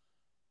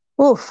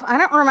 Oof, I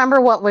don't remember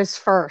what was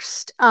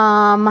first.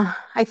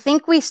 I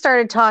think we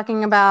started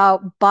talking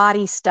about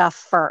body stuff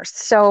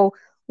first. So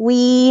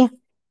we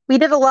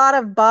did a lot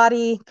of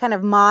body kind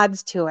of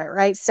mods to it,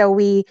 right? So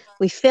we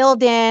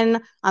filled in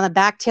on the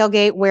back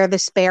tailgate where the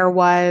spare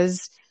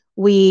was.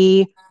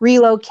 We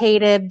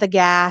relocated the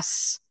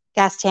gas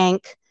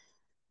tank.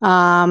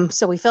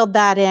 So we filled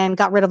that in,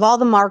 got rid of all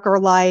the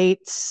marker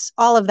lights,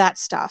 all of that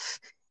stuff.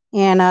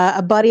 And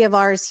a buddy of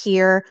ours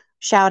here,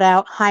 shout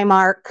out, hi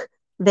Mark,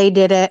 they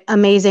did it.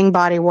 Amazing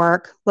body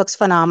work, looks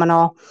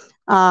phenomenal.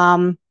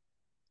 And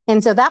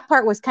so that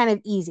part was kind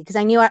of easy because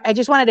I knew I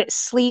just wanted it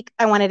sleek.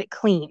 I wanted it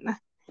clean.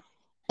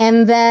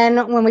 And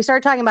then when we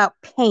started talking about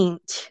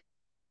paint,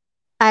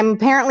 I'm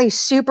apparently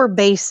super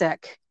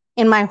basic.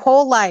 In my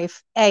whole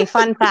life, a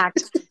fun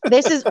fact,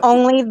 this is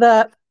only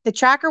the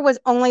tracker was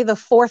only the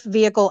 4th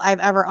vehicle I've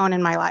ever owned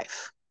in my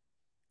life.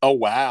 Oh,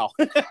 wow.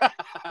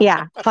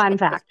 Yeah, fun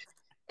fact.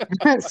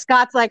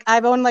 Scott's like,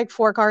 I've owned like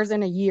 4 cars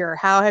in a year.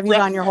 How have you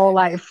gone your whole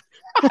life?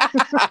 I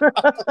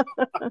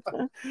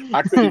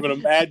couldn't even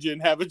imagine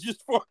having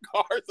just 4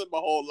 cars in my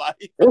whole life.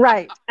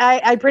 Right.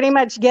 I pretty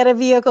much get a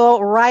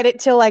vehicle, ride it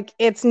till like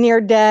it's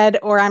near dead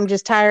or I'm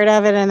just tired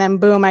of it. And then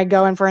boom, I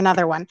go in for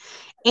another one.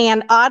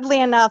 And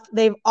oddly enough,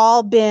 they've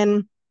all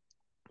been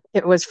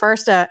It was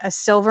first a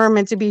silver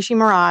Mitsubishi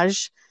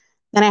Mirage.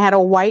 Then I had a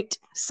white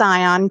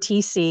Scion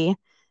TC.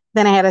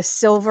 Then I had a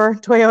silver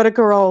Toyota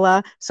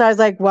Corolla. So I was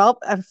like, well,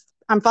 if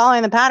I'm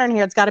following the pattern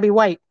here, it's got to be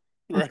white.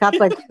 And Scott's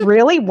like,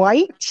 really,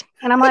 white?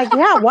 And I'm like,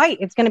 yeah, white.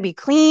 It's going to be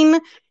clean.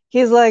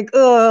 He's like,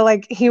 ugh,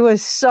 like he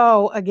was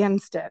so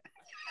against it.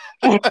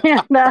 And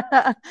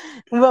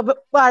but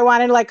I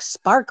wanted like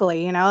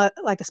sparkly,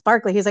 like a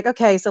sparkly. He's like,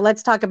 okay, so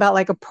let's talk about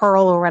like a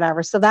pearl or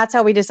whatever. So that's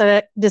how we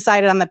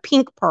decided on the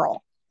pink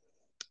pearl.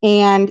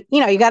 And,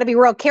 you got to be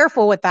real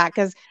careful with that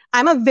because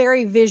I'm a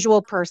very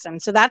visual person.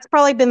 So that's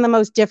probably been the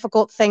most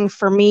difficult thing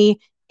for me,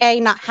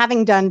 not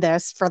having done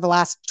this for the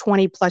last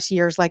 20 plus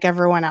years like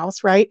everyone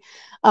else, right?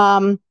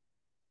 Trying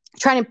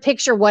to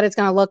picture what it's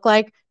going to look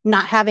like,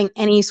 not having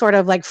any sort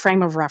of like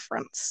frame of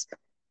reference.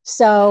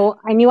 So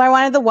I knew I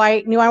wanted the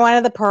white, knew I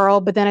wanted the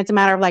pearl, but then it's a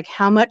matter of like,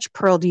 how much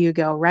pearl do you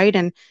go, right?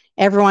 And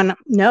everyone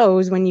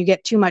knows when you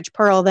get too much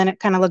pearl, then it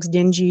kind of looks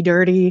dingy,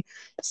 dirty.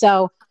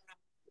 So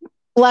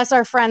bless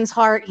our friend's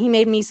heart, he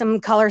made me some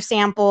color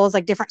samples,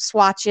 like different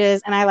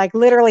swatches. And I like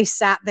literally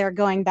sat there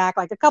going back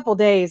like a couple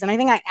days. And I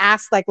think I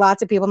asked like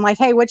lots of people, I'm like,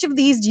 hey, which of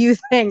these do you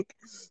think?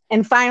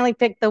 And finally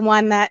picked the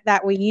one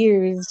that we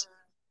used.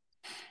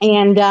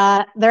 And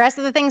the rest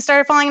of the things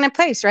started falling into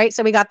place, right?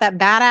 So we got that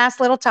badass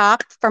little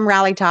top from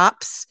Rally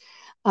Tops,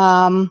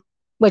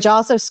 which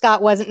also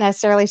Scott wasn't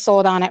necessarily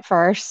sold on at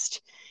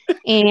first.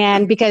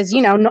 And because,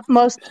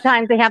 most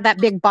times they have that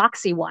big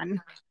boxy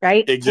one,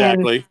 right?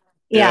 Exactly. And,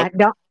 yeah,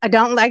 yep. I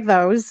don't like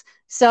those.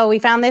 So we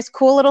found this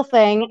cool little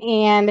thing,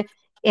 and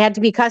it had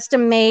to be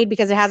custom made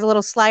because it has a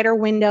little slider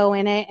window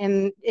in it.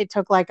 And it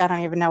took like, I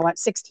don't even know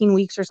 16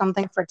 weeks or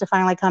something for it to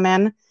finally come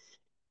in.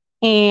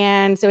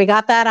 And so we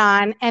got that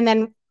on. And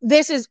then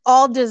this is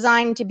all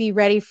designed to be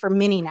ready for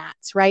mini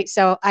nats, right?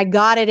 So I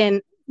got it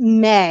in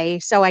May.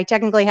 So I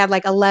technically had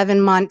like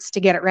 11 months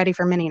to get it ready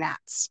for mini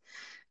nats.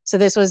 So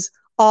this was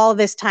all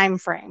this time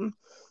frame.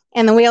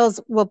 And the wheels,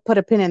 we'll put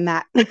a pin in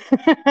that.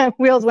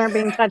 Wheels weren't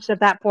being touched at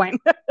that point.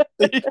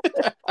 But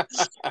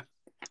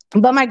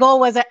my goal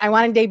was I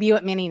want to debut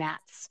at mini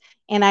nats.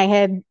 And I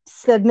had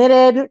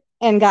submitted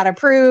and got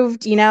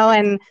approved,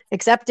 and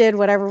accepted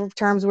whatever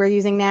terms we're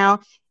using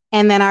now.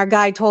 And then our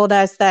guy told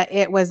us that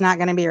it was not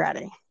going to be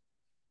ready.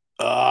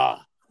 I've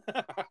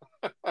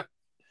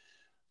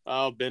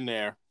been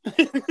there.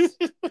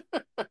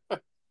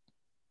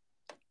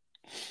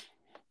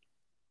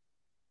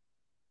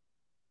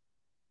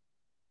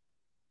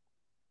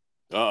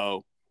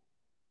 Uh-oh.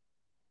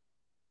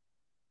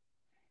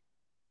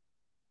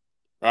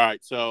 All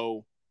right,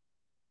 so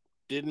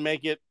didn't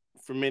make it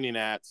for mini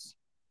nats.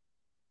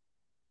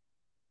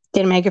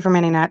 Didn't make it for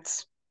mini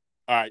nats.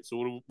 All right,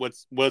 so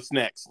what's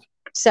next?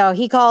 So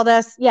he called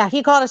us. Yeah,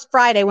 he called us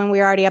Friday when we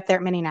were already up there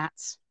at mini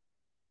nats.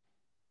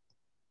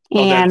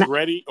 Oh, that it's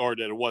ready or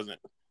that it wasn't?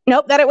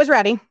 Nope, that it was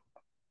ready.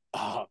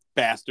 Oh,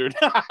 bastard.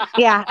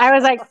 Yeah, I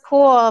was like,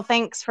 cool,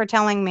 thanks for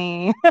telling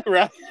me.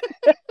 Right.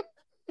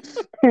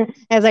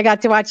 As I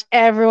got to watch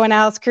everyone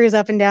else cruise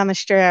up and down the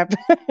strip.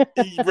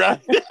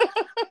 Right.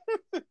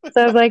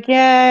 So I was like,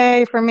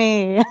 yay for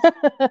me.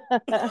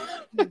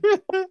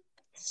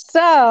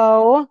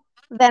 So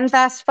then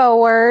fast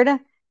forward,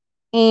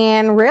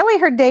 and really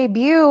her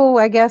debut,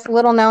 I guess,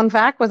 little known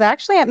fact, was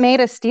actually at Made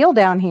of Steel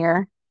down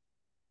here.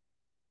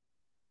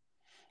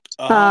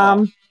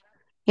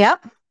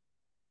 Yep.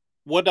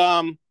 What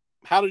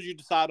how did you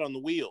decide on the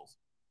wheels?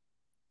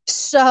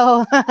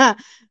 So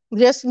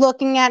just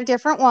looking at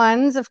different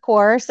ones, of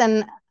course.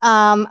 And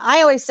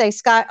I always say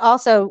Scott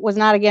also was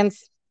not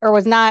against or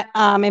was not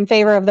in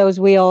favor of those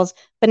wheels,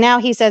 but now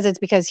he says it's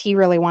because he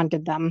really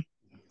wanted them.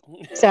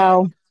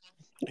 So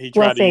he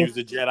tried to use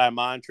a Jedi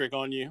mind trick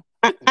on you.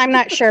 I'm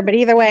not sure, but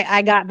either way,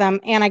 I got them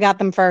and I got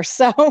them first.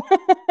 So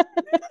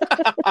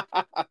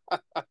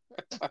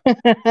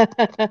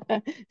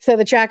so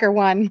the tracker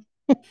won.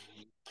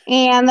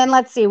 And then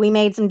let's see, we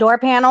made some door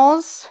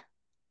panels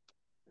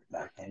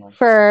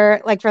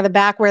for the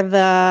back where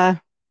the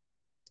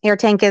air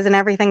tank is and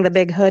everything, the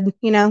big hood,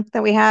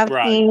 that we have.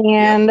 Right.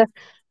 And yep.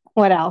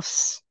 What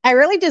else? I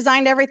really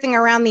designed everything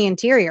around the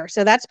interior.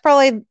 So that's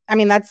probably,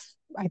 that's,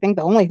 I think,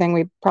 the only thing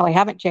we probably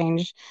haven't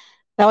changed.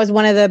 That was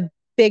one of the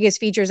biggest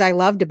features I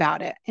loved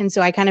about it. And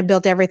so I kind of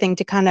built everything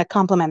to kind of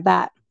complement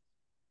that.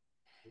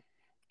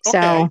 Okay.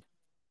 So,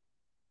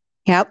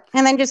 yep.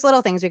 And then just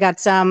little things. We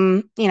got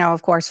some,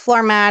 of course,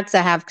 floor mats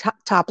that have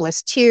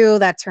topless 2.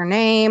 That's her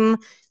name.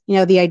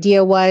 The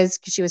idea was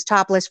because she was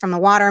topless from the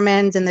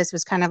Watermans, and this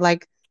was kind of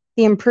like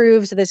the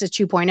improved. So this is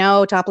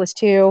 2.0, topless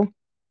 2.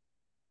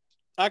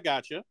 I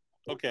gotcha.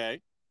 Okay.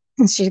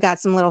 And she's got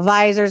some little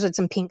visors with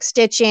some pink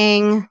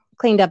stitching,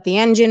 cleaned up the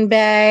engine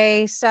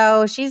bay.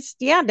 So she's,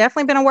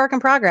 definitely been a work in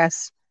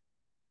progress.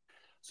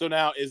 So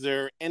now, is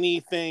there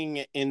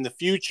anything in the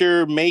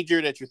future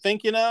major that you're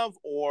thinking of,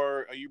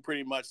 or are you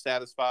pretty much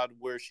satisfied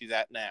where she's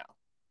at now?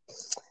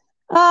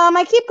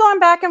 I keep going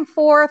back and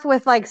forth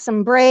with like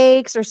some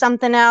brakes or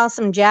something else,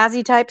 some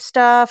jazzy type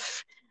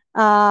stuff.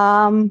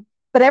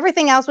 But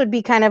everything else would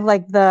be kind of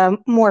like the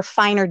more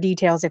finer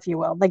details, if you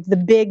will. Like the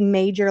big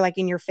major, like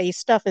in your face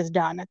stuff is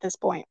done at this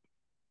point.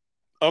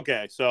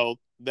 Okay, so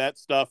that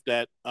stuff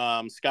that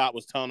Scott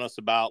was telling us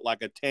about,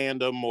 like a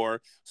tandem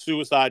or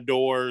suicide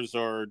doors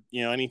or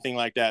anything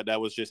like that,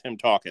 that was just him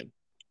talking.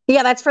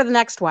 Yeah, that's for the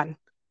next one.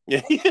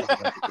 Yeah.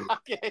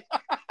 Okay.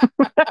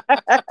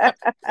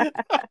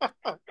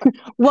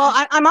 Well,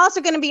 I'm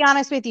also going to be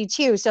honest with you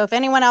too. So if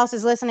anyone else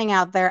is listening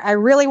out there, I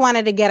really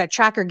wanted to get a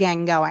tracker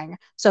gang going.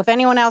 So if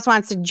anyone else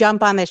wants to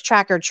jump on this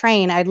tracker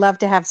train, I'd love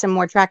to have some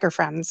more tracker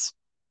friends.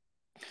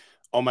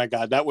 Oh my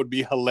God, that would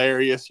be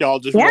hilarious. Y'all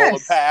just Yes.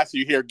 rolling past,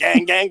 you hear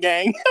gang, gang,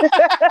 gang.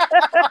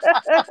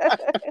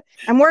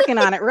 I'm working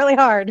on it really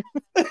hard.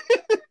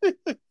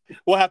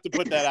 We'll have to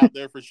put that out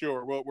there for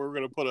sure. We're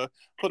going to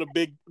put a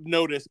big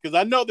notice, because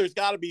I know there's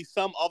got to be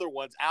some other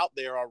ones out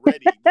there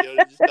already.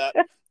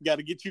 Got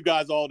to get you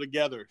guys all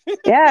together.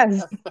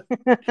 Yes.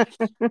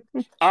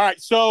 All right,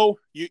 so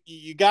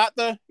you got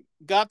the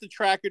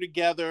tracker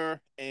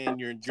together and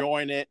you're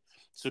enjoying it.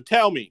 So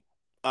tell me,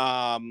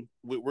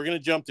 we're going to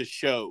jump to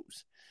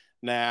shows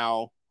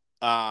now.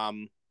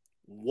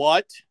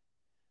 What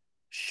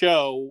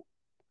show?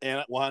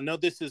 And well, I know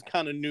this is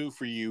kind of new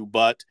for you,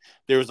 but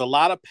there's a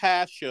lot of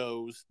past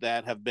shows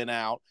that have been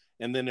out,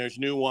 and then there's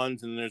new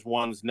ones, and there's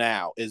ones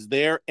now. Is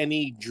there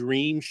any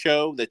dream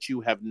show that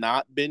you have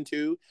not been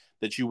to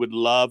that you would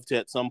love to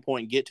at some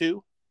point get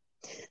to?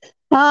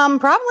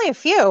 Probably a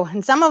few,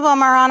 and some of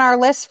them are on our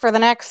list for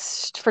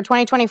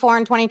 2024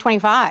 and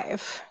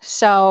 2025.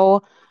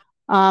 So,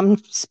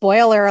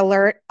 spoiler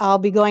alert, I'll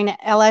be going to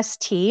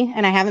LST,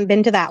 and I haven't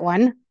been to that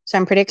one, so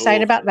I'm pretty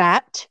excited about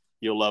that.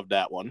 You'll love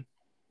that one.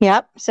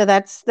 Yep. So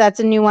that's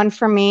a new one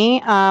for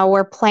me.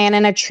 We're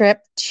planning a trip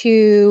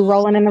to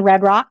Rolling in the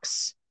Red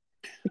Rocks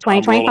for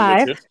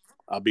 2025.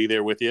 I'll be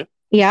there with you.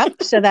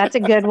 Yep. So that's a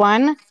good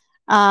one.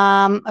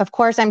 Of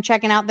course, I'm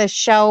checking out this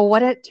show.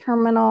 What at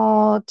Termination?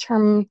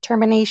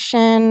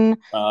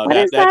 What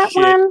is that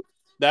shit. one?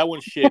 That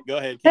one's shit. Go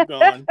ahead. Keep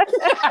going.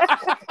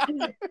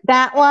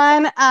 That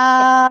one.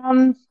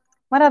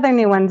 What other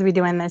new ones are we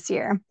doing this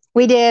year?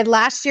 We did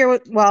last year.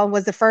 Well,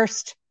 was the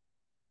first,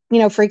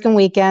 freaking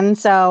weekend.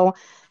 So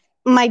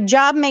my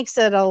job makes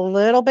it a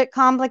little bit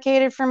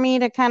complicated for me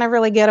to kind of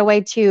really get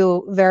away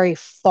to very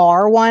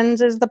far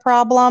ones is the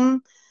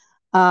problem.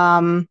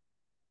 I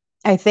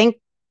think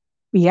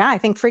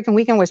freaking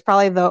weekend was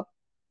probably the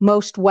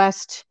most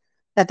west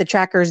that the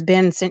tracker's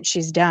been since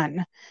she's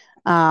done.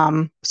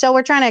 So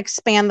we're trying to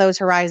expand those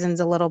horizons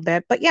a little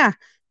bit, but yeah,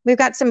 we've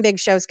got some big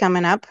shows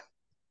coming up.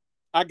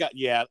 I'm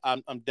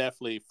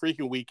definitely,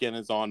 freaking weekend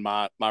is on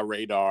my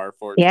radar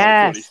for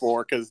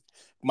 2024, because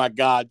my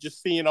God,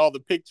 just seeing all the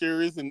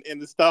pictures and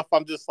the stuff,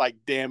 I'm just like,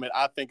 damn it,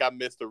 I think I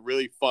missed a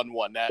really fun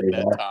one that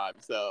time.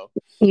 So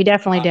you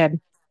definitely did.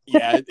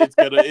 Yeah,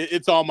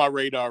 it's on my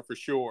radar for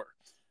sure.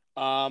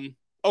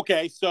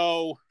 Okay,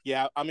 so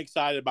yeah, I'm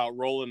excited about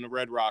Rolling the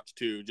Red Rocks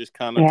too. Just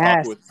kind of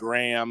talk with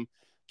Graham,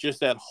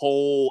 just that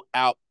whole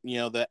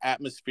the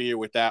atmosphere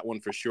with that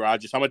one for sure. I'm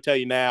gonna tell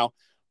you now,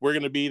 we're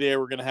going to be there.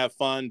 We're going to have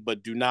fun,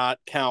 but do not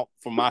count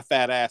for my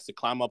fat ass to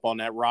climb up on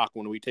that rock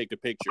when we take the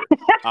picture.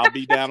 I'll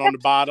be down on the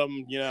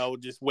bottom,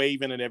 just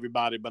waving at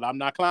everybody, but I'm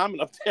not climbing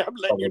up there. I'm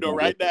letting you know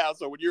right now.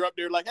 So when you're up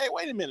there like, hey,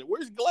 wait a minute,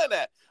 where's Glenn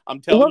at? I'm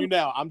telling you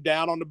now, I'm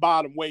down on the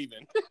bottom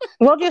waving.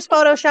 We'll just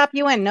Photoshop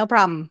you in. No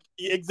problem.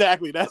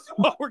 Exactly. That's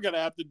what we're going to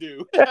have to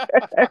do.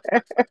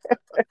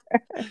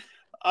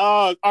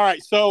 All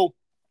right. So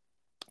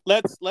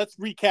let's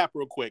recap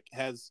real quick.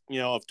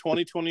 Of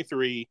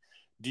 2023,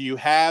 do you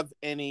have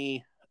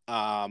any,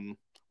 what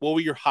were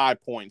your high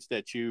points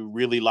that you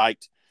really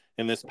liked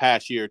in this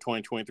past year,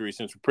 2023,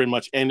 since we're pretty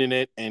much ending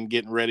it and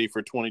getting ready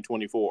for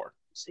 2024?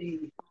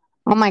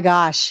 Oh my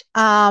gosh.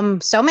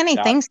 So many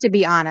things, to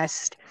be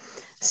honest.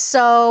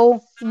 So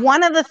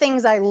one of the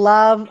things I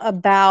love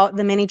about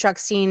the mini truck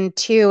scene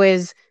too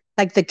is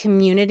like the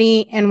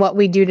community and what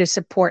we do to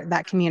support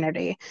that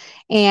community.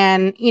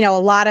 And, a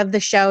lot of the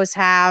shows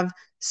have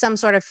some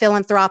sort of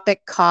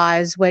philanthropic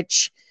cause,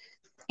 which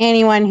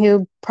anyone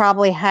who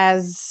probably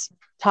has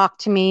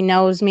talked to me,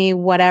 knows me,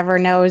 whatever,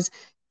 knows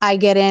I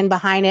get in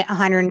behind it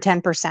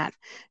 110%.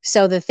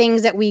 So the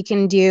things that we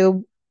can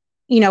do,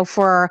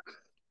 for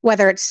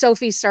whether it's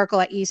Sophie's Circle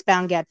at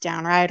Eastbound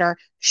Getdown, right? Or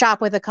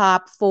Shop with a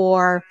Cop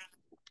for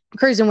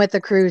Cruising with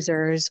the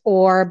Cruisers,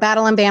 or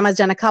Battle and Bama's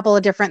done a couple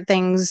of different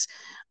things.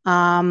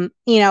 I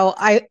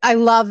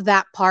love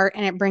that part,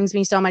 and it brings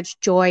me so much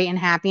joy and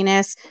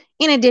happiness,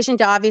 in addition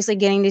to obviously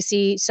getting to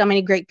see so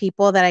many great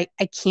people that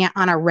I can't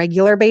on a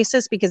regular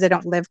basis because they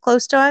don't live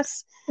close to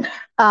us.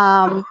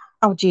 Oh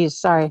geez,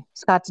 sorry,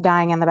 Scott's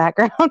dying in the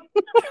background.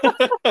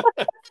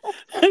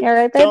 You're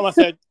right there.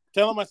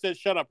 Tell him I said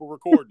shut up, we're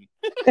recording.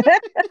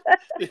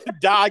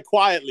 Die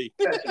quietly.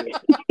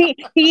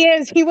 He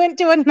is. He went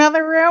to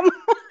another room.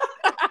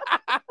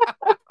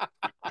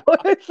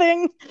 Poor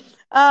thing.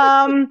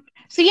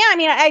 So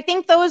yeah, I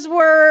think those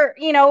were,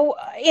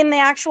 in the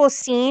actual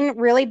scene,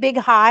 really big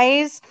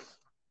highs.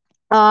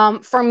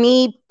 For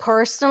me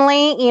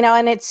personally,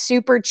 and it's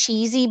super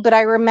cheesy, but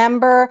I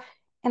remember,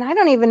 and I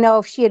don't even know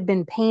if she had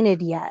been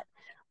painted yet,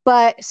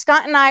 But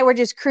Scott and I were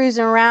just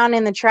cruising around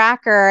in the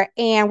tracker,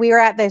 and we were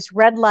at this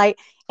red light,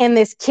 and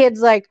this kid's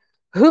like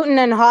hooting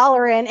and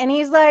hollering, and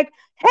he's like,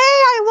 "Hey,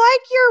 I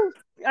like your."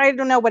 I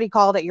don't know what he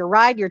called it, your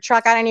ride, your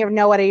truck. I don't even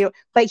know what he,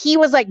 but he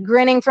was like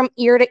grinning from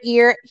ear to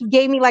ear. He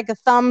gave me like a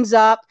thumbs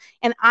up,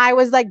 and I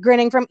was like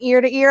grinning from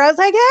ear to ear. I was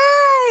like,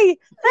 "Hey,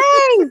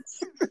 thanks."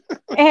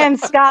 And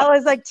Scott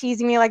was like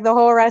teasing me like the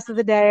whole rest of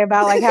the day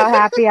about like how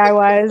happy I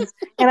was.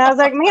 And I was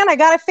like, man, I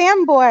got a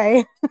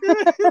fanboy.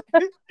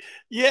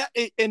 Yeah.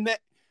 And that,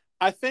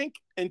 I think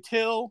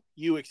until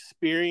you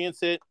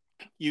experience it,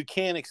 you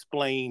can't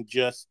explain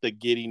just the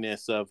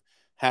giddiness of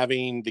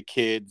having the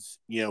kids,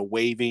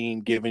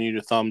 waving, giving you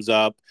the thumbs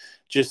up,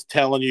 just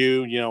telling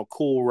you,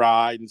 cool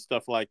ride and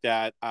stuff like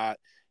that. To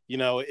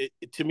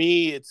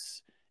me,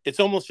 it's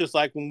almost just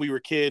like when we were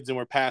kids and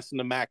we're passing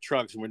the Mack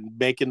trucks and we're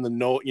making the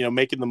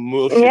making the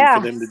motion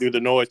for them to do the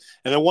noise.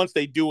 And then once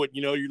they do it,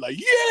 you're like,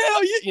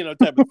 yeah,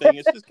 type of thing.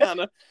 It's just kind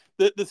of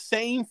the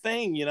same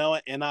thing,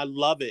 and I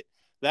love it.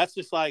 That's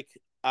just like,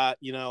 I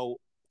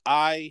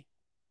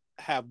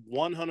have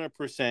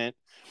 100%,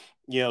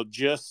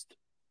 just,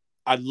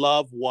 I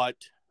love what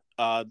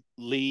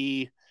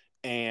Lee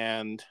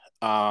and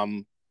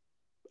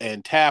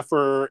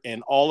Taffer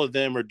and all of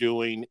them are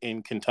doing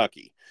in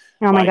Kentucky.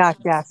 Oh my gosh,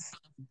 yes.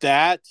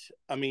 That,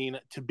 I mean,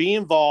 to be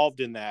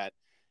involved in that,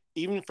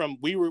 even from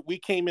we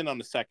came in on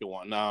the second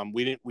one.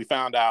 We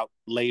found out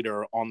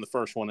later on the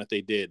first one that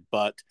they did,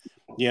 but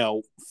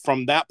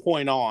from that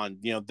point on,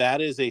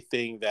 that is a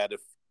thing that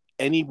if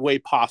any way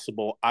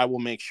possible, I will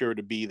make sure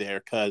to be there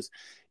because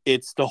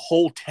it's the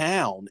whole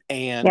town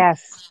and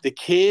the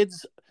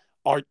kids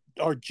are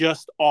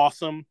just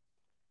awesome.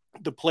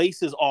 The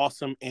place is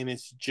awesome, and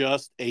it's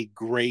just a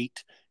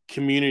great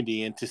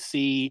community. And to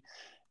see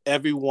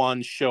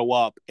everyone show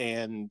up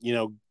and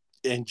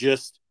and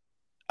just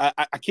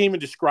I can't even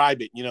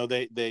describe it.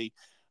 They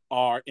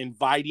are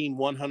inviting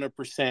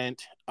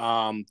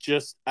 100%.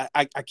 Just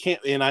I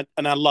can't, and I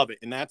love it.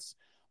 And that's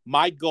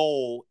my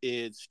goal,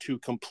 is to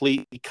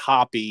completely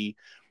copy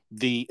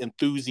the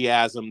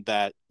enthusiasm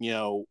that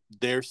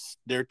their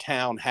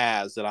town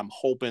has, that I'm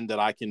hoping that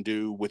I can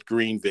do with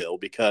Greenville,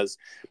 because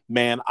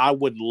man, I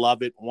would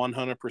love it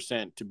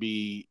 100% to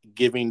be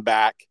giving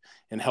back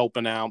and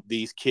helping out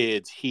these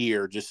kids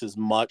here just as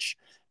much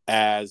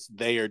as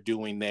they are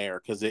doing there,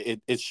 because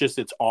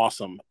it's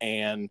awesome.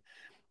 And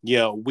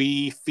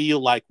we feel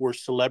like we're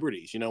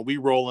celebrities. We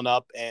rolling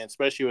up, and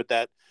especially with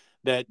that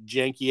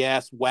janky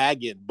ass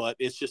wagon, but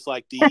it's just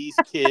like these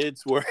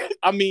kids were,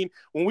 I mean,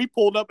 when we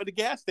pulled up at the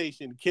gas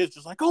station, the kids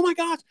just like, oh my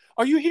gosh,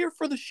 are you here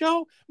for the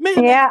show?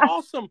 Man, that's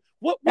awesome.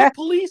 What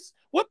police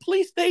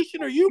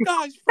station are you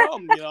guys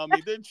from? I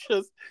mean,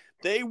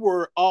 they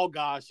were, oh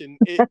gosh, and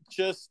it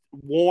just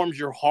warms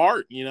your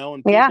heart,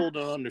 and people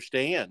don't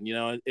understand,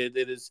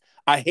 it is,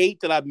 I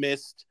hate that I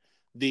missed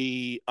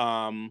the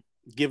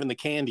giving the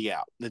candy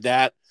out.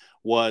 That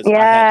was, I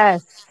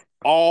had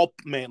all,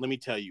 man, let me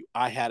tell you,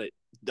 I had it.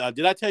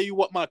 Did I tell you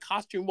what my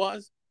costume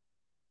was?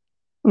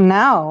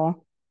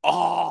 No.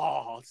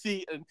 Oh,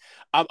 see,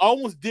 I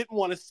almost didn't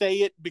want to say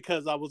it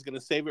because I was going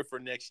to save it for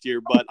next year,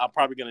 but I'm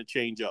probably going to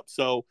change up.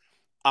 So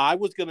I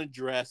was going to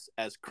dress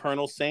as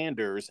Colonel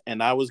Sanders,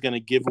 and I was going to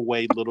give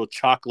away little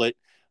chocolate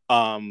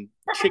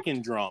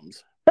chicken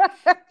drums.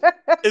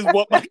 Is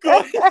what my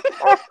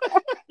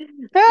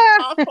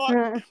I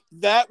thought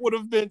that would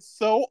have been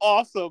so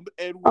awesome.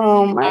 And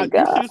you should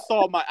have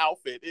saw my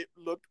outfit. It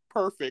looked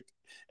perfect.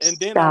 And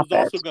then I was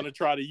also going to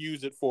try to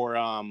use it for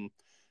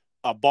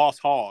a Boss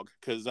Hog,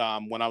 because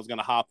when I was going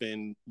to hop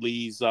in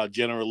Lee's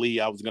General Lee,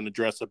 I was going to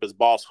dress up as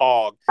Boss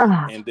Hog,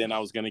 and then I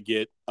was going to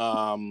get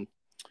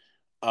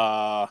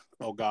oh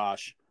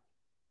gosh,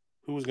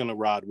 who was going to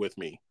ride with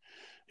me?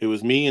 It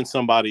was me and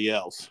somebody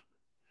else.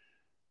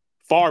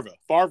 Farva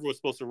was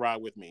supposed to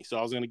ride with me, so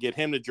I was going to get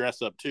him to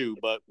dress up too,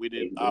 but we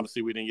didn't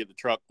get the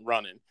truck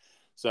running,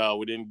 so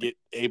we didn't get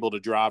able to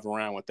drive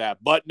around with that.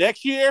 But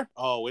next year,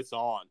 oh, it's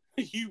on.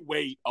 You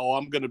wait. Oh,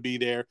 I'm going to be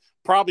there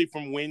probably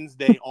from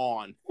Wednesday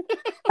on.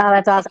 Oh,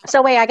 that's awesome.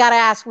 So wait, I got to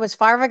ask, was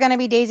Farva going to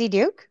be Daisy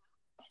Duke?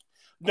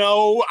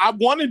 No, I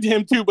wanted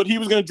him to, but he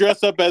was going to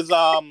dress up as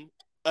Cooter,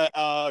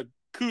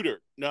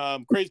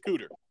 Crazy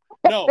Cooter.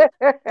 No,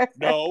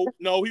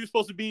 he was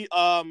supposed to be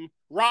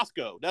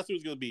Roscoe. That's who it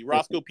was going to be,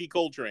 Roscoe P.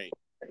 Coltrane.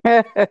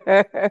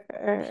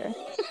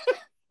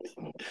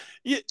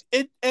 Yeah,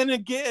 and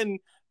again,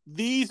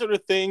 these are the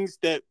things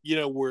that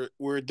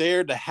we're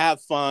there to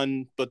have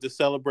fun, but to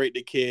celebrate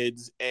the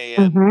kids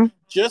and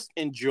just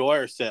enjoy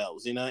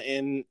ourselves,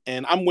 and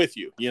I'm with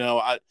you.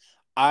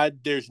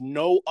 There's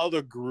no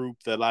other group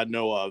that I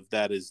know of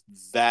that is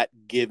that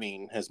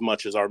giving as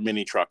much as our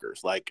mini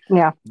truckers. Like,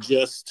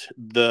 just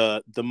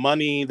the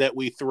money that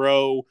we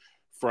throw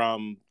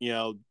from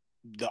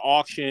the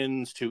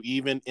auctions to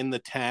even in the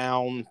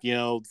town,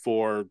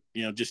 for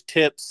just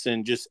tips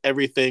and just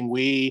everything,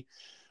 we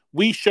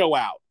show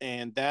out,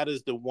 and that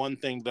is the one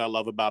thing that I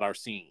love about our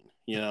scene.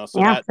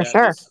 So for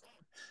sure.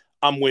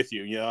 I'm with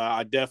you.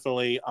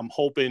 I'm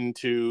hoping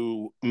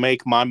to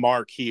make my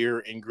mark here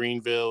in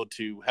Greenville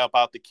to help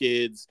out the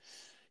kids,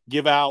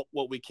 give out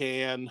what we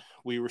can.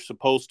 We were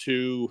supposed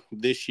to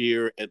this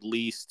year at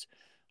least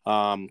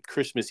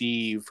Christmas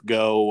Eve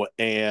go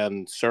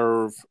and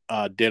serve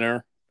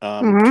dinner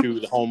to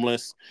the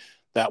homeless.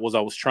 I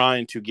was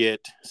trying to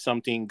get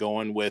something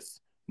going with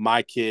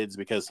my kids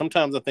because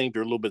sometimes I think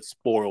they're a little bit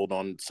spoiled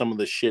on some of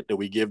the shit that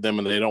we give them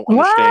and they don't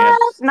understand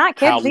Not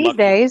how kids these lucky.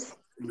 days.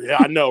 Yeah,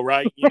 I know,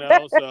 right?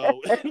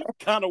 So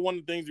kind of one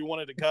of the things we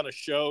wanted to kind of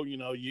show,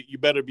 you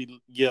better be,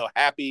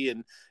 happy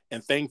and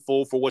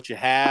thankful for what you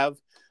have.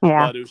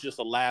 Yeah. But it was just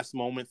a last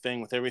moment thing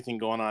with everything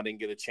going on. I didn't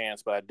get a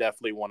chance, but I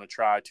definitely want to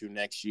try to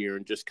next year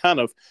and just kind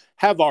of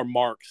have our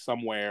mark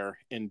somewhere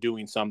in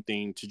doing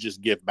something to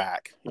just give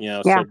back,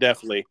 So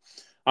definitely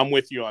I'm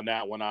with you on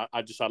that one. I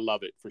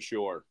love it for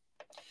sure.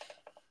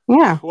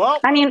 Yeah. Well,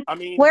 I mean,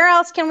 where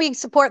else can we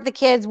support the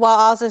kids while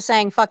also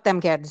saying fuck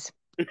them kids?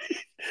 So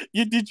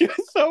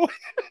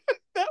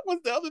that was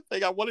the other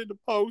thing I wanted to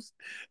post,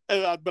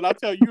 but I'll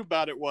tell you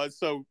about it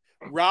so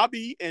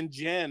Robbie and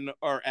Jen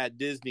are at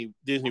Disney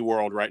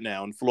World right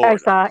now in Florida. I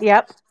saw,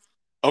 yep.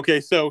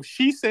 Okay, so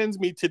she sends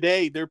me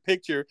today their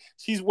picture.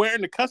 She's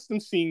wearing a custom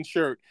scene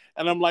shirt,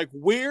 and I'm like,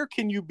 where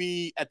can you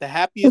be at the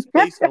happiest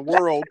place in the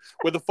world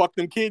with a fuck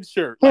them kids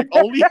shirt? Like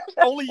only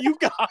you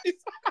guys.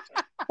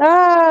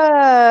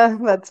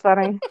 That's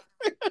funny.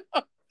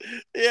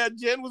 Yeah,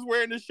 Jen was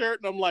wearing the shirt,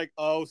 and I'm like,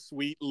 oh,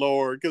 sweet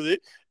Lord. Because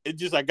it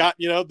just, I got,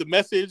 the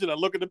message, and I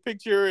look at the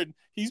picture, and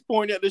he's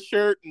pointing at the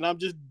shirt, and I'm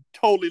just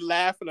totally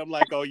laughing. I'm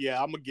like, oh, yeah,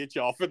 I'm going to get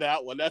y'all for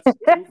that one. That's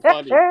too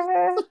funny.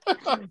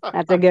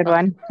 That's a good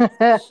one.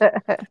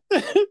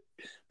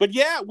 But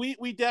yeah,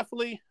 we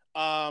definitely,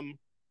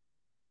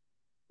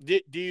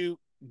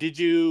 did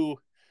you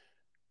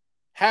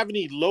have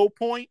any low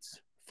points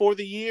for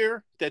the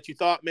year that you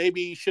thought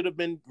maybe should have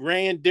been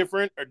ran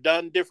different or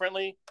done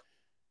differently?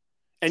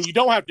 And you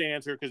don't have to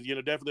answer because,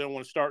 definitely don't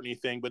want to start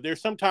anything. But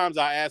there's sometimes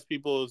I ask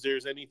people, is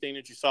there's anything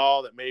that you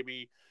saw that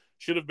maybe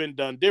should have been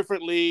done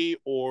differently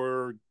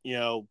or,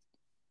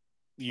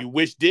 you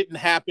wish didn't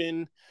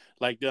happen?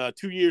 Like 2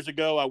 years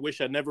ago, I wish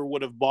I never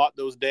would have bought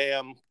those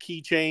damn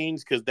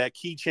keychains because that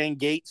keychain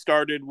gate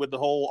started with the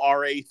whole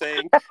RA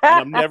thing. And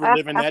I'm never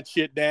living that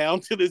shit down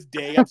to this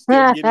day. I'm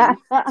still getting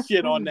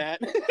shit on that.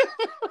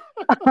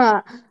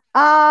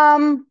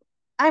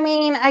 I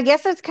mean, I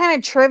guess it's kind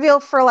of trivial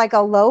for like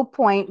a low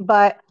point,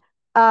 but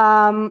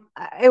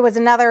it was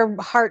another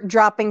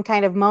heart-dropping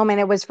kind of moment.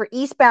 It was for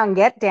Eastbound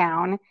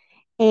Getdown,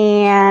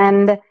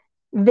 and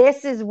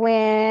this is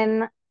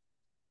when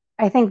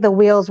I think the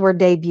wheels were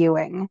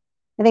debuting.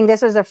 I think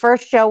this was the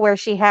first show where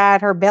she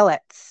had her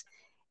billets,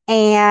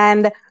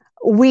 and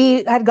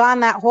we had gone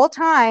that whole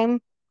time,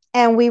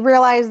 and we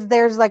realized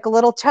there's like a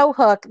little tow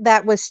hook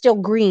that was still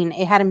green.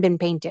 It hadn't been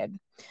painted.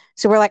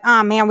 So we're like,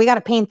 oh man, we got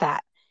to paint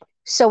that.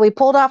 So we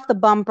pulled off the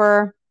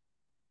bumper,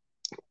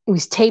 we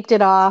taped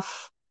it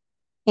off,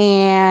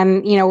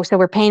 and, so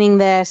we're painting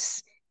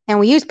this,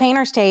 and we use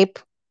painter's tape,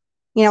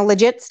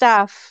 legit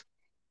stuff.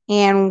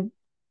 And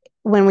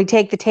when we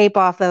take the tape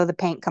off, though, the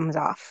paint comes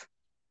off.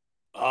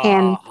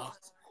 And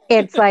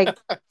it's like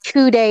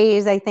 2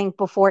 days, I think,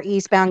 before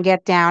Eastbound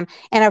Getdown.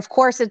 And of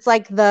course, it's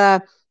like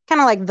the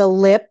kind of like the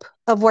lip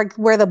of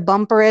where the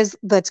bumper is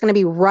that's going to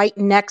be right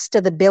next to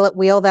the billet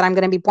wheel that I'm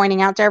going to be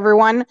pointing out to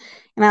everyone.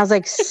 And I was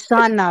like,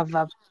 son of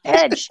a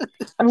bitch.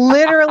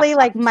 Literally,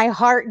 like my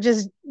heart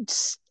just,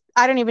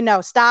 I don't even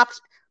know,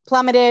 stopped,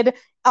 plummeted,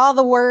 all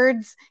the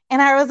words.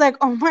 And I was like,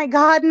 oh my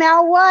God,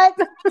 now what?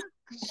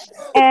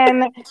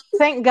 And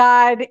thank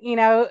God,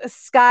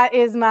 Scott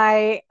is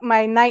my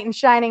knight in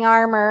shining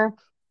armor.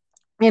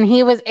 And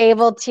he was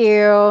able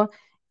to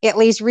at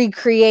least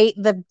recreate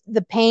the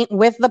paint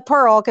with the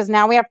pearl, because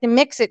now we have to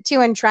mix it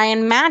too and try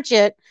and match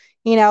it.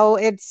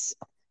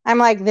 I'm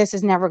like, this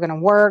is never going to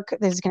work.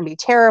 This is going to be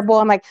terrible.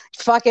 I'm like,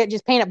 fuck it,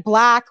 just paint it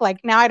black. Like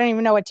now I don't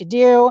even know what to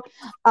do.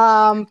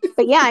 But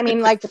yeah, I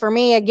mean, like for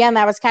me, again,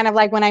 that was kind of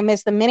like when I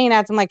missed the mini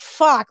nuts. I'm like,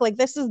 fuck, like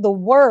this is the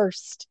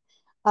worst.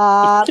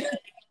 But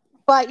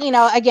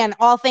again,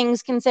 all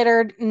things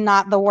considered,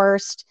 not the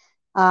worst.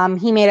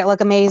 He made it look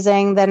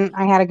amazing. Then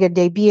I had a good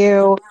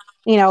debut.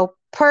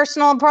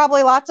 Personal,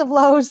 probably lots of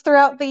lows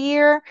throughout the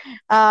year.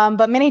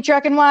 But mini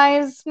trucking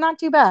wise, not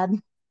too bad.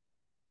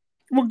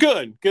 Well,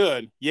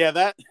 good. Yeah,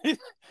 that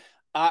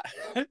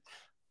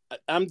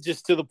I'm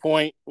just to the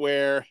point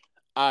where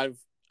I've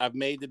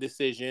made the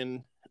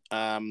decision.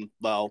 Yesterday,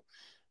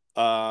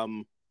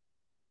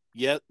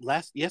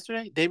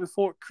 day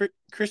before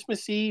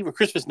Christmas Eve or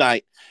Christmas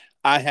night,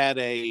 I had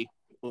a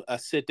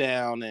sit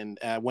down and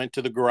I went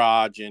to the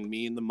garage and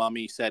me and the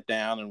mummy sat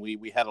down and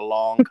we had a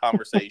long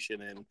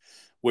conversation and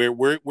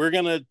we're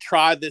gonna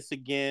try this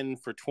again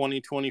for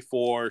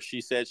 2024.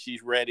 She said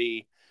she's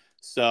ready,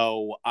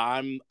 so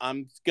I'm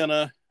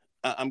gonna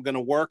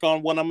work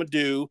on what I'm gonna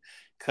do,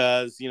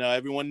 because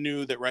everyone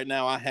knew that right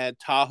now I had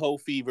Tahoe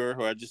fever,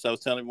 or I was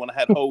telling everyone I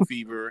had hoe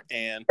fever,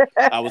 and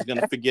I was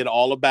gonna forget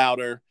all about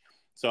her.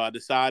 So I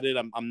decided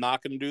I'm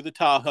not going to do the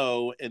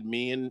Tahoe, and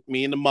me and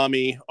the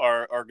mummy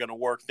are going to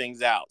work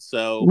things out.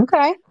 So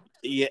okay,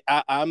 yeah,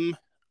 I'm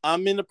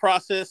I'm in the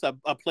process. I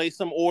placed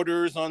some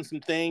orders on some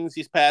things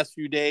these past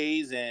few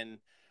days, and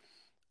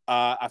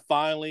I've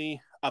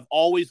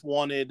always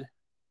wanted,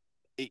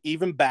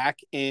 even back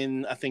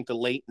in, I think, the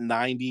late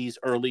 90s,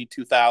 early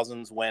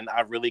 2000s, when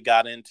I really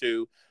got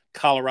into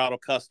Colorado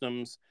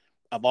customs,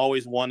 I've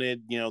always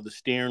wanted, the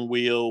steering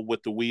wheel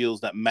with the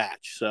wheels that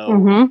match.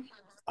 So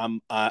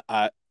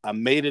I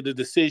made it a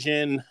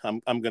decision.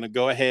 I'm going to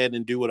go ahead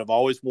and do what I've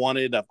always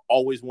wanted. I've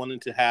always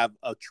wanted to have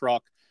a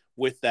truck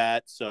with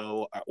that.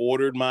 So I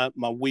ordered my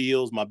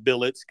wheels, my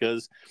billets,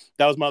 because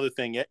that was my other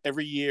thing.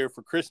 Every year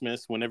for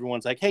Christmas, when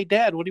everyone's like, "Hey,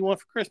 Dad, what do you want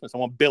for Christmas?" I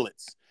want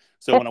billets.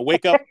 So when I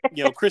wake up,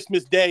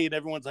 Christmas Day, and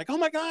everyone's like, "Oh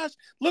my gosh,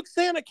 look,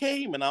 Santa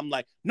came," and I'm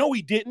like, "No,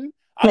 he didn't.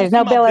 I don't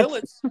see my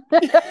billets."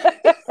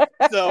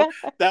 So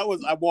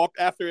I walked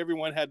after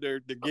everyone had their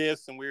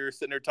gifts, and we were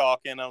sitting there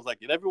talking. I was like,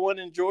 "Did everyone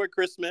enjoy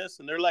Christmas?"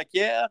 And they're like,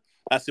 "Yeah."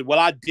 I said, "Well,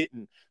 I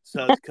didn't,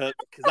 so because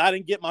I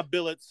didn't get my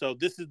billets. So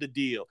this is the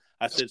deal."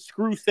 I said,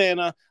 "Screw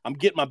Santa. I'm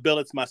getting my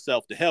billets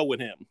myself. To hell with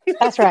him."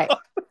 That's right.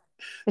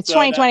 It's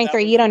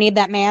 2023. You don't need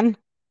that man.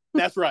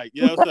 That's right.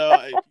 So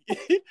I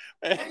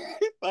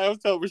was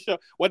telling Rochelle,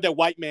 what that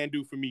white man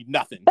do for me?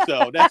 Nothing.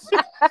 So that's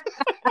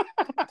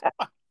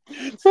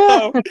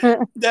so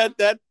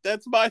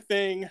that's my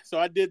thing. So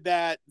I did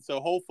that. So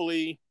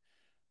hopefully,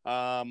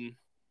 I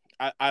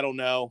don't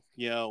know,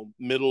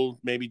 middle,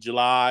 maybe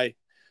July,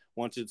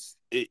 once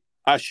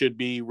I should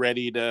be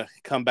ready to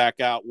come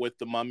back out with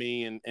the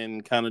mummy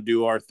and kind of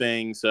do our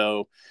thing.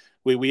 So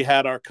we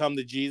had our come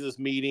to Jesus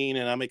meeting,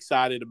 and I'm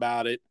excited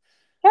about it.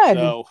 Good.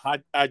 So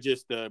I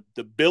just the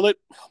billet.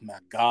 Oh my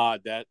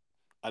God, that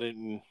I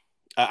didn't.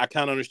 I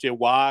kind of understand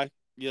why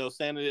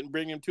Santa didn't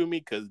bring him to me,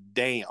 because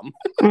damn.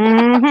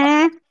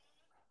 Mm-hmm.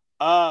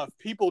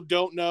 People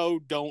don't know,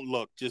 don't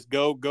look. Just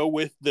go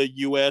with the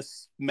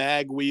U.S.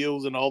 mag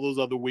wheels and all those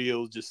other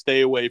wheels. Just stay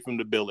away from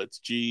the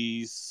billets.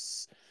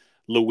 Jeez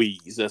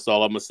Louise, that's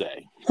all I'm gonna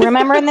say.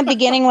 Remember in the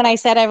beginning when I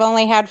said I've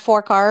only had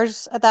 4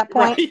 cars at that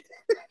point? Right.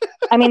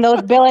 I mean,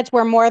 those billets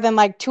were more than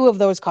like 2 of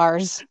those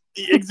cars.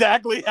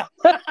 Exactly.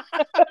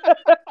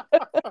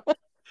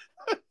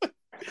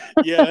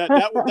 Yeah,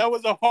 that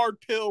was a hard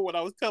pill when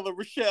I was telling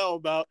Rochelle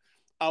about.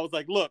 I was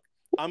like, "Look,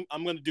 I'm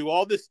going to do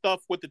all this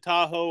stuff with the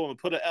Tahoe. I'm going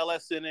to put an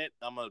LS in it.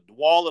 I'm going to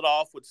wall it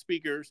off with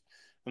speakers."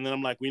 And then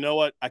I'm like, "You know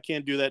what? I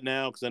can't do that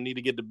now because I need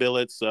to get the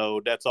billets. So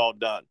that's all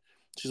done."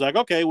 She's like,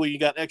 "Okay, well, you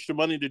got extra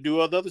money to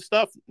do all the other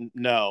stuff?"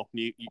 "No,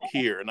 you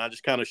here." And I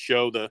just kind of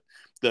show the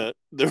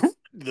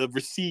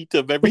receipt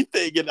of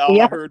everything, and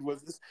all I heard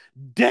was this,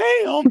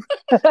 "Damn."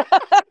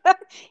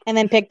 And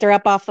then picked her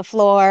up off the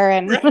floor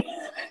and. Right.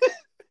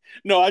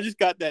 No, I just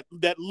got that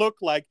look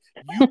like,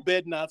 you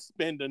better not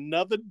spend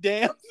another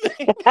damn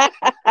thing.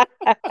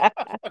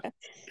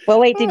 Well,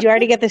 wait, did you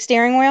already get the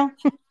steering wheel?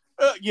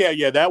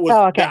 Yeah, that was.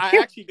 Oh, okay. I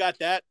actually got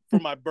that for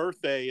my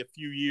birthday a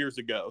few years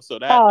ago. So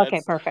that. Oh,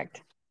 okay,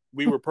 perfect.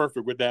 We were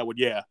perfect with that one.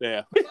 Yeah.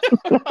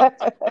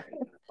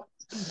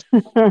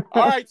 All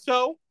right,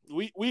 so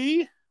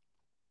we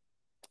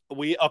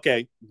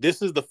okay.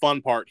 This is the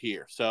fun part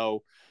here.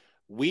 So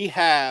we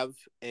have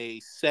a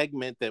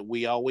segment that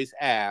we always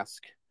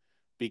ask,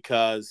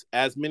 because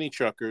as mini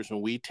truckers,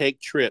 when we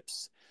take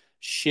trips,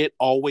 shit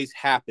always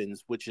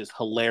happens, which is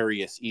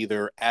hilarious,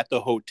 either at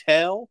the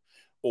hotel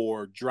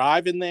or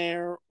driving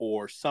there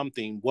or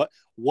something.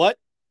 What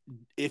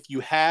if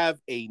you have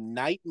a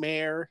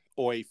nightmare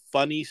or a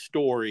funny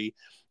story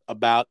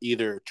about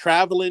either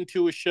traveling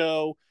to a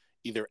show,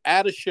 either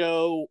at a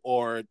show,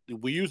 or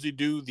we usually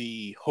do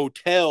the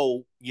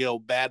hotel,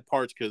 bad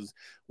parts, because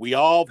we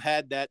all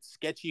had that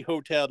sketchy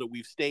hotel that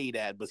we've stayed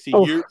at. But see,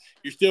 you're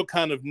still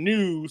kind of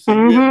new, so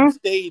you haven't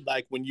stayed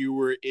like when you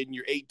were in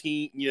your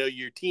 18,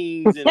 your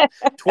teens and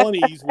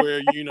 20s,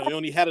 where you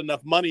only had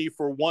enough money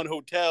for one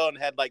hotel and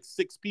had like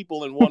 6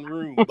 people in one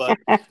room. But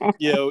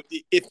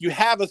if you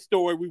have a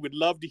story, we would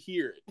love to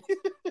hear it.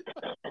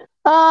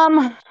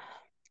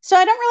 So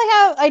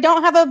I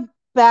don't have a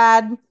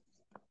bad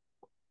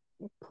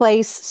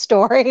place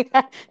story.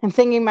 I'm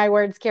thinking my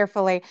words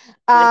carefully.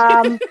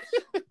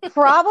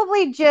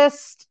 Probably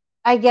just,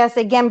 I guess,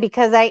 again,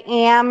 because I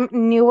am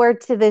newer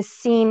to this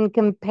scene,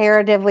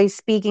 comparatively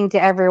speaking,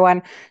 to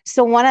everyone.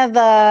 So one of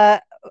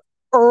the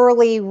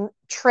early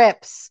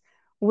trips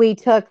we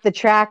took the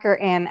tracker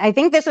in, I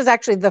think this was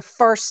actually the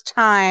first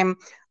time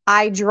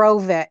I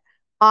drove it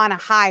on a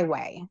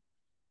highway.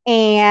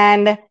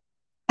 And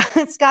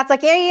Scott's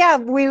like, yeah,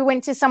 we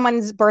went to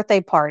someone's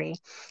birthday party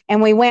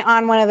and we went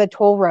on one of the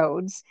toll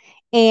roads.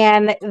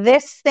 And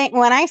this thing,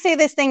 when I say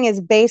this thing is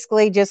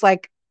basically just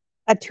like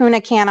a tuna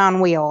can on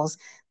wheels,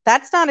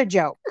 that's not a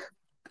joke.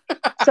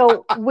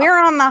 So we're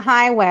on the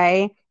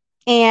highway,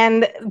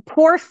 and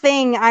poor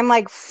thing, I'm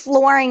like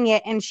flooring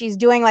it, and she's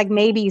doing like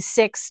maybe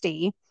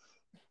 60.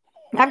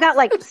 I've got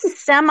like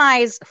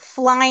semis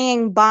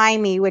flying by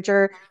me, which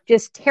are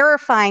just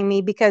terrifying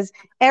me, because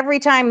every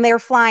time they're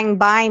flying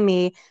by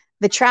me,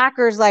 the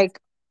tracker's like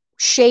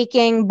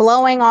shaking,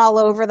 blowing all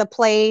over the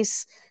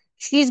place.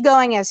 She's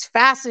going as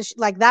fast as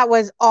that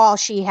was all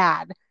she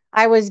had.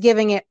 I was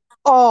giving it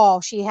all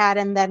she had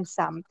and then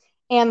some.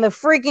 and the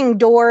freaking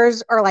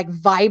doors are like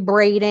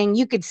vibrating.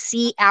 You could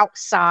see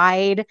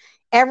outside.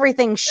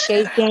 Everything's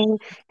shaking.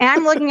 And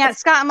I'm looking at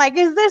Scott. I'm like,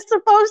 is this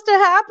supposed to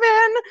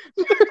happen?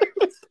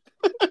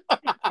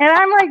 And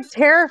I'm like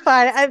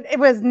terrified. It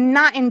was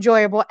not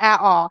enjoyable at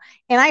all.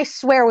 And I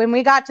swear, when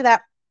we got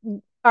to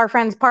our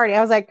friend's party,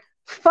 I was like,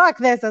 fuck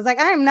this. I was like,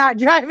 I am not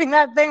driving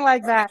that thing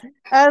like that.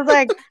 I was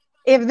like,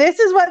 if this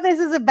is what this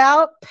is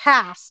about,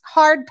 pass.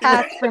 Hard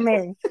pass for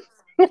me.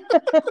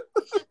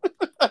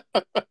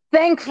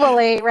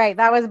 Thankfully, right.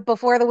 That was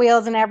before the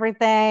wheels and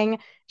everything.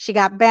 She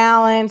got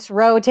balanced,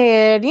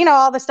 rotated,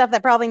 all the stuff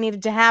that probably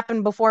needed to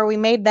happen before we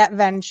made that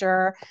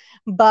venture.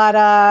 But,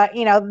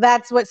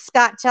 that's what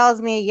Scott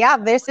tells me. Yeah,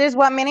 this is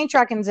what mini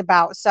trucking's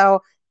about.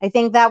 So I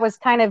think that was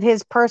kind of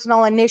his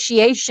personal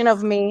initiation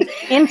of me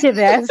into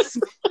this,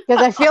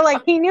 because I feel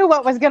like he knew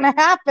what was going to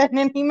happen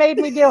and he made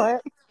me do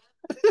it.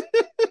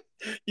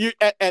 You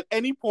at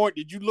any point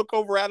did you look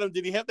over at him?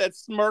 Did he have that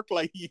smirk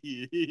like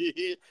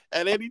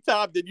at any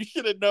time? Then you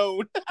should have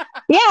known.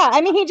 Yeah,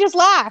 I mean, he just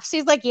laughs.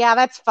 He's like, "Yeah,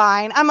 that's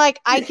fine." I'm like,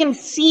 I can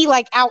see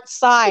like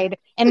outside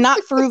and not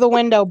through the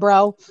window,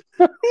 bro.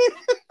 I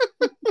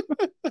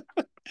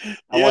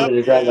wanted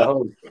to drive it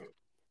home.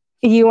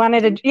 You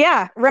wanted to,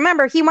 yeah.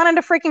 Remember, he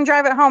wanted to freaking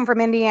drive it home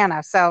from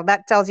Indiana, so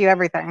that tells you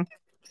everything.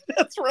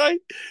 That's right.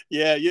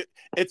 Yeah,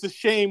 it's a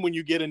shame when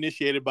you get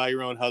initiated by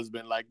your own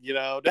husband, like,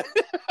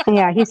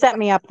 Yeah, he set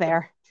me up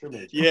there.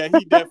 Yeah,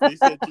 he definitely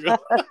set you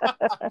up.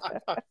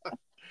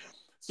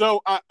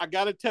 So I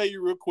got to tell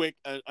you real quick,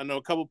 I know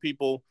a couple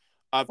people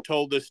I've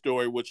told this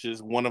story, which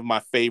is one of my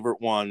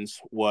favorite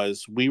ones,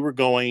 was we were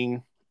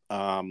going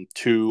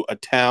to a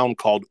town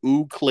called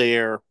Eau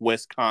Claire,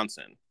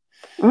 Wisconsin.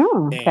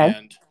 Okay.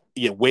 And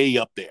yeah, way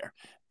up there.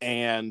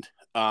 And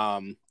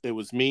it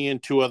was me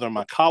and two other of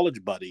my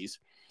college buddies.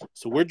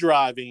 So we're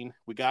driving.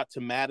 We got to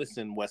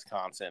Madison,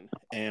 Wisconsin,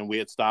 and we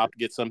had stopped to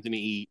get something to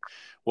eat.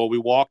 Well, we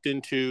walked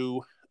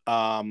into,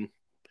 damn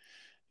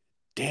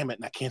it,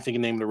 and I can't think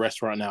of the name of the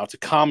restaurant now. It's a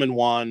common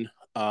one.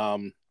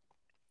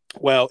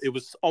 Well, it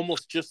was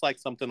almost just like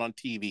something on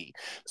TV.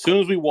 As soon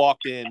as we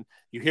walked in,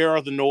 you hear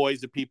all the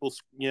noise of people,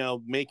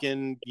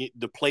 making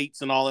the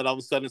plates and all that. All of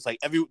a sudden, it's like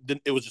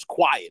it was just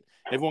quiet.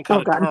 Everyone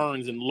kind of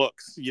turns and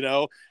looks,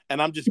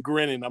 and I'm just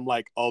grinning. I'm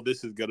like, oh,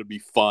 this is going to be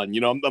fun.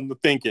 I'm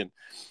thinking,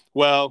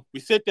 well, we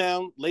sit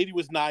down. Lady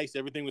was nice.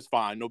 Everything was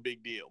fine. No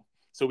big deal.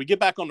 So we get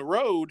back on the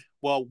road.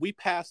 Well, we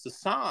passed a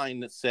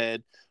sign that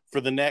said,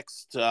 for the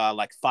next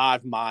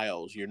 5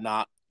 miles, you're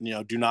not,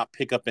 do not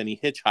pick up any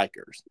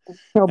hitchhikers.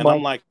 Oh, and boy.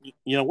 I'm like,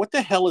 what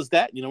the hell is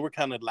that? We're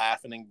kind of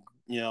laughing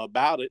and,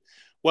 about it.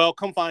 Well,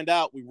 come find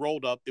out, we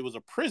rolled up. It was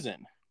a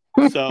prison.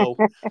 So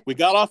we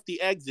got off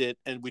the exit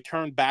and we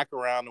turned back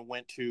around and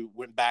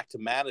went back to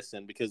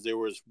Madison, because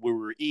we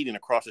were eating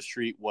across the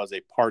street was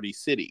a Party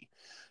City.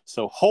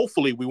 So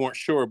hopefully, we weren't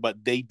sure,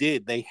 but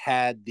they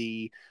had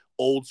the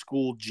old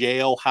school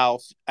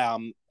jailhouse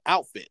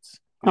outfits.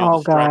 The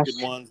striped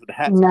ones with the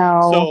hats.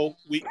 No.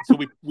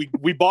 So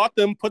we bought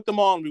them, put them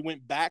on. We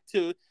went back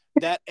to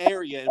that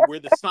area, and where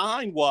the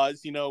sign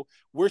was,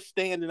 we're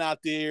standing out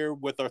there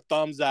with our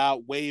thumbs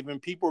out, waving.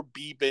 People are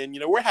beeping.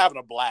 We're having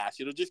a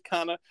blast. Just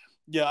kind of.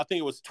 Yeah, I think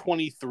it was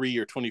 23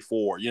 or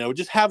 24,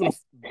 just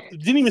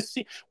didn't even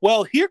see.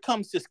 Well, here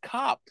comes this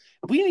cop.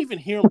 We didn't even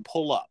hear him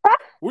pull up.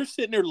 We're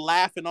sitting there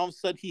laughing. All of a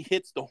sudden, he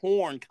hits the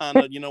horn, kind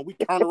of, we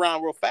turn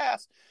around real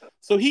fast.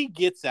 So he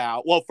gets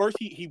out. Well, first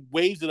he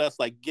waves at us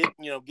like, get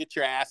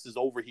your asses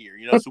over here.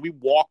 So we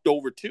walked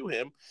over to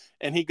him,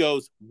 and he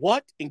goes,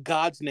 "What in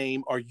God's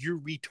name are you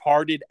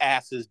retarded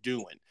asses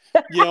doing?"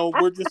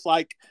 We're just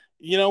like,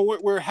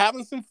 we're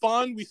having some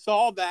fun. We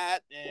saw that.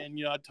 And,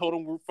 I told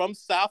him we're from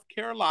South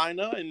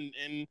Carolina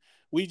and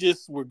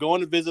we're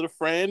going to visit a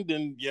friend.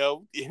 And,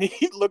 and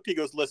he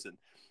goes, "Listen,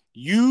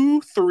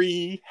 you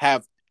three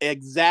have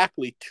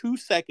exactly 2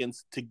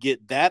 seconds to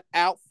get that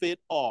outfit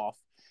off,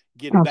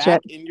 get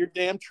back in your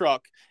damn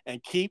truck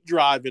and keep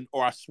driving,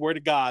 or I swear to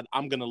God,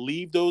 I'm going to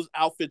leave those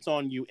outfits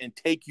on you and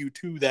take you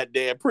to that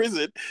damn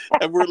prison."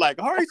 And we're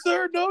like, "All right,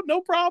 sir,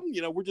 no problem."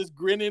 We're just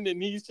grinning,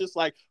 and he's just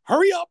like,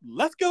 "Hurry up,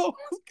 let's go.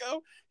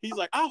 He's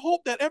like, "I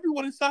hope that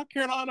everyone in South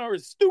Carolina are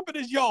as stupid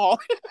as y'all."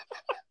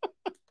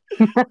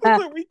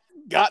 So we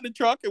got in the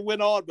truck and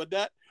went on, but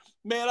that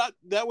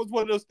was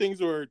one of those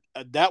things where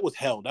that was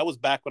hell. That was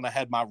back when I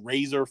had my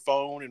Razor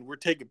phone and we're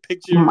taking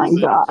pictures. Oh my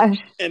gosh.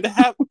 And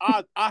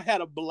I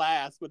had a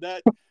blast. But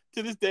that,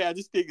 to this day, I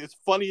just think it's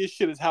funny as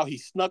shit is how he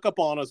snuck up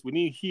on us. We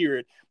didn't hear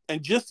it.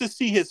 And just to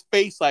see his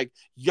face, like,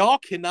 y'all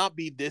cannot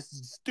be this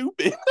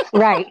stupid.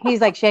 Right.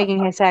 He's like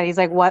shaking his head. He's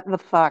like, "What the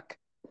fuck?"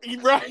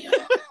 Right.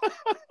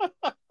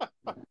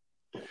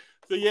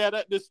 So yeah,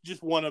 that's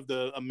just one of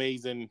the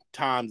amazing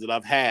times that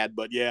I've had.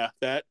 But yeah,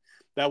 that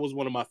was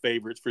one of my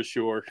favorites for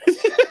sure.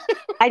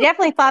 I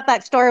definitely thought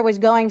that story was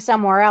going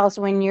somewhere else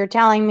when you're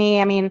telling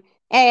me, I mean,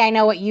 hey, I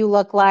know what you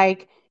look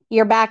like.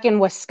 You're back in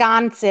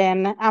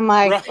Wisconsin. I'm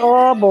like, right.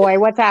 Oh boy,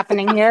 what's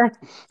happening here?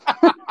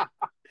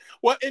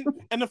 Well,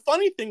 and the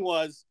funny thing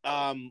was,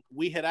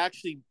 we had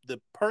actually,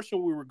 the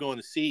person we were going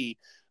to see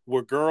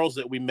were girls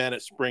that we met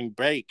at spring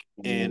break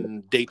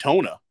in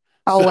Daytona.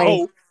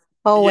 Always. So,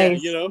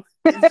 Always. yeah,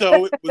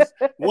 so it was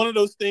one of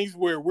those things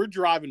where we're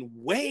driving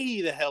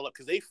way the hell up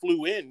because they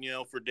flew in,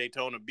 for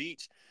Daytona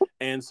Beach.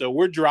 And so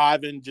we're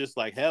driving just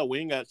like, hell, we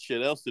ain't got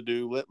shit else to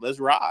do. Let's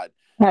ride.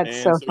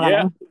 That's And so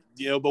funny.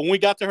 Yeah, but when we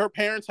got to her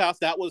parents' house,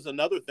 that was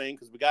another thing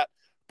because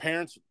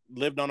parents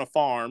lived on a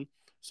farm.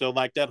 So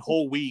like that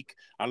whole week,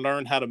 I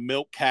learned how to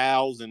milk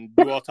cows and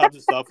do all types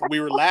of stuff. And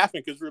we were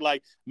laughing because we were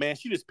like, man,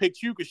 she just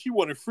picked you because she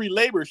wanted free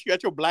labor. She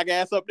got your black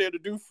ass up there to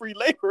do free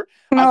labor.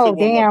 I said, well,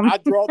 damn. look, I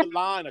draw the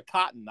line of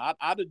cotton. I'd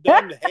have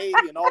done the hay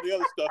and all the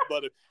other stuff.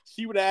 But if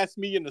she would ask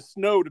me in the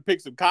snow to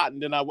pick some cotton,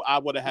 then I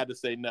would have had to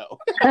say no.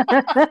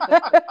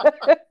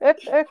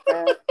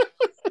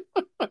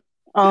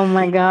 Oh,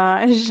 my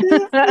gosh.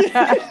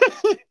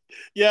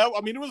 Yeah,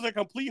 I mean, it was a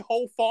complete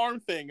whole farm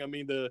thing. I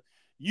mean,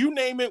 you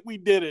name it, we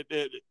did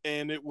it,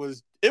 and it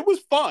was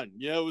fun.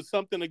 It was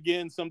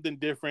something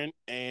different.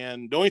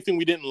 And the only thing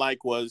we didn't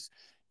like was,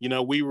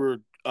 we were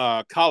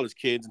college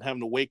kids and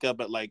having to wake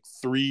up at like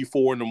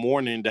 3-4 in the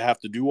morning to have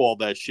to do all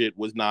that shit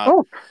was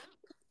not,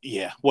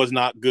 was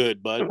not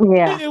good. But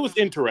it was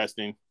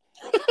interesting.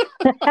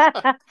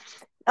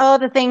 Oh,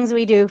 the things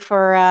we do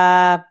for.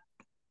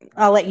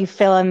 I'll let you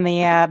fill in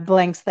the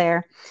blanks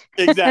there.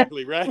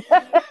 Exactly, right?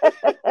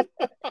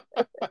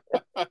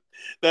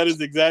 That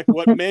is exactly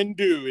what men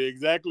do.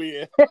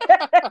 Exactly.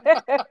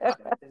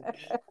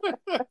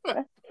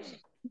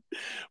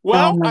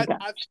 Well,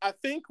 I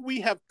think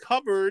we have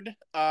covered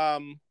a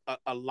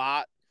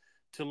lot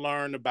to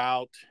learn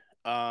about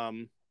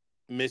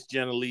Miss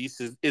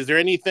Janelise. Is there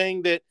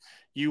anything that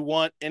you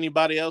want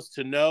anybody else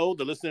to know,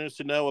 the listeners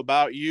to know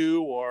about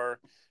you or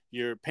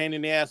your pain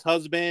in the ass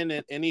husband,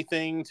 and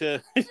anything to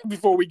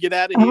before we get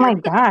out of here? Oh my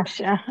gosh,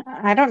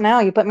 I don't know.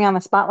 You put me on the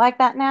spot like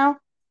that now.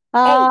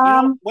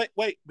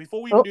 Wait!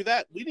 Before we even do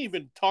that, we didn't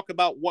even talk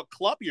about what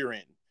club you're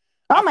in.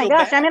 Oh my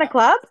gosh, I'm in a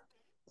club.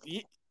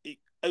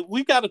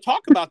 We've got to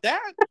talk about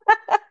that.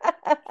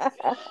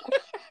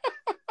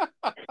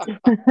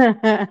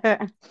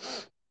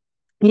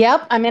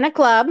 Yep, I'm in a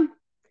club.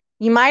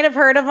 You might have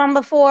heard of them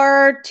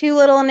before. 2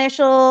 little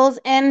initials,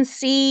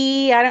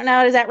 NC. I don't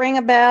know. Does that ring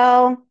a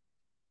bell?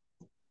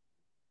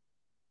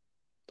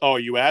 Oh, are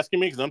you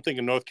asking me? Because I'm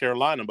thinking North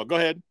Carolina, but go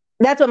ahead.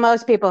 That's what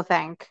most people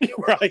think.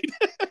 Right.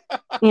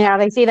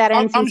 They see that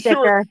NC sticker.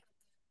 Sure,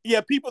 yeah,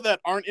 people that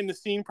aren't in the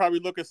scene probably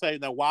look and say,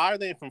 now, why are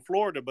they from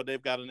Florida? But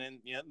they've got it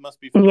must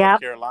be from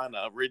North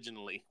Carolina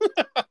originally.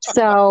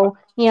 So,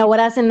 what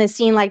us in the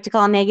scene like to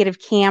call negative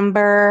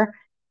camber.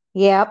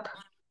 Yep.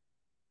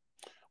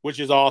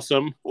 Which is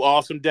awesome.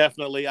 Awesome,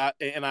 definitely. I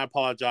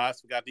apologize.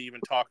 Forgot to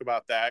even talk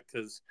about that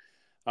because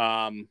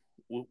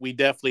we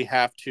definitely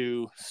have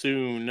to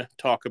soon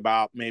talk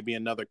about maybe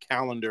another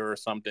calendar or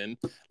something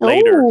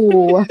later.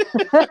 What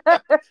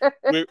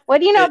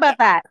do you know about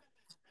that?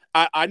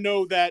 I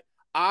know that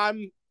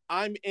I'm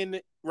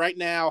in right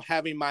now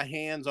having my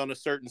hands on a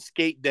certain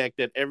skate deck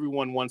that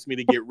everyone wants me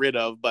to get rid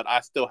of, but I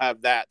still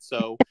have that.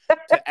 So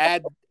to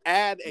add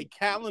a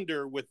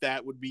calendar with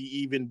that would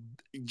be even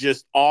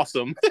just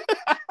awesome.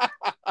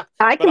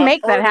 I can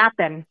make that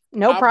happen.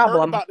 No problem.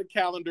 I've heard about the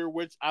calendar,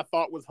 which I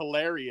thought was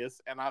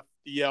hilarious. And I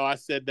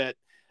said that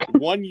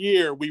one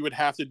year we would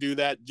have to do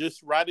that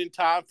just right in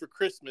time for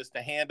Christmas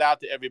to hand out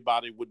to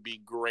everybody would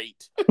be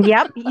great.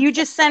 Yep. You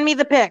just send me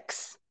the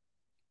pics.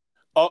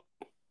 Oh,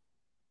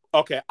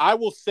 okay. I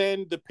will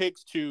send the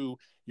pics to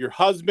your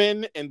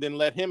husband and then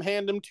let him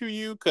hand them to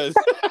you because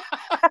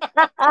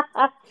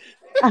I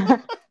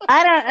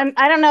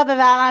don't know that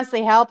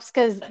honestly helps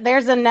because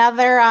there's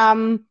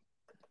another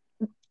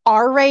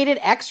R-rated,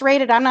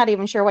 X-rated, I'm not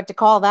even sure what to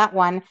call that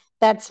one,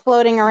 that's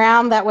floating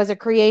around that was a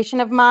creation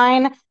of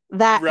mine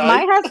that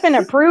my husband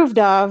approved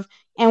of.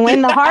 And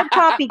when the hard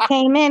copy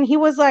came in, he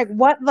was like,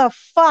 what the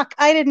fuck?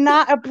 I did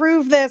not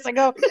approve this. I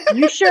go,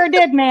 you sure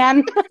did,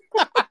 man.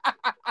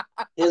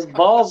 His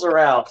balls are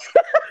out.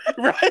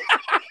 Right.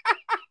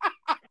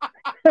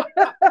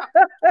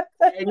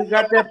 And you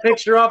got that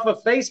picture off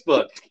of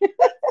Facebook.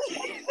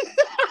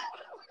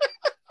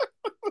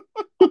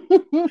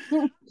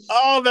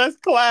 Oh, that's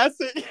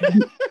classic.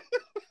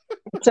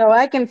 So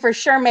I can for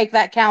sure make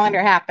that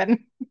calendar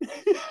happen.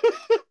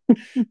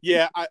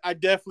 Yeah, I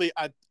definitely,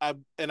 I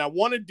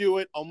want to do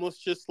it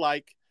almost just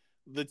like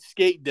the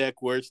skate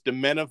deck where it's the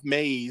Men of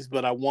Maze,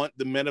 but I want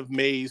the Men of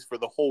Maze for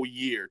the whole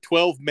year.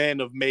 12 Men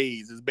of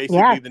Maze is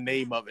basically the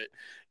name of it.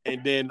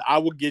 And then I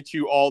will get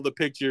you all the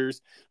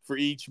pictures for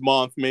each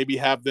month, maybe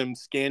have them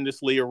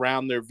scandalously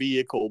around their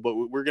vehicle, but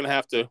we're going to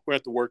have to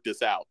work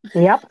this out.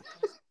 Yep.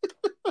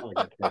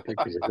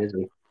 Pictures of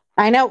Disney.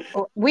 I know.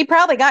 We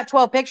probably got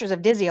 12 pictures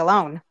of Dizzy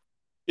alone.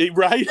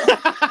 Right?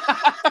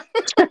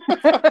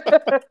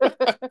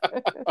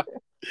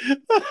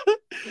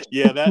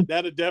 Yeah,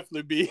 that'll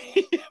definitely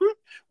be.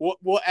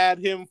 We'll add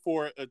him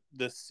for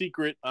the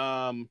secret.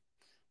 Well,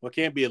 it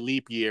can't be a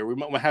leap year. We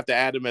might have to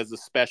add him as a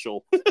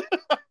special.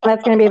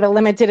 That's going to be the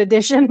limited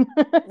edition.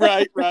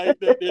 Right.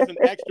 There's an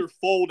extra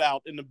fold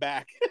out in the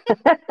back.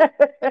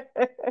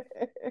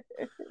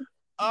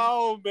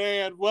 Oh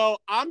man. Well,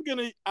 I'm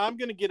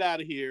gonna get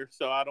out of here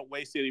so I don't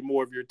waste any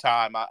more of your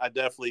time. I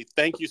definitely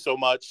thank you so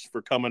much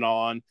for coming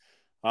on.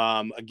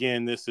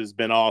 Again, this has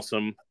been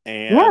awesome,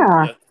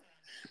 and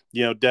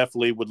Yeah.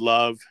 definitely would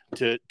love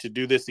to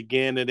do this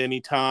again at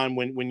any time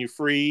when you're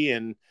free,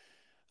 and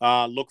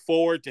look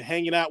forward to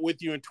hanging out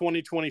with you in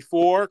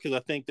 2024, because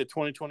I think that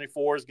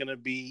 2024 is going to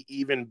be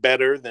even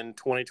better than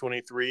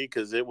 2023,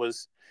 because it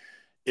was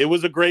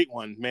a great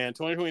one, man.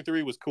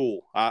 2023 was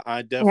cool. I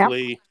Yep.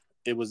 definitely,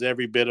 it was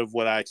every bit of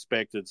what I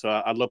expected. So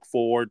I look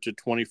forward to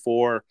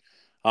 24.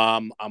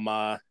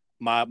 My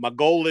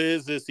goal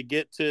is to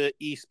get to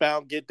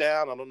Eastbound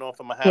Getdown. I don't know if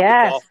I'm gonna have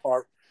Yes.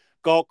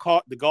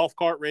 the golf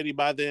cart ready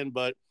by then,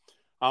 but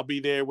I'll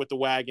be there with the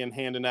wagon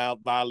handing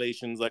out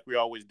violations like we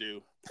always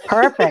do.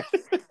 Perfect.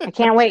 I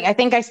can't wait. I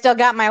think I still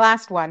got my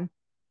last one.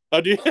 Oh,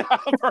 do you?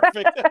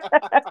 Perfect.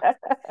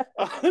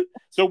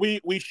 So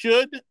we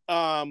should.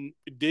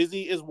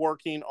 Dizzy is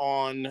working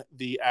on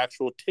the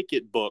actual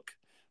ticket book,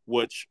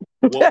 which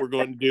what we're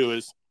going to do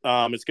is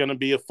it's going to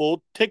be a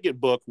full ticket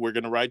book. We're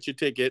going to write your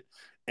ticket,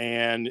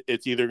 and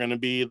it's either going to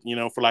be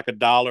for like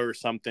 $1 or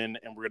something,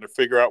 and we're going to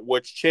figure out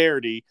which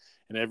charity,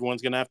 and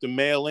everyone's going to have to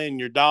mail in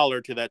your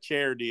 $1 to that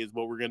charity is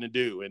what we're going to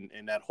do, and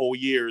that whole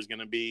year is going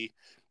to be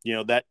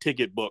that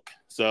ticket book.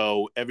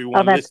 So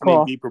everyone that's listening,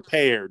 cool. be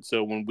prepared.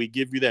 So when we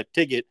give you that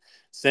ticket,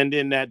 send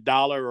in that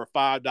 $1 or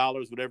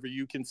 $5, whatever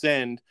you can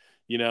send,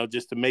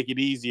 just to make it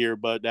easier.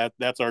 But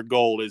that's our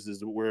goal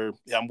is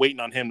I'm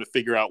waiting on him to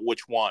figure out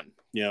which one,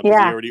 because he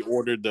already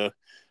ordered the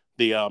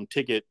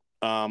ticket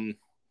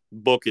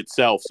book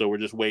itself. So we're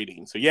just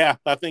waiting. So yeah,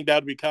 I think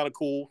that'd be kind of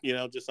cool.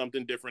 Just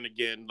something different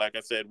again. Like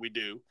I said, we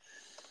do.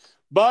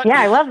 But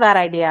yeah, I love that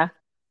idea.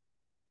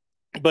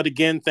 But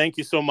again, thank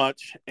you so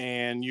much.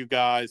 And you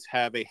guys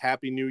have a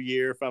happy new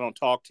year if I don't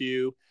talk to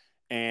you.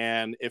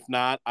 And if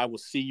not, I will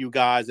see you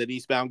guys at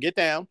Eastbound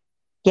Getdown.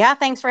 Yeah,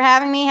 thanks for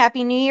having me.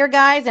 Happy New Year,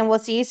 guys, and we'll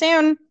see you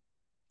soon.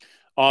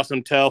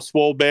 Awesome. Tell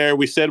Swoll Bear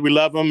we said we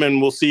love him, and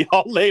we'll see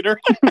y'all later.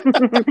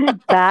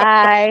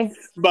 Bye.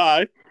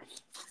 Bye.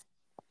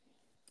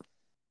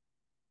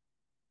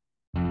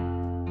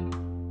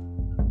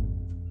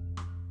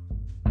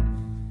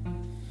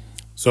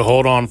 So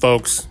hold on,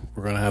 folks.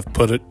 We're going to have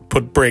to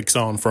put brakes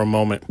on for a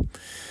moment.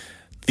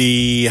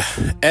 The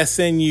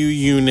SNU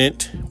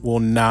unit will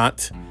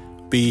not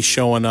be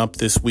showing up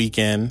this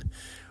weekend.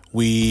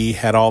 We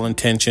had all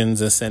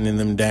intentions of sending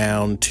them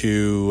down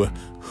to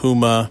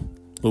Houma,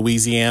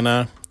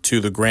 Louisiana,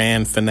 to the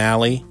grand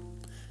finale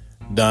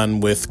done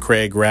with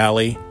Craig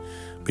Rowley,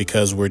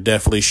 because we're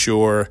definitely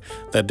sure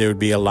that there would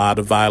be a lot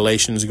of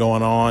violations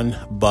going on.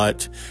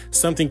 But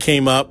something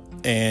came up,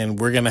 and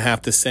we're going to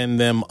have to send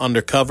them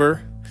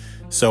undercover.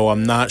 So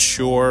I'm not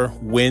sure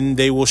when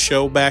they will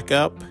show back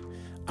up.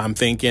 I'm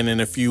thinking in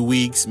a few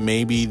weeks,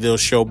 maybe they'll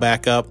show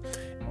back up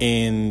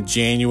in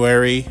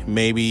January,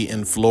 maybe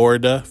in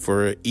Florida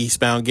for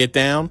Eastbound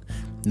Getdown.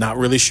 Not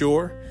really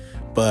sure.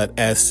 But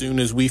as soon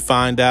as we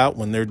find out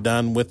when they're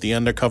done with the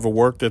undercover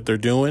work that they're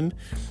doing,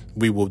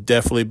 we will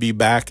definitely be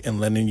back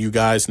and letting you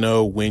guys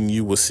know when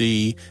you will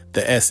see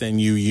the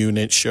SNU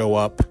unit show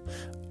up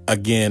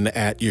again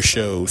at your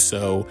show.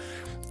 So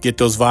get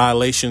those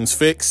violations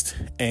fixed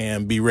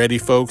and be ready,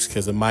 folks,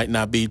 because it might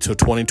not be till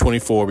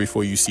 2024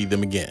 before you see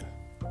them again.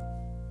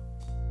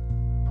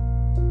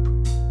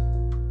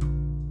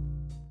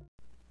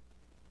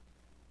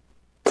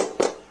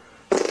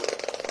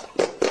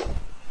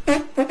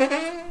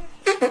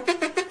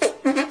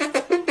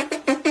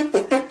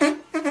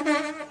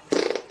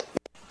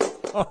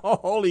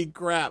 Holy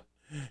crap.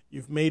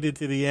 You've made it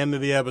to the end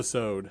of the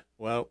episode.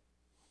 Well,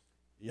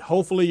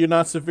 hopefully you're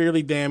not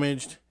severely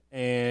damaged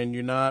and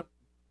you're not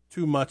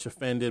too much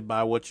offended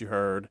by what you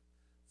heard.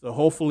 So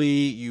hopefully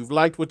you've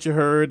liked what you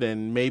heard,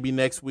 and maybe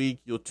next week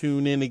you'll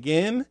tune in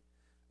again.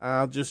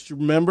 Just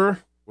remember,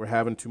 we're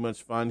having too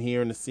much fun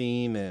here in the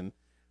scene. And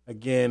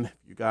again,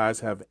 if you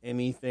guys have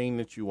anything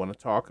that you want to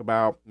talk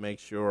about, make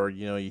sure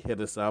you hit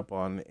us up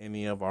on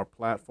any of our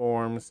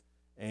platforms.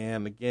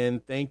 And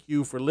again, thank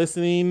you for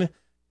listening,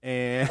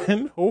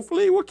 and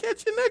hopefully we'll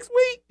catch you next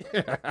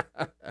week.